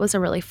LA. That was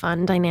a really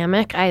fun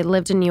dynamic. I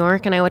lived in New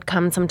York and I would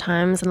come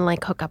sometimes and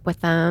like hook up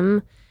with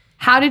them.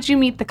 How did you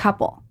meet the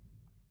couple?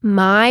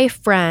 My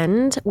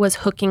friend was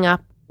hooking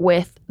up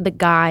with the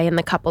guy and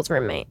the couple's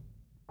roommate.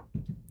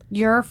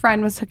 Your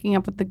friend was hooking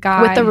up with the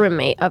guy? With the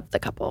roommate of the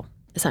couple,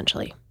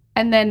 essentially.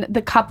 And then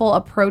the couple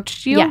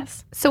approached you?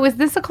 Yes. So is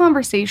this a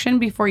conversation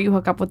before you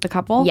hook up with the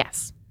couple?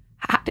 Yes.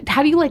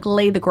 How do you like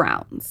lay the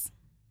grounds?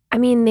 I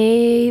mean,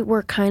 they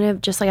were kind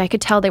of just like, I could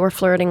tell they were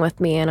flirting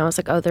with me. And I was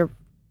like, oh, they're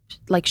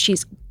like,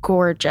 she's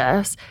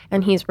gorgeous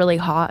and he's really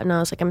hot. And I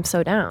was like, I'm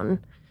so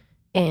down.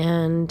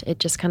 And it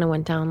just kind of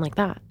went down like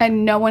that.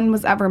 And no one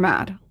was ever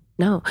mad?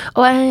 No.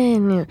 Oh, I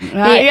knew.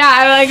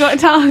 I like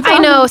tell I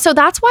know. So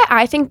that's why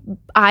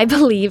I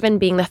believe in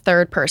being the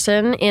third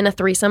person in a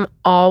threesome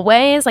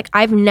always. Like,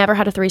 I've never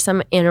had a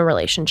threesome in a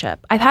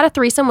relationship. I've had a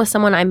threesome with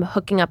someone I'm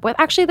hooking up with.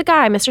 Actually, the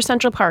guy, Mr.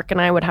 Central Park,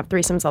 and I would have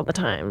threesomes all the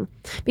time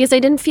because I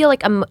didn't feel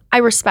like I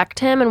respect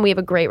him and we have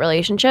a great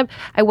relationship.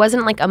 I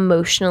wasn't like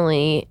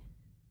emotionally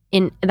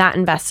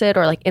invested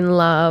or like in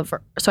love,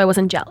 so I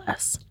wasn't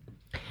jealous.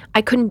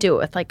 I couldn't do it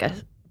with like a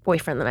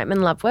boyfriend that I'm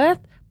in love with.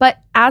 But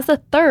as a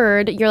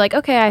third, you're like,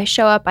 okay, I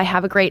show up, I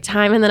have a great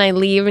time, and then I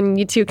leave, and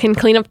you two can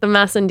clean up the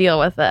mess and deal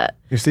with it.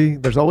 You see,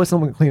 there's always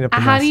someone to clean up the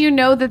mess. How do you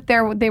know that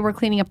they were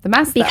cleaning up the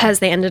mess, though? Because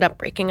they ended up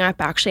breaking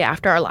up actually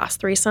after our last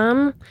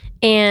threesome.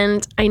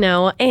 And I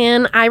know.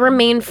 And I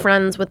remained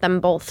friends with them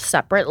both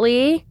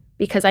separately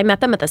because I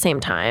met them at the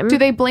same time. Do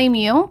they blame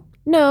you?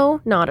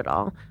 No, not at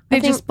all. They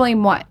just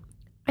blame what?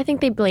 I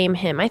think they blame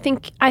him. I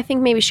think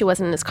maybe she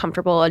wasn't as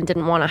comfortable and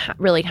didn't want to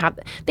really have...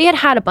 They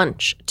had a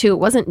bunch, too. It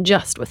wasn't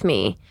just with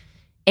me.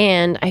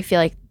 And I feel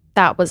like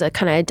that was a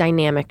kind of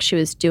dynamic. She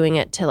was doing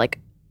it to, like,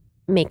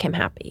 make him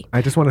happy.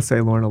 I just want to say,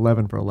 Lauren,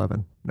 11 for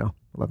 11. No,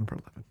 11 for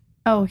 11.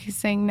 Oh, he's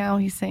saying no.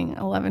 He's saying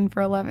 11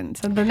 for 11.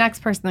 So the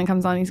next person that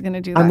comes on, he's going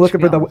to do that. I'm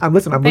looking for the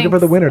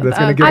winner that's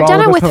going to give all of us hope. I've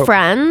done it with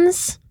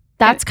friends.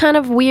 That's kind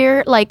of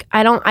weird. Like,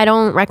 I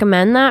don't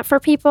recommend that for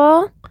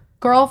people.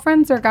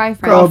 Girlfriends or guy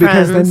friends? Oh,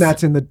 because then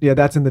that's in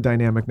the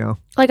dynamic now.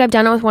 Like, I've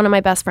done it with one of my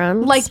best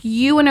friends. Like,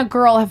 you and a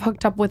girl have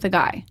hooked up with a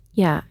guy.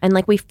 Yeah, and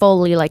like we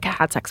fully like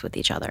had sex with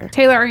each other.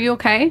 Taylor, are you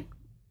okay?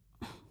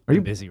 Are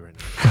you busy right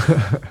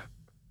now?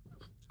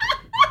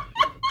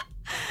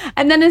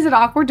 And then is it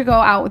awkward to go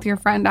out with your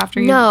friend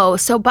after you? No,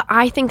 but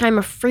I think I'm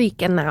a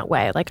freak in that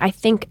way. Like, I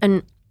think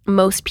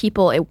most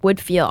people it would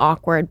feel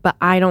awkward, but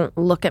I don't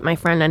look at my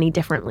friend any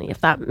differently,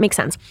 if that makes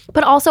sense.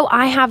 But also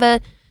I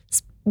have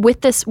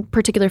with this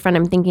particular friend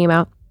I'm thinking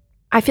about,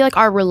 I feel like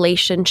our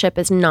relationship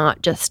is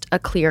not just a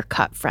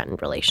clear-cut friend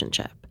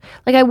relationship.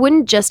 Like, I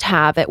wouldn't just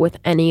have it with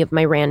any of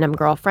my random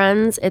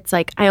girlfriends. It's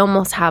like I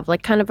almost have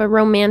like kind of a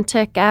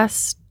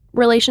romantic-esque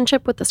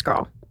relationship with this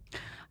girl.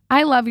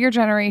 I love your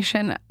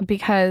generation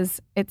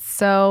because it's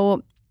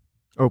so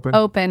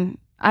Open.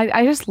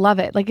 I just love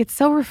it. Like, it's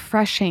so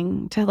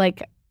refreshing to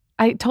like,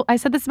 I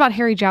said this about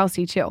Harry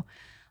Jousey too.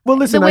 Well,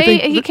 listen, The way I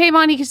think he came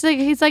on, he's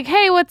like,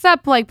 hey, what's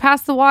up? Like,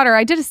 pass the water.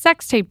 I did a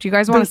sex tape. Do you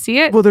guys want to see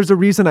it? Well, there's a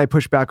reason I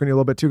push back on you a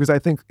little bit too, because I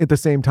think at the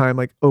same time,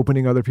 like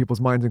opening other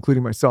people's minds,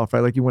 including myself,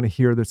 right? Like you want to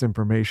hear this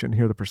information,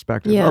 hear the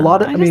perspective. Yeah. A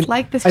lot of, I I mean, just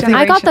like this I think-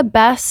 generation. I got the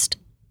best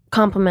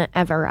compliment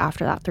ever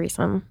after that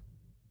threesome.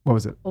 what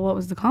was it? Well, what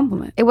was the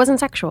compliment? It wasn't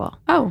sexual.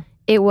 Oh,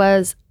 It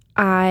was,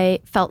 I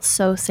felt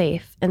so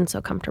safe and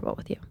so comfortable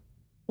with you.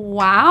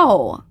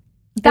 wow.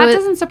 That was-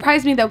 doesn't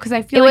surprise me though, because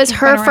I feel It like was you've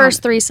her been first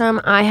around.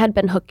 threesome. I had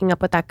been hooking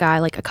up with that guy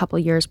like a couple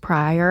years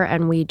prior,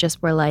 and we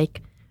just were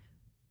like,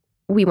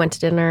 we went to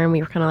dinner and we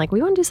were kind of like,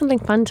 we want to do something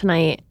fun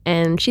tonight.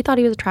 And she thought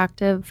he was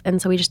attractive,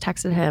 and so we just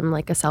texted him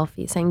like a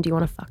selfie saying, do you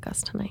want to fuck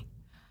us tonight?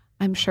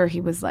 I'm sure he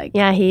was like,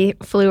 Yeah, he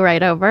flew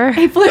right over.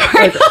 he flew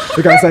right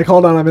The guy's like,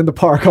 hold on, I'm in the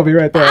park. I'll be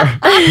right there.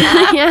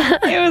 Yeah.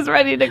 He was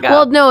ready to go.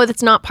 Well, no,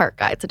 it's not Park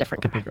Guy. It's a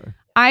different guy.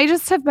 I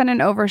just have been an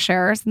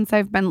oversharer since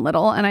I've been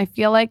little, and I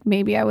feel like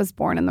maybe I was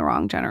born in the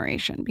wrong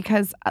generation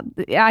because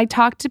I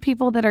talk to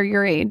people that are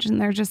your age and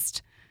they're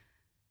just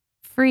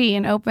free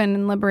and open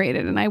and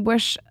liberated, and I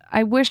wish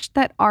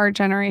that our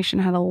generation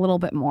had a little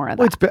bit more of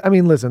that. Well, I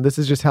mean, listen, this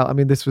is just how, I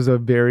mean, this was a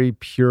very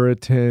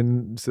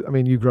Puritan, I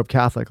mean, you grew up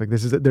Catholic. Like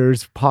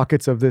there's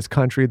pockets of this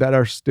country that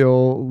are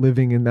still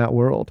living in that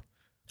world,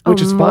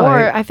 which is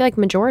fine. I feel like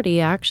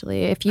majority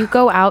actually. If you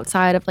go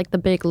outside of like the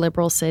big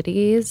liberal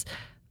cities,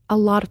 a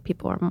lot of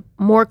people are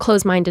more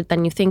closed-minded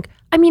than you think.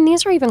 I mean,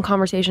 these are even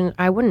conversations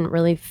I wouldn't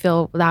really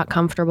feel that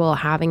comfortable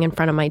having in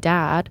front of my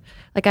dad.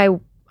 Like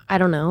I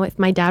don't know if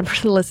my dad were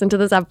to listen to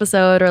this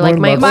episode, or like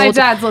Lauren my loves-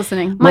 dad's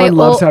listening. my Lauren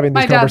loves old- having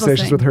my these dad's conversations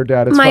listening. with her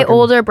dad. It's my fucking-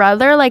 older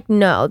brother, like,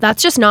 no,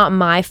 that's just not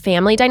my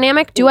family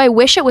dynamic. Do I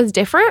wish it was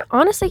different?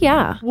 Honestly,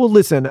 yeah. Well,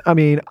 listen, I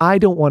mean, I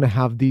don't want to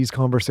have these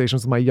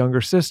conversations with my younger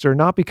sister,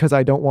 not because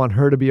I don't want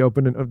her to be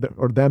open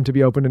or them to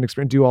be open and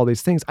experience, do all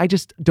these things. I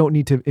just don't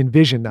need to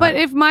envision that. But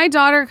if my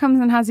daughter comes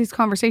and has these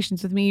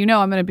conversations with me, you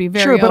know I'm going to be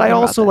very sure, but open I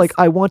about also this. like,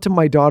 I want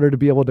my daughter to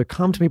be able to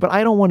come to me, but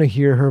I don't want to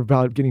hear her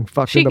about getting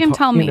fucked She in the can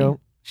tell me. You know?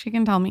 She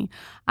can tell me.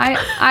 I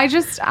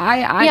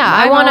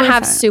I want to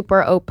have said-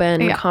 super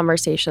open Yeah.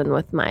 conversation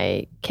with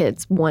my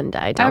kids one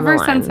day down Ever the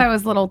line. since I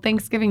was little,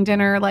 Thanksgiving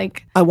dinner,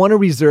 like I want to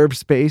reserve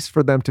space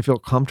for them to feel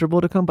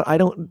comfortable to come, but I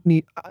don't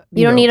need.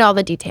 You don't know. need all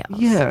the details.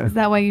 Yeah, is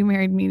that why you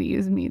married me, to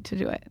use me to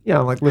do it? yeah.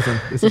 I'm like, listen,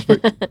 this is for,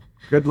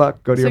 good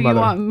luck. Go to So your you mother.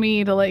 want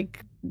me to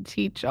like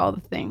teach all the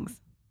things?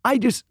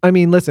 I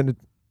mean, listen,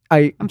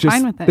 I'm just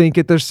fine with it.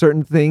 think there's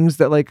certain things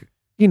that, like,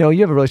 you know,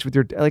 you have a relationship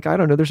with your, like, I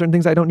don't know, there's certain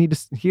things I don't need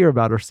to hear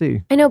about or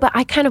see. I know, but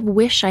I kind of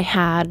wish I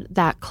had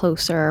that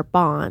closer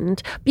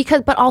bond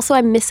but also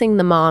I'm missing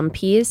the mom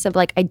piece of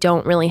like, I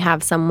don't really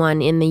have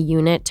someone in the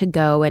unit to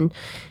go, and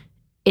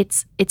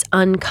it's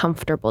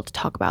uncomfortable to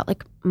talk about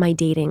like my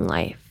dating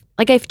life.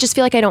 Like, I just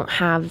feel like I don't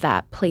have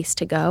that place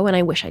to go, and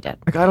I wish I did.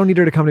 Like, I don't need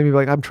her to come to me and be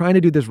like, I'm trying to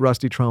do this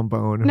rusty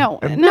trombone. No,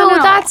 And- no,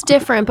 that's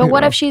different. But You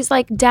what know. if she's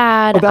like,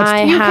 Dad, Oh, that's-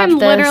 I you have can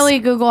this. literally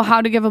Google how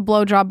to give a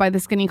blowjob by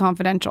the Skinny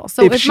Confidential.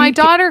 So If if she my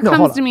can- daughter no, hold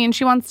comes on. to me and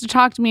she wants to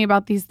talk to me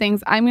about these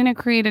things, I'm going to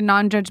create a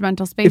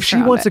non-judgmental space. If she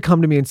around wants it. to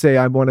come to me and say,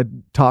 I want to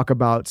talk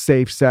about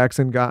safe sex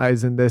and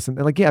guys and this, and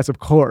like, yes, of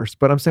course.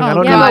 But I'm saying, I Oh,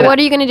 don't Yeah, know. but what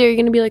are you going to do? You're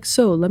going to be like,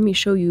 so let me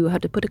show you how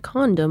to put a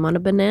condom on a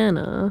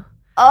banana.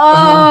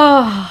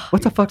 oh,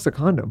 What the fuck's a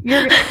condom?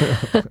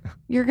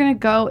 you're going to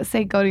go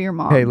to your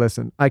mom. Hey,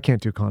 listen, I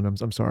can't do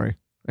condoms. I'm sorry.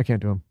 I can't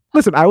do them.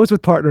 Listen, I was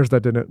with partners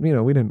that didn't, you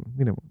know, we didn't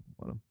want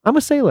them. I'm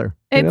a sailor.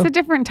 you It's know? a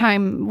different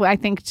time, I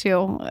think,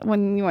 too,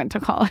 when you went to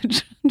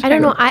college. I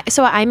don't know.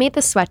 I made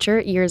this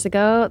sweatshirt years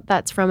ago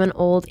that's from an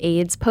old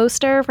AIDS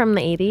poster from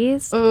the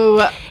 80s. Ooh,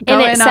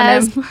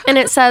 And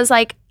it says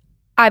like,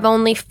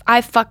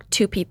 I've fucked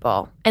 2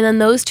 people, and then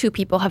those 2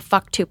 people have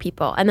fucked 2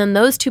 people, and then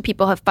those 2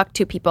 people have fucked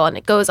 2 people, and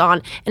it goes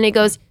on, and it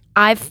goes,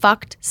 I've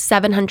fucked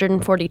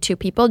 742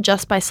 people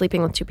just by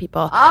sleeping with 2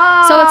 people.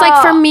 So it's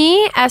like, for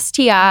me,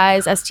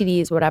 STIs,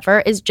 STDs,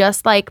 whatever, is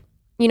just like,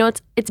 you know,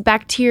 it's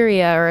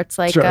bacteria, or it's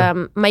like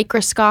Sure.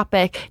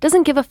 microscopic. It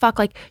doesn't give a fuck.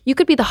 Like, you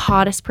could be the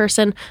hottest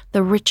person,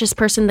 the richest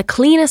person, the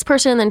cleanest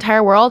person in the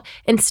entire world,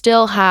 and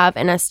still have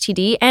an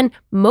STD. And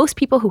most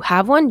people who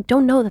have one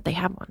don't know that they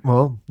have one.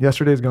 Well,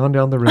 yesterday's gone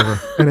down the river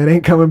and it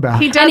ain't coming back.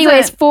 He doesn't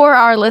Anyways, for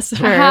our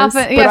listeners, yes,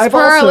 I've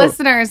for our also-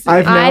 listeners.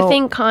 I've I now-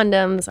 think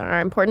condoms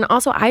are important.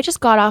 Also, I just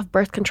got off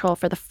birth control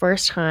for the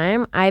first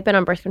time. I've been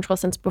on birth control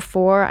since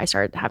before I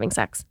started having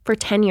sex for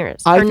 10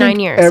 years I or think 9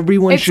 years.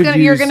 Everyone should use.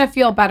 you're gonna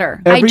feel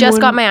better. I just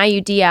got everyone- my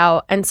IUD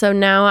out, and so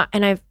now,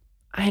 and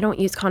I don't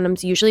use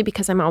condoms usually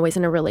because I'm always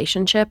in a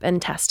relationship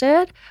and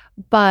tested,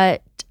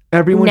 but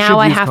Everyone now should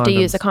I use have to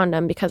use a condoms.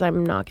 condom because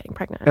I'm not getting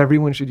pregnant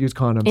Everyone should use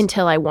condoms.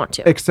 until I want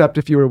to. Except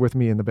if you were with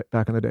me in the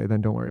back in the day,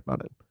 then don't worry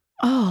about it.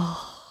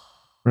 Oh,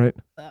 Right?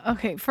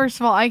 okay. First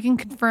of all, I can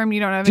confirm you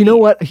don't have. Do you know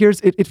any- what?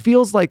 It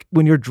feels like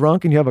when you're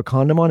drunk and you have a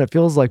condom on, it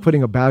feels like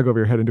putting a bag over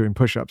your head and doing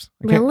push-ups.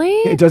 I can't- Really?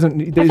 It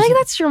doesn't. I feel like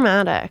that's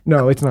dramatic.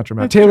 No, it's not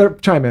dramatic. Taylor,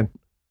 chime in.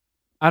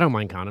 I don't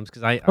mind condoms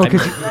because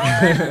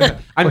Okay.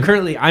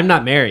 I'm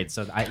not married,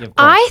 so of course.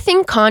 I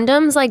think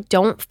condoms like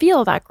don't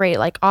feel that great.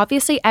 Like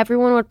obviously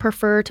everyone would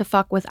prefer to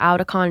fuck without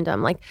a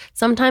condom. Like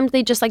sometimes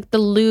they just like the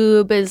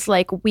lube is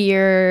like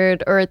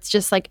weird or it's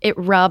just like it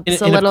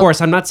rubs a and little. of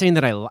course, I'm not saying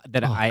that I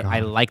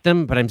God. like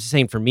them, but I'm just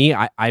saying for me,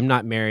 I'm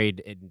not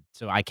married,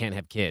 so I can't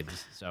have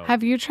kids. So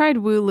Have you tried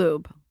Woo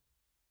Lube?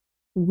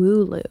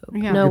 Woo lube.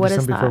 Yeah. No, Give what you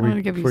is some that? before I'm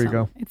gonna give you before you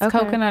some. go. It's Okay.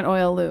 coconut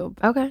oil lube.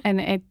 Okay.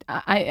 And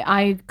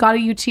I got a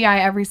UTI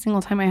every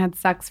single time I had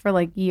sex for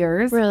like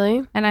years.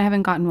 Really? And I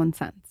haven't gotten one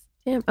since.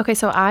 Damn. Okay,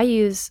 so I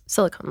use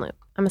silicone lube.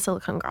 I'm a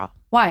silicone girl.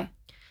 Why?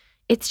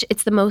 It's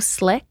the most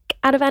slick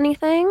out of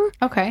anything.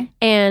 Okay.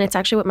 And it's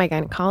actually what my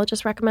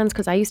gynecologist recommends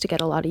because I used to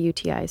get a lot of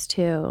UTIs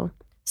too.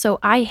 So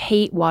I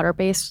hate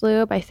water-based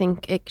lube. I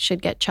think it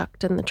should get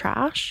chucked in the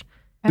trash.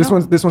 This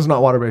one's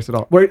not water-based at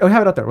all. Wait, I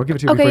have it out there. We'll give it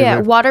to you Okay, before yeah. you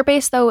leave.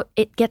 Water-based though,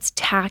 it gets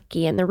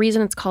tacky. And the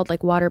reason it's called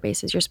like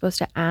water-based is you're supposed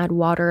to add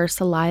water or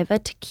saliva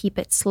to keep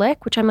it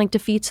slick, which I'm like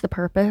defeats the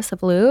purpose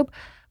of lube.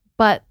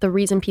 But the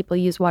reason people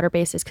use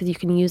water-based is because you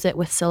can use it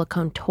with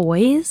silicone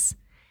toys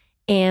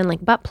and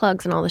like butt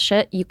plugs and all the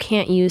shit. You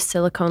can't use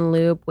silicone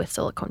lube with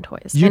silicone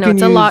toys. You I know can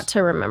it's a use- lot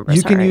to remember.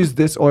 You can sorry. use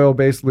this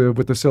oil-based lube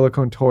with the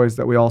silicone toys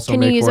that we also Can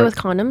make you use for it with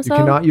condoms You though?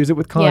 cannot use it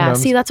with condoms. Yeah,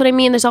 see, that's what I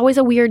mean. There's always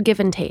a weird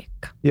give and take.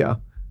 Yeah,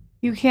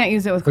 You can't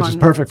use it with which condoms. is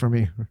perfect for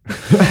me.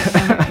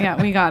 Okay,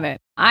 yeah, we got it.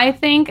 I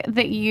think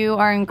that you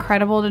are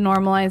incredible to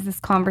normalize this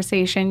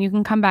conversation. You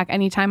can come back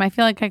anytime. I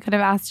feel like I could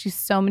have asked you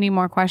so many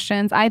more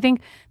questions. I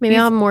think Maybe these-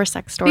 I'll have more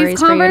sex stories these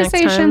for you next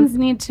time. conversations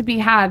need to be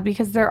had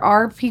because there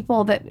are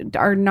people that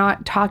are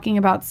not talking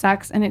about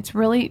sex, and it's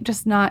really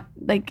just not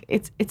like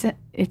it's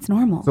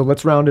normal. So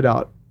let's round it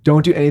out.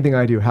 Don't do anything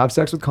I do. Have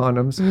sex with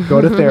condoms.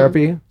 Go to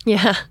therapy.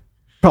 Yeah.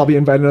 Probably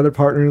invite another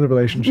partner in the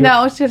relationship.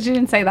 No, she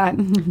didn't say that.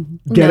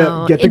 Get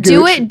the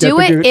do gooch, it. get Do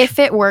the it gooch. if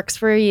it works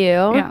for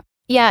you. Yeah.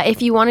 Yeah.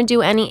 If you want to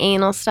do any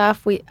anal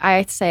stuff,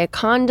 I say a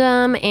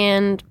condom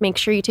and make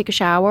sure you take a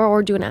shower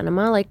or do an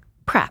enema. Like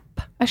prep.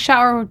 A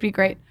shower would be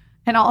great,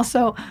 and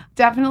also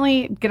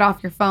definitely get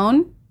off your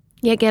phone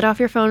Yeah. Get off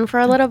your phone for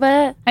a little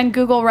bit. and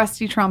Google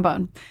rusty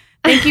trombone.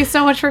 Thank you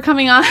so much for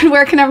coming on.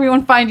 Where can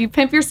everyone find you?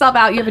 Pimp yourself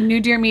out. You have a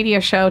new Dear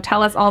Media show.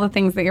 Tell us all the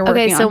things that you're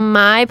working Okay, so on.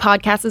 my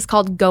podcast is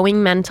called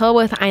Going Mental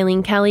with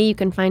Eileen Kelly. You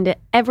can find it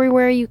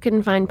everywhere you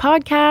can find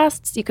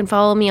podcasts. You can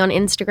follow me on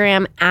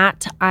Instagram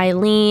at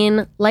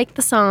Eileen, like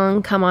the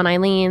song Come On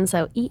Eileen,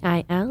 so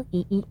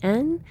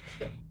EILEEN.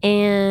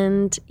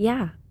 And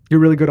yeah, You're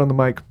really good on the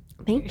mic,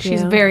 thank you.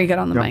 She's very good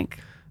on the Yep. mic.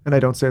 and I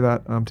don't say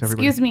that to everybody.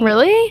 Excuse me.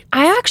 Really?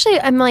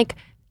 I'm like,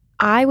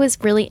 I was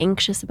really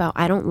anxious about,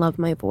 I don't love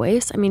my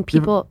voice. I mean,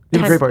 people. You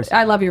have a great voice.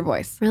 I love your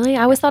voice. Really?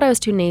 I always thought I was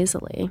too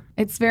nasally.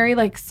 It's very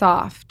like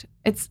soft.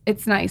 It's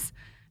nice.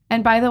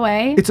 And by the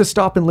way, It's a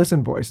stop and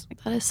listen voice.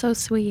 That is so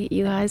sweet.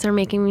 You guys are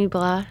making me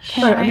blush.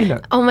 I mean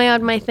that. Oh my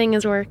God, my thing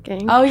is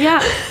working. oh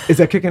yeah, Is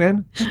that kicking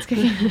in?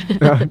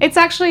 it's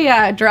actually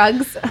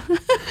drugs.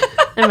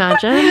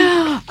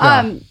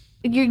 Imagine.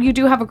 You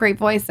do have a great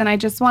voice, and I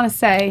just want to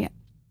say,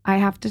 I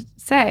have to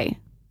say,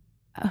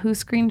 who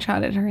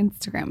screenshotted her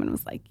Instagram and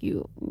was like,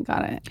 "You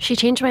got it." She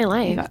changed my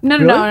life. No.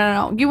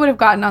 Really? You would have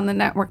gotten on the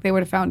network. They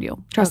would have found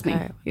you. Trust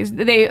Okay. me.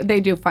 They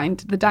do find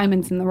the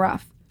diamonds in the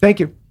rough. Thank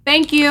you.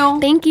 Thank you.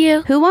 Thank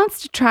you. Who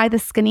wants to try the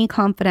Skinny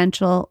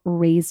Confidential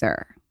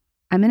razor?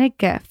 I'm going to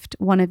gift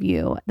one of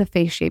you the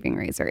face shaving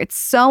razor. It's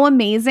so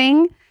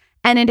amazing,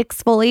 and it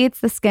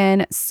exfoliates the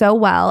skin so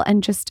well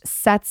and just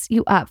sets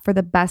you up for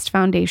the best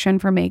foundation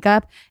for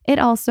makeup. It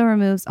also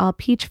removes all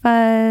peach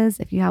fuzz.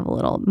 If you have a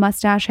little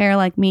mustache hair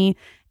like me,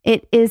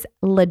 it is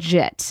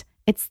legit.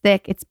 It's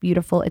thick, it's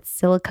beautiful, it's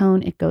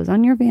silicone, it goes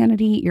on your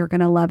vanity. You're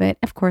going to love it.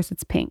 Of course,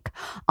 it's pink.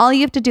 All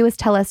you have to do is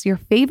tell us your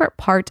favorite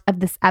part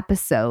of this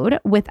episode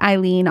with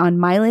Eileen on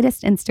my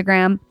latest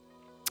Instagram.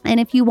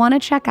 And if you want to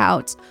check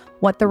out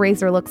what the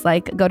razor looks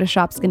like, go to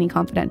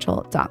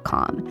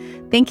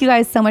shopskinnyconfidential.com. Thank you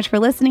guys so much for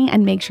listening,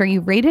 and make sure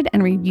you rated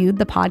and reviewed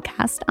the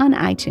podcast on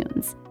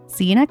iTunes.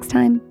 See you next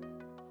time.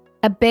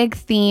 A big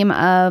theme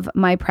of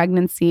my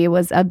pregnancy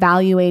was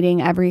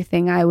evaluating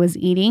everything I was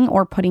eating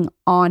or putting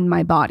on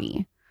my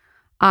body.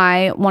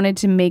 I wanted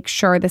to make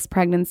sure this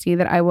pregnancy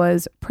that I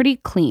was pretty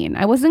clean.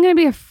 I wasn't going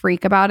to be a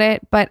freak about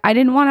it, but I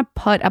didn't want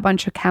to put a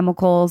bunch of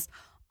chemicals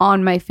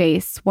on my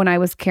face when I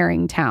was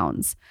carrying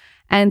towns.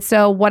 And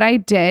so what I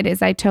did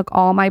is I took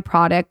all my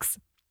products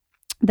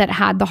that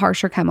had the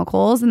harsher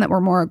chemicals and that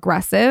were more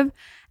aggressive,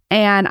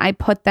 and I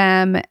put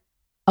them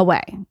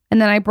away.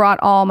 And then I brought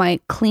all my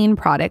clean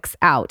products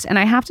out. And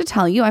I have to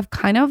tell you, I've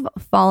kind of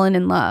fallen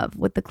in love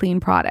with the clean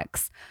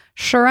products.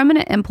 Sure, I'm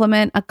going to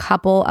implement a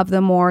couple of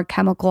the more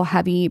chemical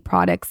heavy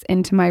products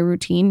into my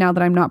routine now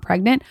that I'm not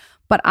pregnant,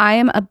 but I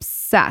am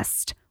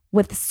obsessed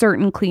with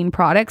certain clean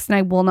products and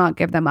I will not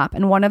give them up.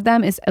 And one of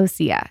them is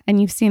Osea. And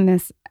you've seen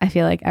this, I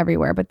feel like,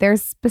 everywhere, but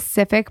there's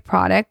specific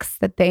products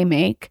that they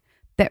make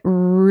that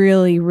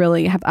really,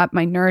 really have upped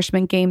my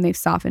nourishment game. They've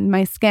softened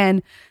my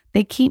skin.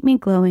 They keep me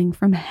glowing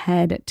from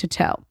head to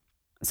toe.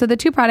 So the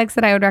two products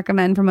that I would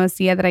recommend from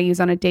Osea that I use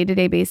on a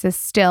day-to-day basis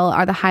still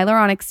are the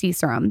Hyaluronic Sea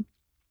Serum.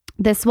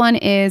 This one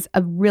is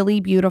a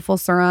really beautiful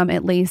serum.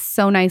 It lays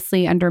so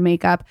nicely under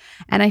makeup,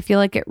 and I feel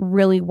like it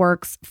really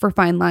works for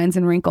fine lines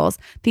and wrinkles.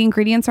 The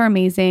ingredients are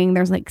amazing.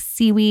 There's like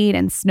seaweed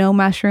and snow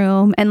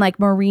mushroom and like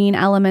marine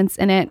elements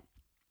in it,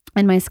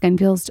 and my skin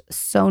feels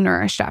so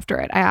nourished after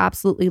it. I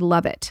absolutely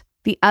love it.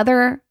 The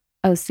other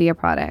Osea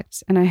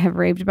product, and I have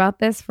raved about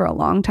this for a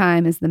long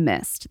time, is the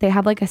mist. They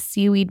have like a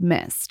seaweed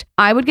mist.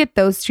 I would get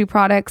those two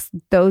products,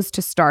 those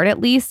to start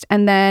at least,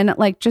 and then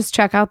like just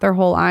check out their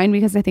whole line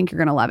because I think you're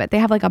going to love it. They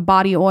have like a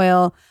body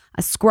oil,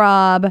 a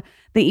scrub.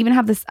 They even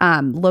have this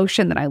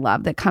lotion that I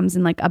love that comes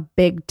in like a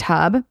big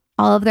tub.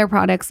 All of their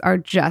products are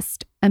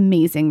just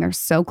amazing. They're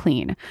so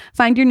clean.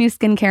 Find your new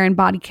skincare and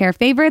body care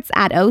favorites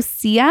at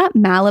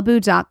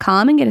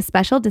OseaMalibu.com and get a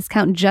special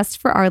discount just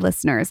for our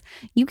listeners.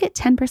 You get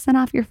 10%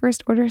 off your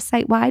first order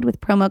site-wide with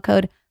promo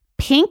code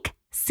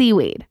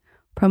PINKSEAWEED.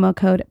 Promo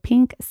code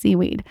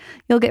PINKSEAWEED.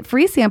 You'll get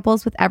free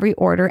samples with every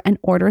order, and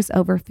orders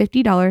over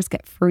 $50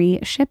 get free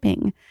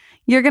shipping.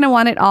 You're going to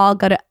want it all.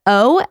 Go to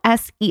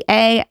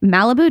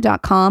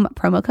OSEAMalibu.com,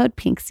 promo code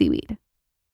PINKSEAWEED.